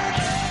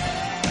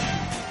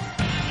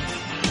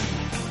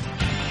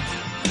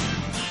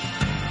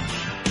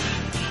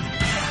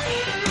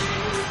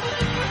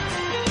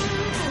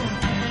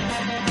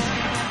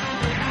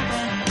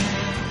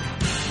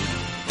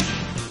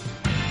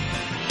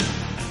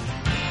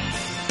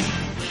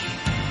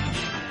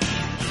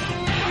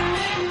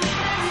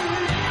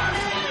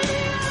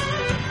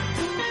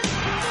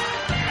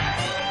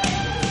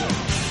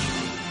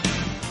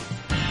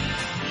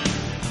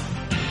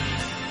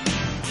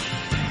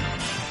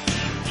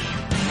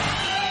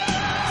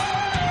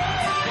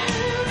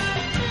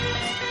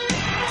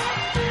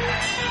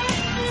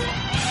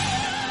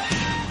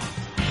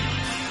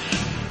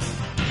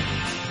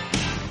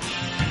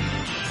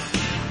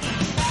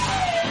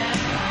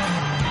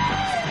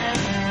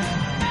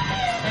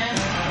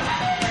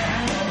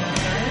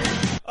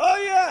 Oh,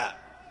 yeah!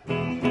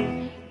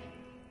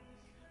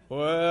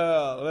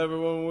 Well,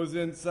 everyone was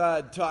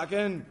inside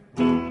talking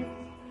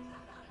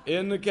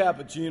in the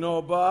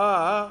cappuccino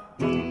bar.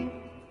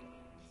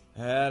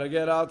 Had to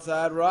get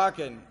outside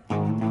rocking.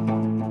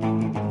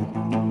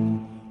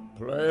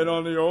 Playing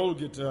on the old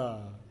guitar.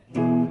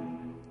 Now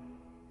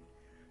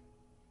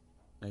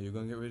you're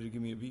gonna get ready to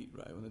give me a beat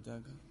right when the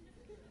time comes?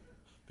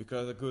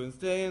 Because I couldn't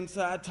stay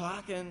inside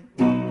talking.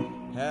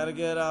 Had to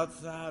get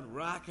outside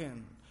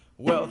rocking.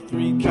 Well,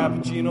 3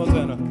 cappuccinos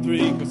and a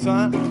 3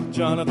 croissant.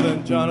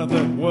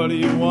 Jonathan, what do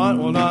you want?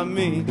 Well, not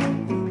me.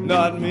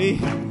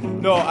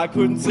 No, I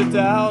couldn't sit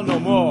down no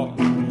more.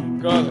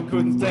 Cause I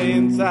couldn't stay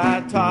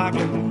inside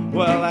talking.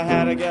 Well, I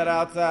had to get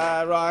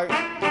outside rocking.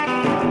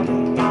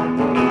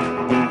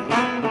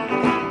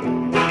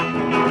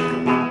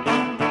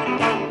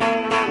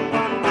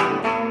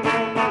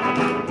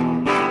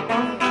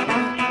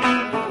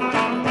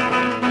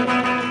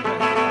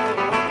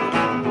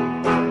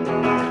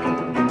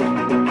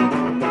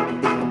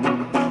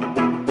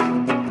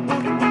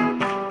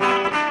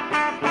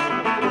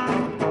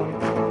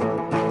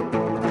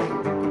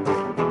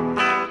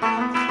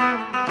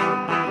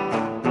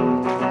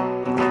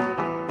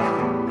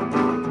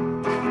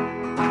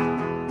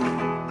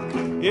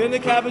 in the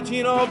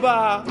cappuccino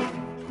bar.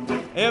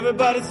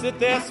 Everybody sit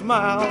there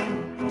smile.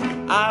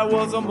 I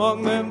was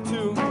among them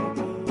too,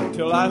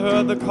 till I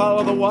heard the call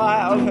of the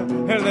wild,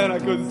 and then I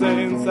couldn't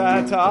stay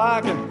inside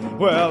talking.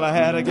 Well, I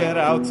had to get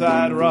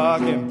outside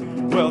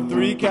rocking. Well,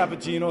 3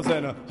 cappuccinos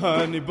and a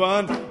honey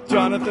bun.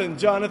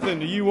 Jonathan,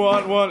 do you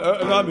want one?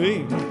 Not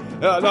me.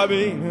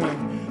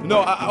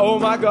 No, oh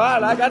my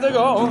God, I got to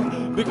go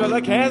because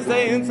I can't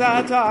stay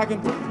inside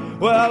talking.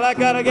 Well, I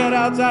gotta get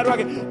outside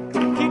rocking.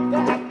 Keep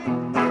that.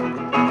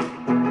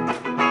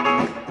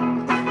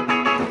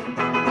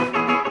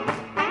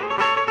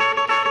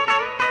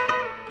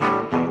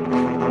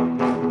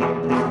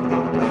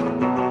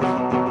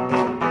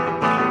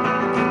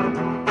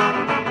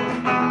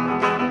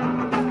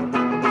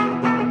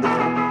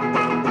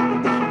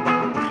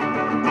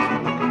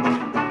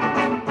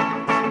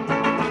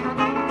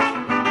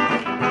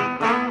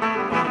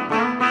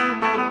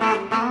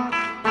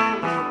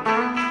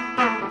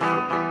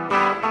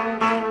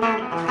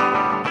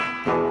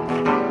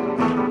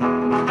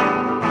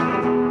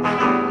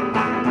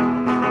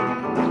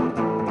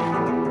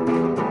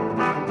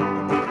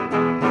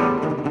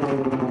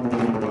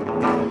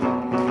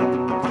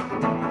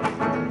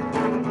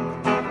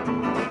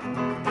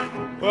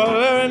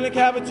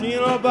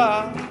 Cappuccino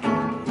bar.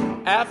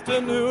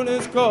 Afternoon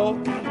is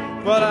cold,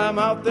 but I'm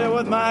out there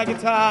with my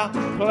guitar,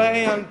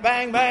 playing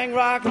bang bang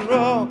rock and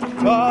roll. Oh,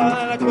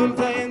 and I couldn't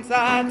stay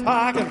inside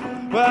talking.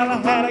 Well, I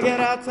had to get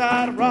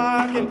outside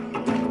rocking.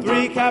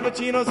 3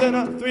 cappuccinos and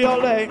a 3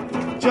 ole.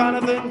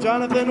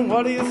 Jonathan,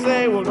 what do you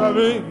say? Well,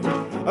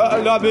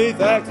 not me,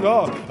 thanks,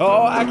 no.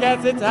 Oh, I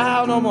can't sit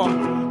down no more,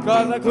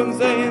 cause I couldn't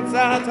stay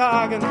inside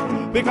talking,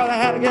 because I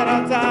had to get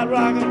outside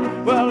rocking.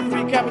 Well, 3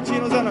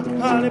 cappuccinos and a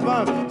honey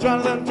bun.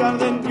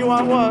 Jonathan, you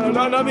want one?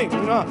 No, not me.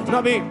 No,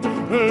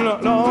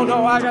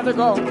 I got to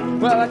go.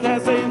 Well, I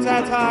can't stay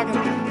inside talking,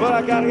 but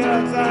I gotta get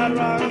outside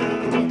rocking.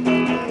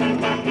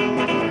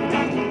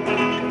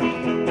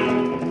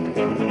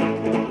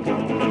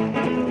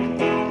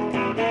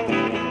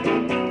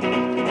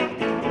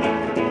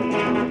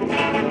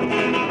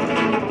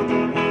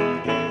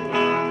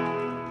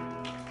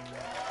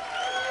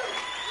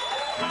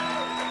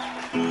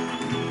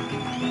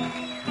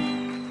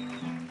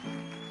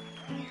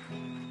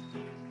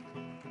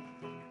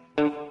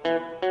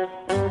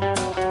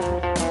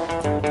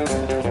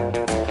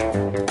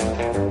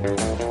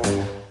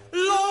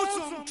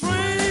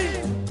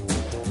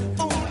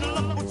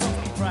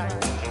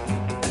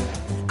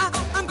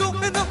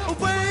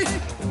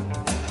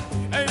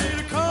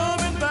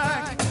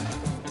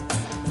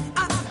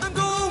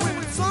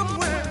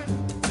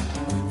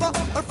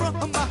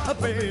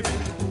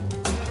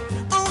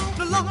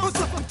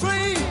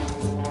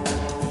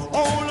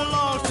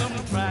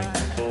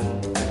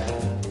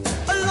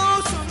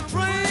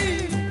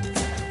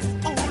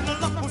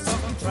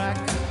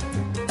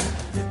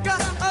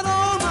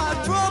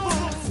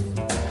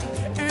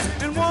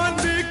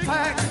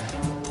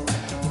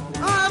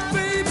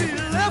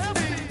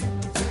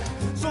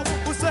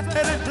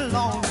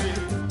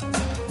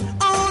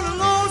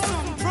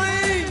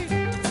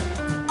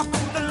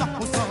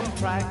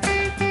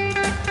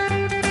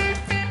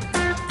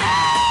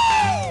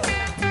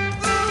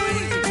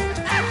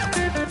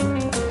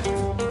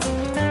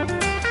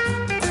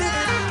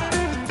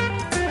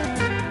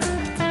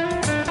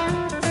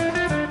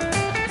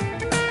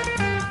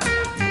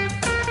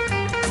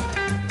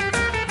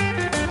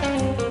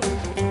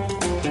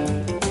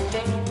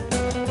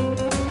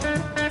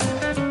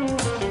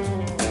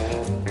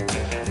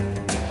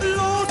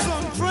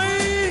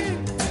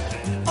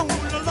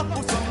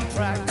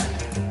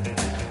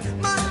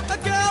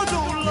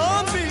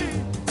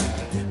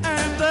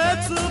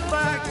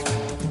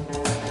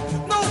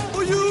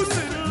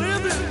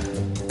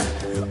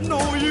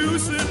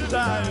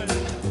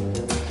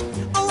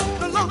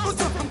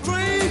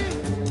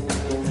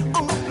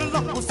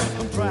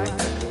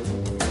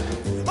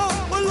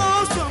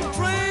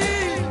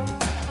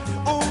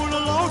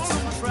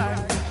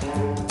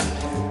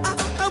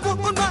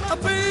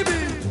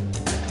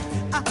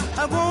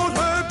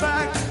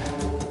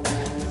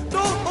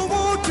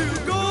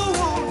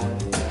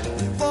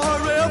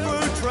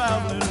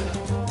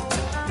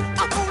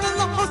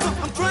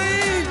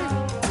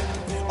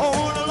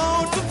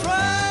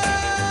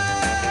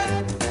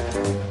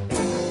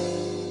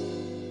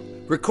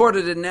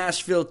 Recorded in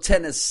Nashville,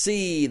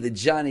 Tennessee, the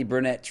Johnny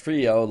Burnett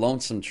Trio,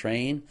 Lonesome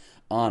Train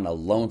on a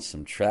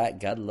Lonesome Track.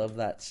 Gotta love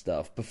that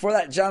stuff. Before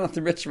that,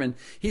 Jonathan Richman.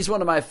 He's one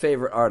of my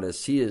favorite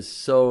artists. He is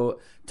so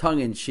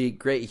tongue-in-cheek,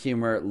 great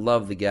humor,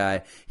 love the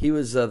guy. He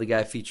was the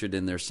guy featured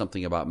in There's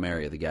Something About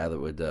Mary, the guy that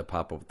would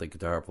pop up with the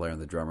guitar player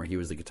and the drummer. He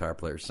was the guitar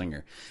player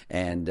singer.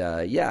 And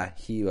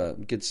he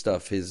good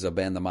stuff. His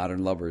band, The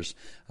Modern Lovers,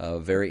 a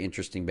very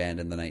interesting band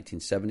in the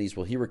 1970s.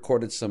 Well, he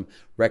recorded some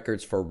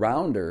records for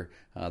Rounder,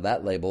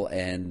 that label,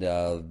 and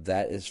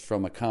that is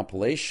from a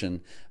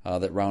compilation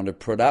that Rounder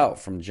put out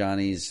from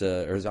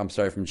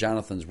from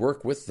Jonathan's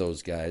work with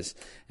those guys.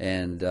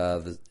 And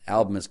the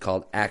album is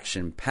called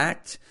Action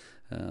Packed.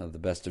 The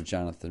best of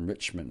Jonathan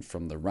Richman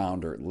from the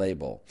Rounder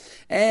label.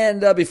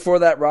 And before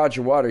that,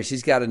 Roger Waters.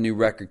 He's got a new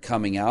record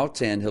coming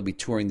out, and he'll be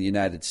touring the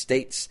United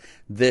States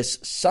this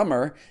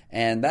summer.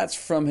 And that's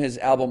from his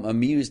album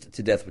Amused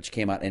to Death, which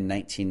came out in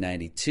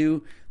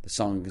 1992. The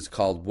song is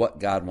called What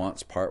God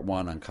Wants, Part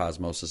 1 on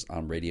Cosmosis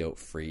on Radio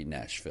Free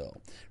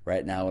Nashville.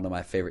 Right now, one of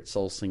my favorite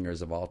soul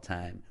singers of all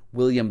time,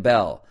 William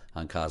Bell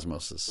on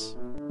Cosmosis.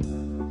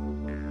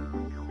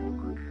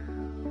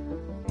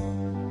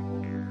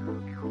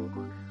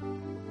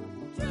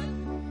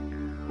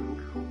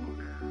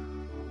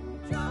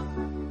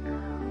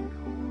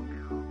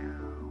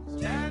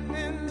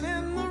 Standing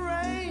in the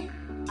rain,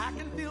 I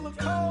can feel a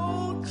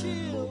cold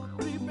chill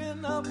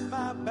creeping up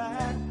my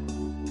back.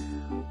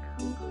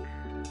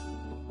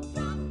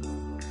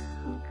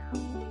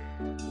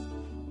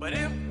 But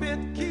if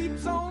it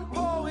keeps on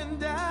pouring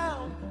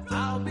down,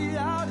 I'll be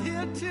out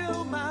here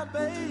till my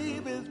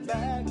baby's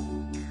back.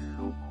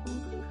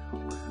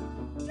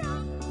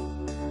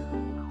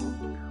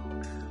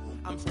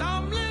 I'm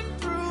stumbling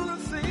through the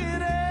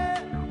city,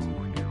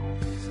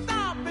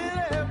 stopping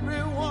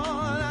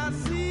everyone I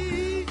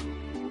see.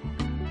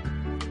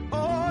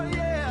 Oh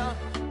yeah,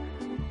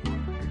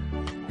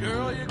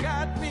 girl, you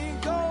got me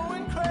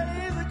going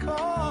crazy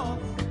 'cause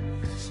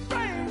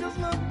strangers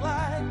look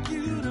like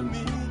you to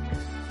me.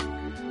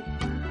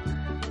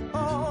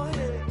 Oh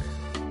yeah,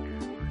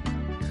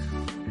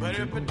 but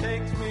if it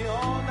takes me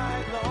all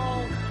night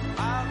long,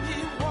 I'll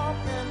keep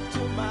walking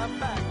till my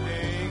back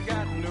ain't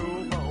got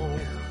no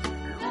bone.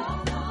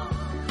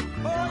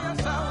 Oh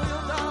yes, I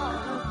will,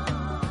 darling.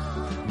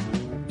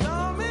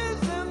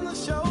 Dummies in the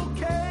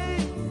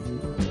showcase,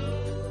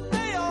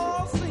 they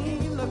all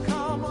seem to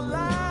come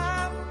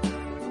alive.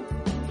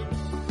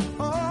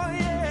 Oh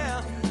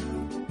yeah,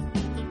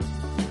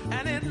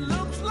 and it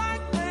looks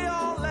like they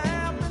all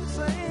laugh and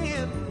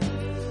saying,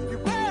 you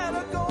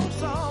better go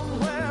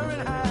somewhere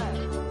and hide.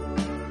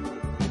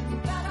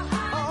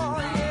 Oh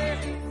yeah,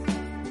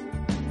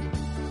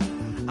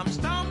 I'm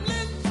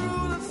stumbling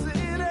through the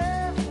city,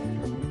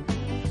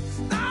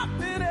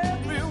 stopping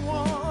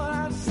everyone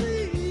I see.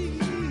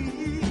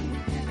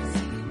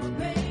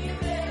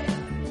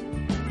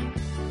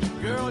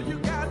 Girl, you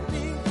got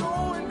me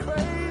going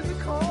crazy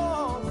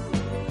 'cause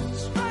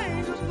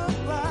strangers look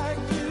like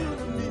you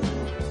to me.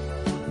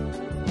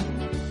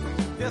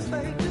 Yes,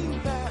 they do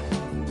that.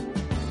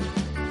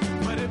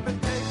 But if it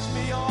takes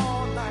me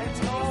all night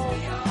long,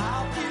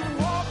 I'll keep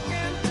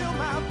walking till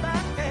my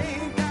back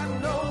ain't got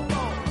no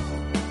bone.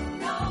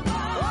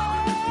 Oh,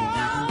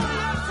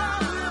 yes, I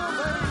will,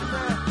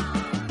 baby.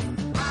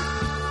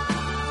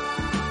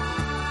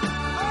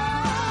 Oh,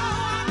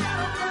 I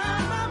gotta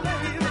find my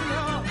baby,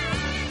 y'all.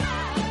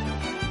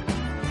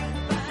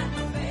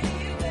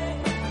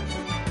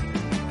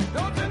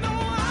 Don't you know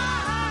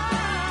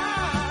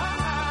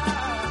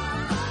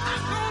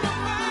I'm gonna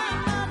find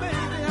my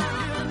baby out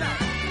here now.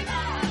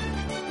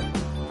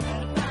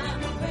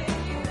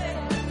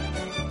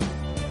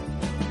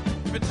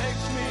 If it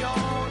takes me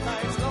all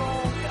night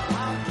long,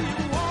 I'll keep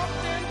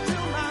walking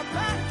till my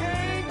back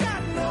ain't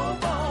got no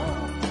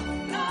bone.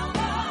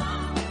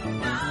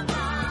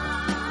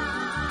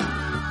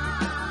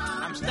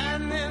 I'm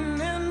standing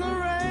in the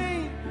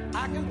rain,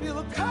 I can feel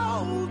a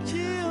cold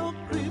chill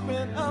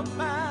creeping up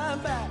my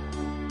back.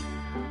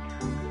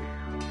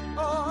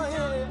 Oh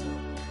yeah,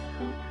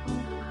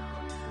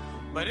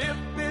 but if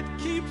it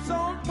keeps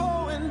on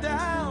pouring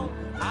down,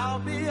 I'll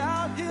be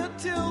out here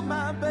till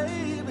my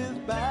baby's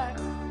back.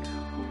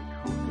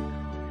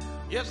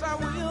 Yes, I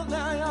will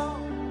now, y'all.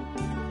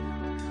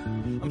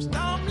 I'm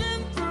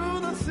stumbling through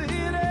the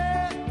city,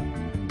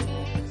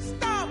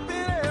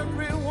 stopping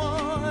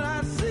everyone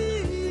I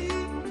see.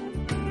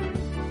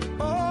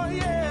 Oh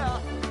yeah,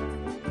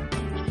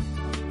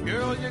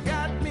 girl, you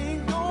got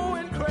me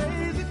going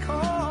crazy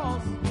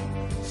 'cause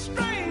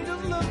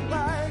strangers look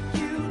like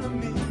you to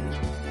me.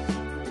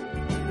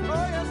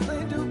 Oh yes,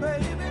 they do,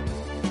 baby.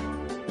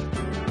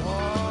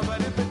 Oh, but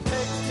if it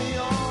takes me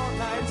all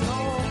night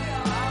long,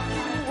 I'll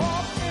keep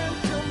walking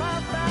till my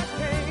back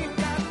ain't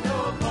got no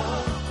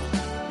bone.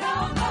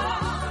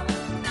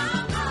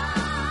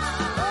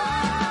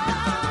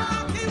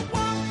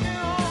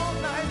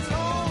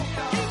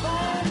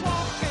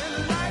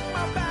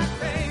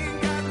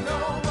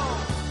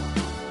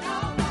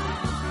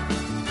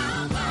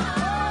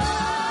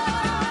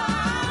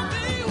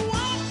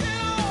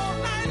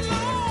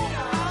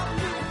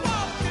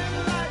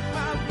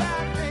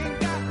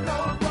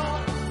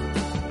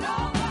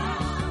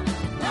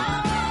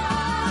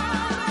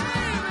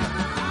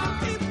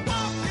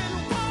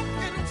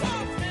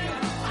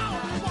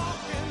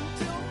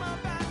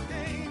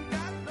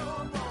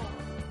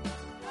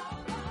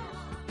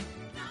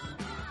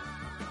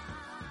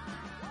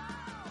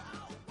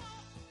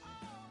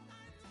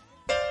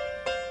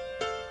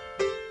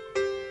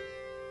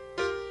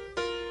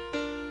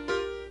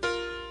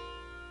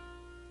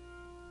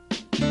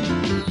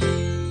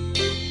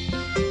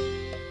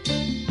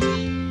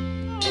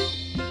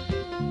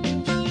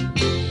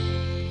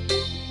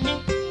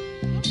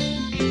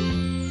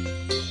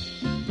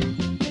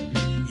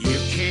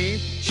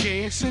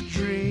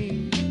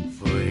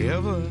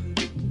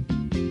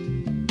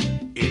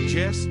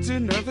 just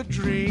another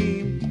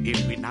dream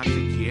if we're not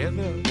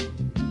together.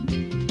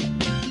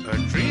 A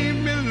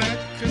dream is like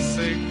a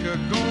cycle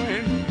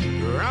going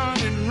round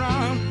and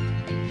round,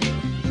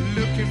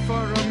 looking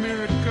for a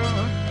miracle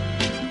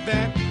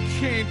that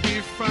can't be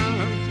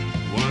found,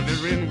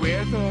 wondering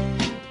whether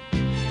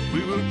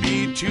we will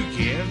be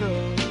together.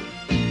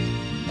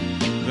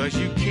 'Cause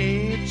you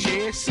can't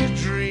chase a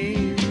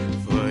dream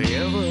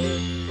forever.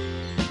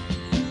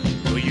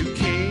 Oh, you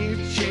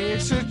can't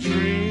chase a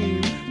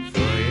dream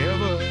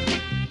forever.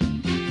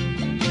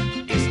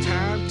 It's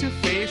time to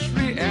face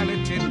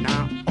reality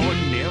now or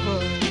never.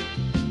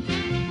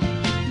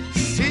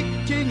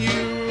 Seek and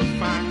you will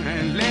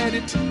find, let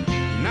it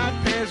not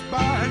pass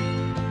by.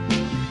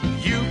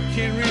 You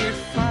can really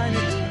find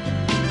it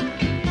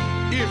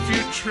if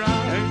you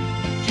try.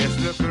 Just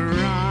look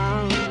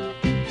around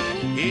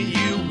and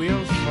you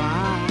will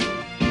find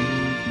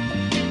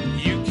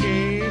you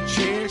can't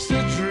chase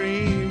a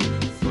dream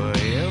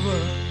forever.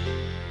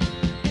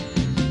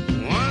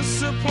 Once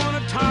upon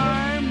a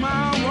time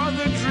I was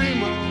a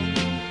dreamer,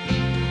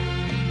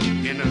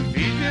 and a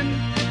vision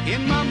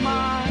in my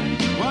mind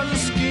was a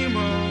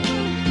schemer.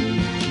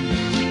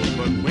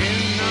 But when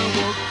I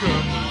woke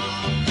up,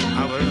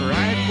 I was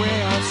right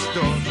where I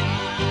started,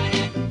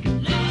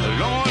 a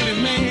lonely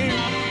man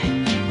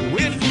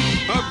with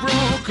a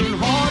broken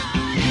heart.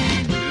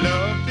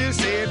 Love they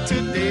said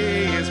today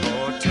is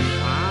hard to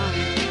find.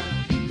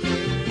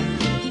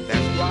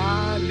 That's why,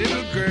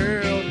 little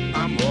girl,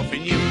 I'm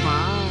offering you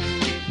mine.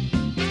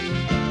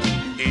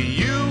 And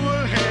you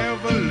will have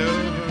a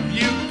love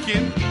you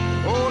can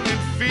hold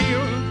and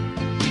feel.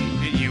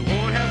 And you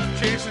won't have to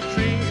chase a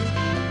dream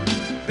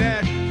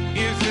that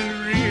isn't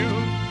real.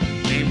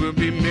 They will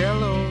be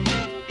mellow,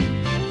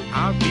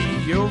 I'll be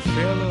your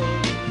fellow.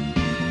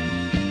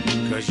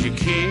 'Cause you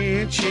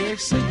can't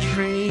chase a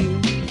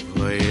dream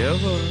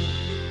forever.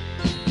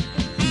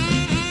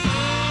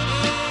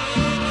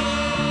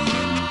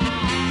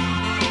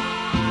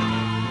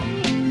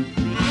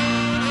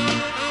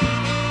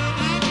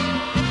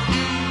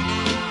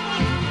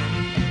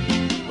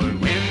 But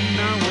when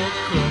I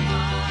woke up,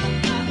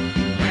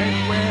 right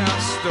where I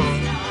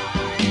stood,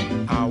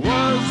 I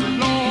was a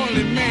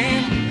lonely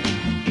man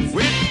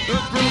with a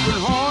broken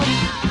heart.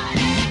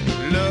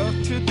 Love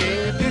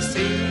today, they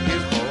say,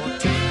 is hard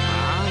to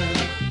find.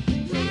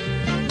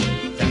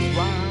 That's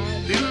why,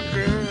 little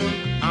girl,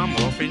 I'm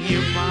offering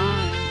you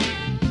mine.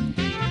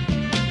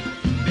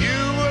 You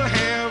will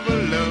have a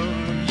love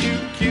you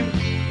can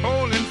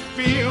hold and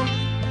feel.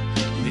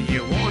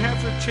 You won't have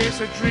to chase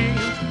a dream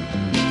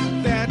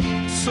that's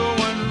so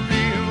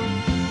unreal.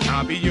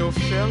 I'll be your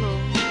fellow,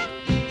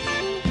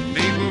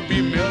 they will be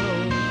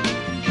mellow.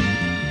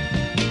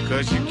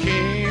 'Cause you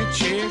can't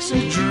chase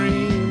a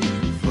dream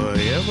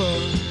forever.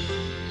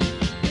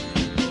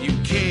 You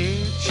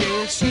can't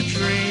chase a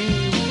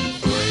dream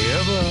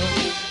forever.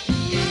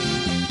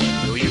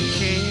 No, you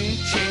can't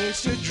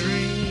chase a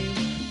dream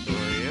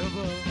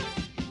forever.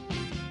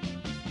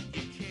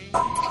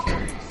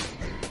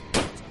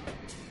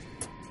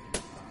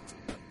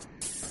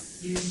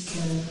 You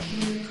can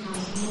hear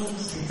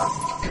Cosmosis.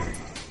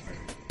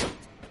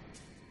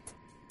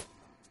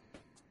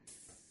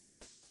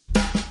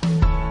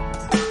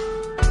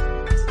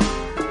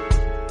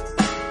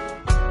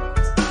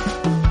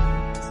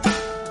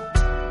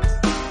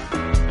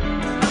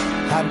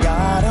 I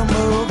gotta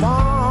move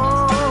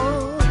on.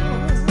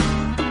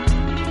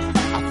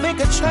 I think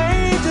a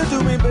change will do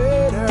me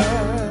better.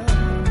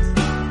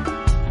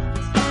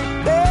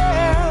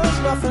 There's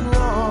nothing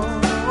wrong.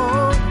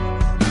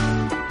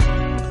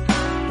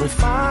 We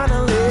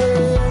finally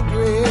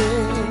agree.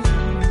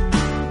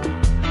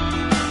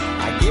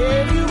 I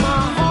gave you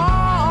my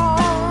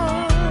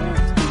heart,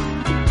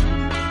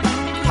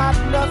 had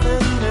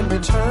nothing in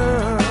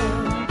return.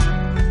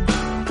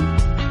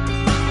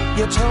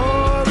 You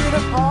tore it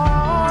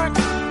apart,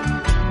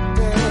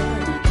 yeah,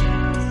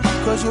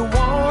 'cause you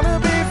wanna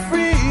be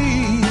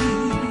free.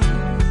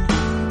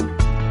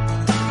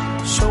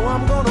 So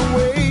I'm gonna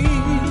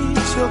wait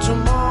till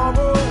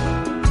tomorrow,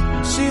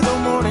 see the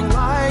morning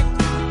light.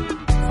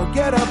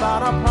 Forget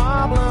about our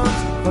problems,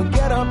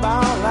 forget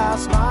about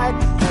last night.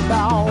 And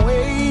I'll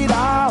wait,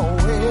 I'll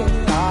wait,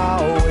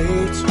 I'll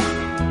wait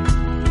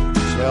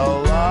till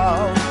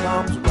love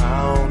comes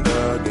round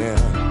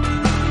again.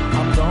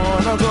 I'm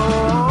gonna go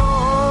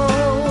on,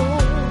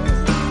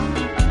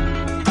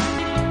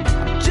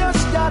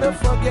 just gotta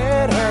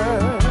forget her.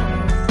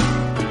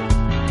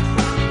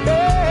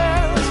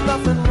 There's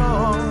nothing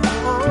wrong,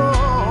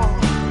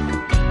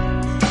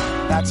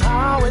 that's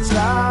how it's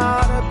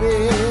gotta be.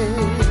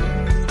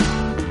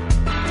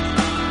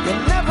 You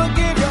never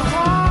give your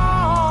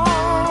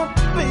heart,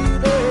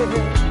 baby.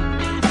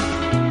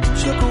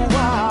 Took a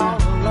while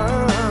to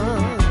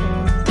learn.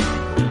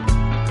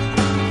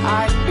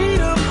 I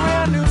need a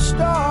brand new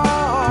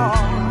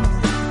start,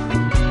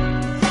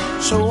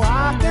 so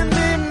I can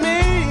be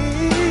me.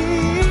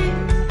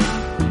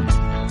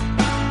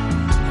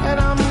 And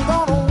I'm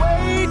gonna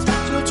wait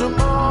till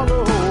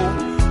tomorrow,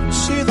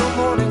 see the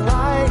morning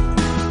light.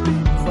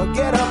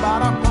 Forget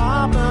about our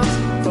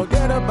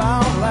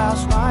about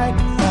last night,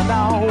 and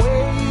I'll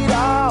wait,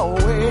 I'll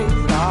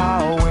wait,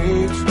 I'll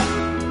wait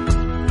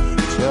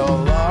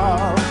till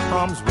love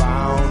comes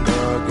round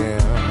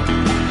again.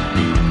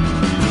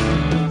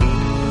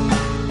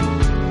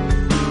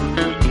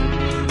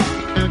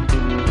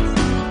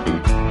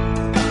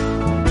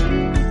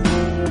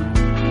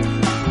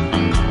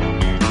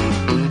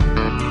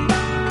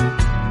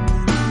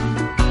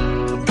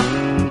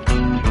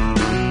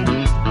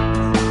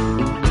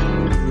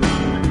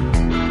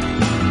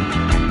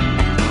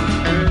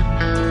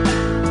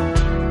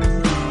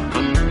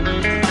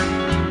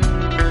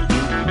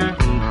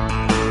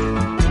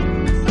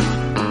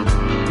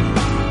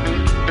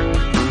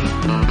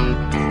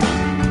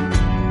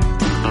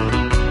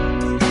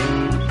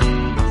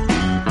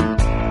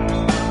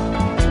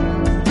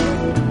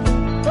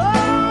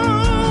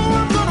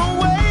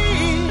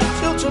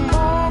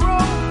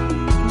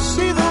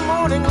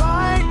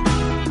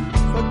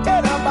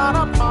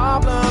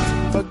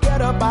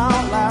 Forget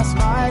about last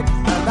night,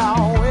 and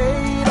I'll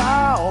wait,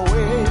 I'll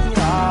wait,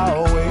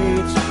 I'll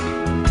wait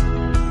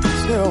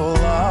till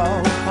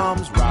love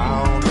comes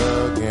round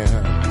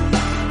again.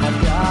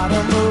 I've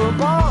gotta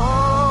move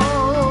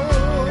on.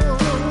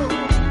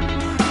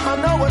 I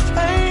know a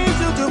change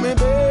will do me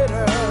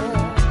better.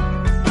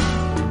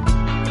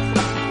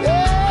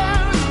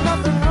 There's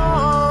nothing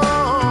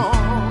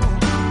wrong.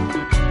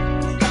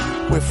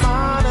 We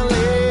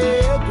finally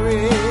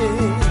agree.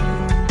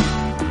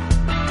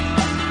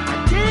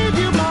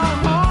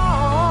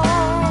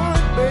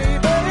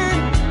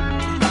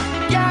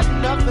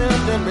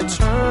 In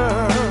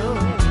return,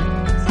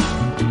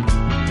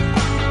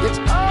 it's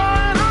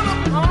all on the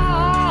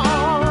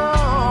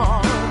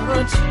heart,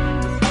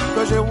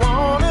 'cause you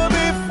wanna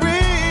be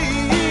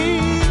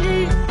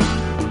free.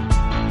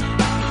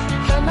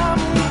 And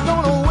I'm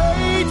gonna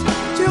wait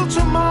till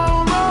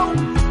tomorrow,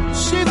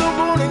 see the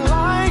morning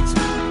light,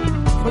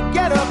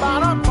 forget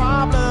about our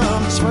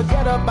problems,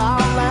 forget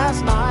about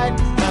last night,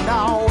 and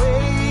I'll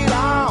wait,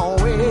 I'll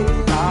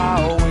wait,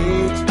 I'll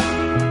wait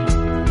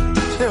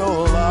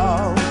till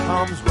love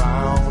comes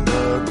round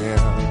again.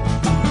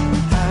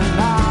 And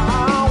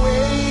I'll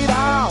wait,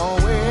 I'll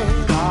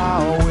wait,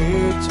 I'll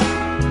wait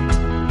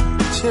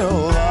till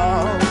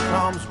love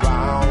comes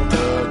round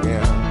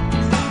again.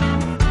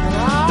 And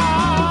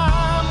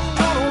I'm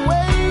gonna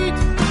wait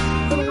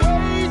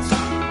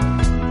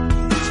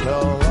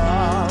till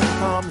love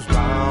comes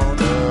round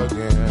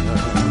again.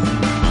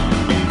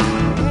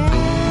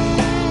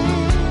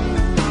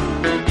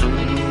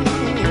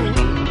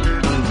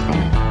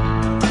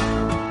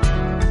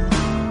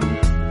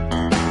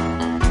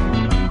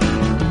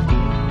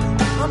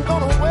 I'm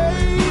gonna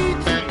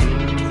wait for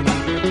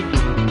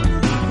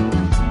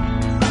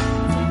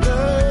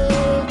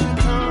love to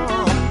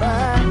come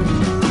back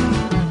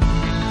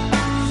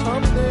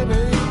someday,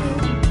 baby.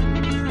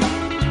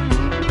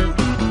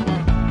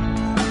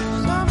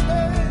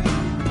 Someday.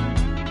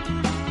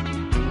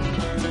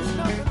 There's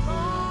nothing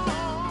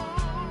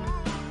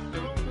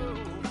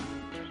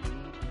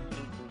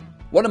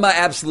One of my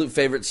absolute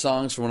favorite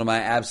songs from one of my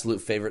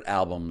absolute favorite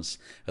albums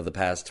of the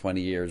past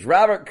 20 years.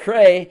 Robert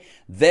Cray,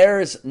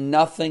 There's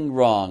Nothing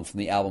Wrong, from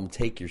the album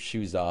Take Your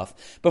Shoes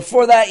Off.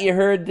 Before that, you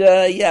heard,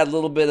 a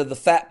little bit of the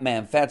Fat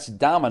Man, Fats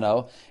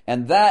Domino,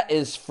 and that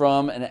is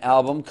from an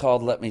album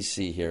called, let me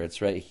see here,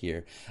 it's right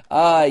here.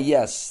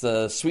 Yes,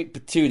 Sweet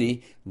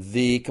Patootie,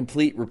 the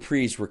complete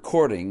reprise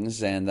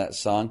recordings, and that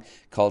song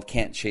called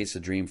Can't Chase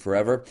a Dream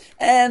Forever.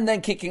 And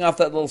then kicking off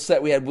that little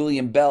set, we had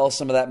William Bell,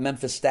 some of that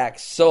Memphis Stack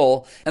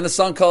Soul, and the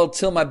song called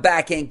Till My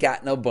Back Ain't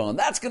Got No Bone.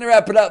 That's going to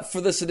wrap it up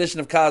for this edition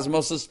of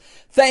Cosmosis.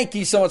 Thank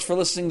you so much for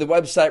listening to the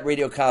website,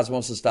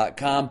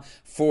 radiocosmosis.com.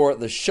 For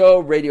the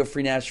show,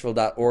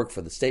 radiofreenashville.org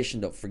for the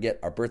station. Don't forget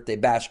our birthday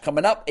bash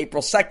coming up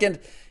April 2nd.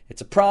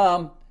 It's a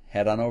prom.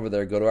 Head on over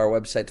there. Go to our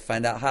website to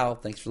find out how.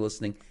 Thanks for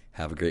listening.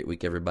 Have a great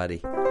week,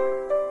 everybody.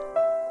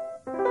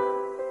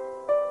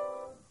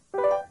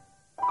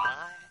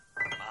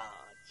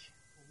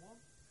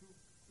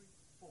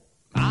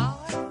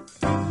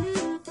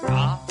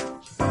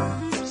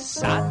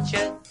 Such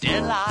a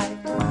delight.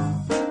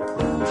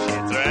 She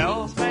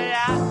thrills me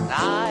at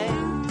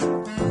night.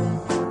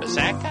 The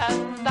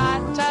second I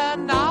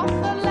turn off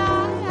the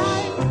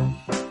light,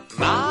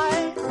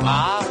 my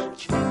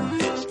Marge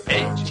is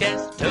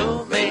peaches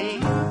to me.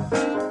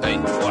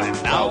 When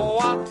no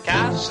one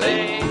can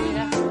see,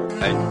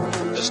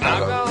 the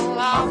snuggle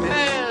of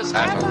his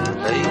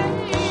heavenly.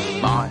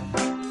 My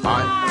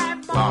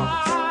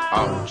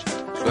Marge,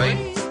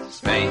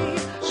 squeeze me,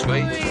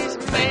 squeeze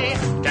me,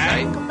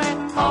 take me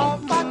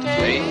home for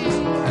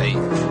tea.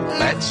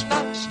 Let's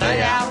not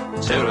stay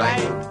out too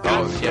late,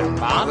 'cause your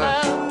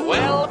mother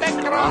will be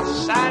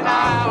cross and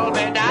I'll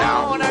be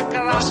down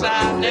across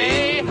her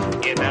knee.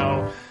 You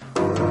know,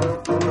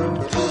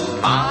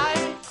 my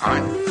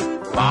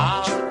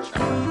Marge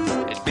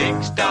is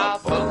Big's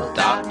double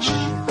Dutch.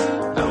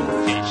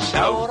 Oh, she's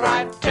so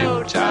ripe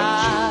to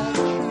touch.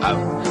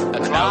 Oh,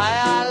 that's why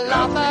I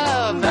love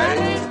her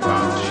very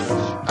much.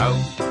 Oh,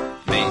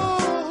 me,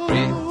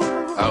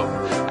 oh,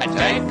 and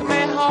take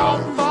me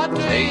home for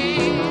tea.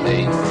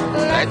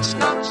 let's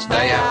not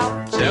stay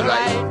out too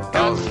late,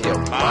 'cause your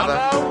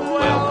mother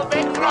will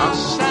be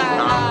cross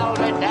and I'll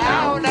be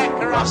down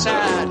across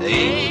her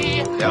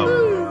knee.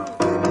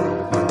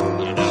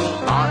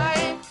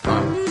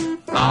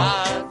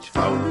 Marge,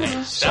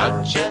 it's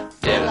such a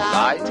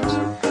delight.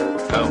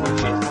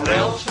 She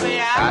thrills me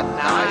at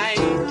night.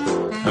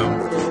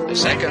 The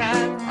second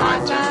I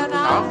turn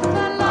off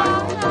the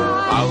light,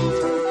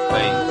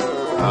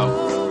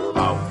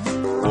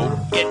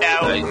 you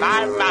know, my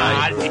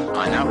Marge.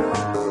 I know.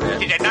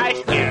 She's a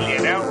nice girl, you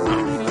know.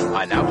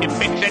 I know. She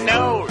picks her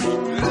nose.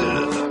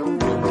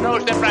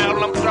 Throws the brown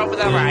lumps over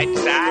the right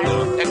side,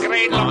 the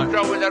green lumps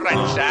over the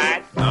red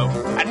side,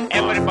 and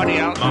everybody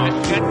else is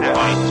good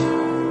night.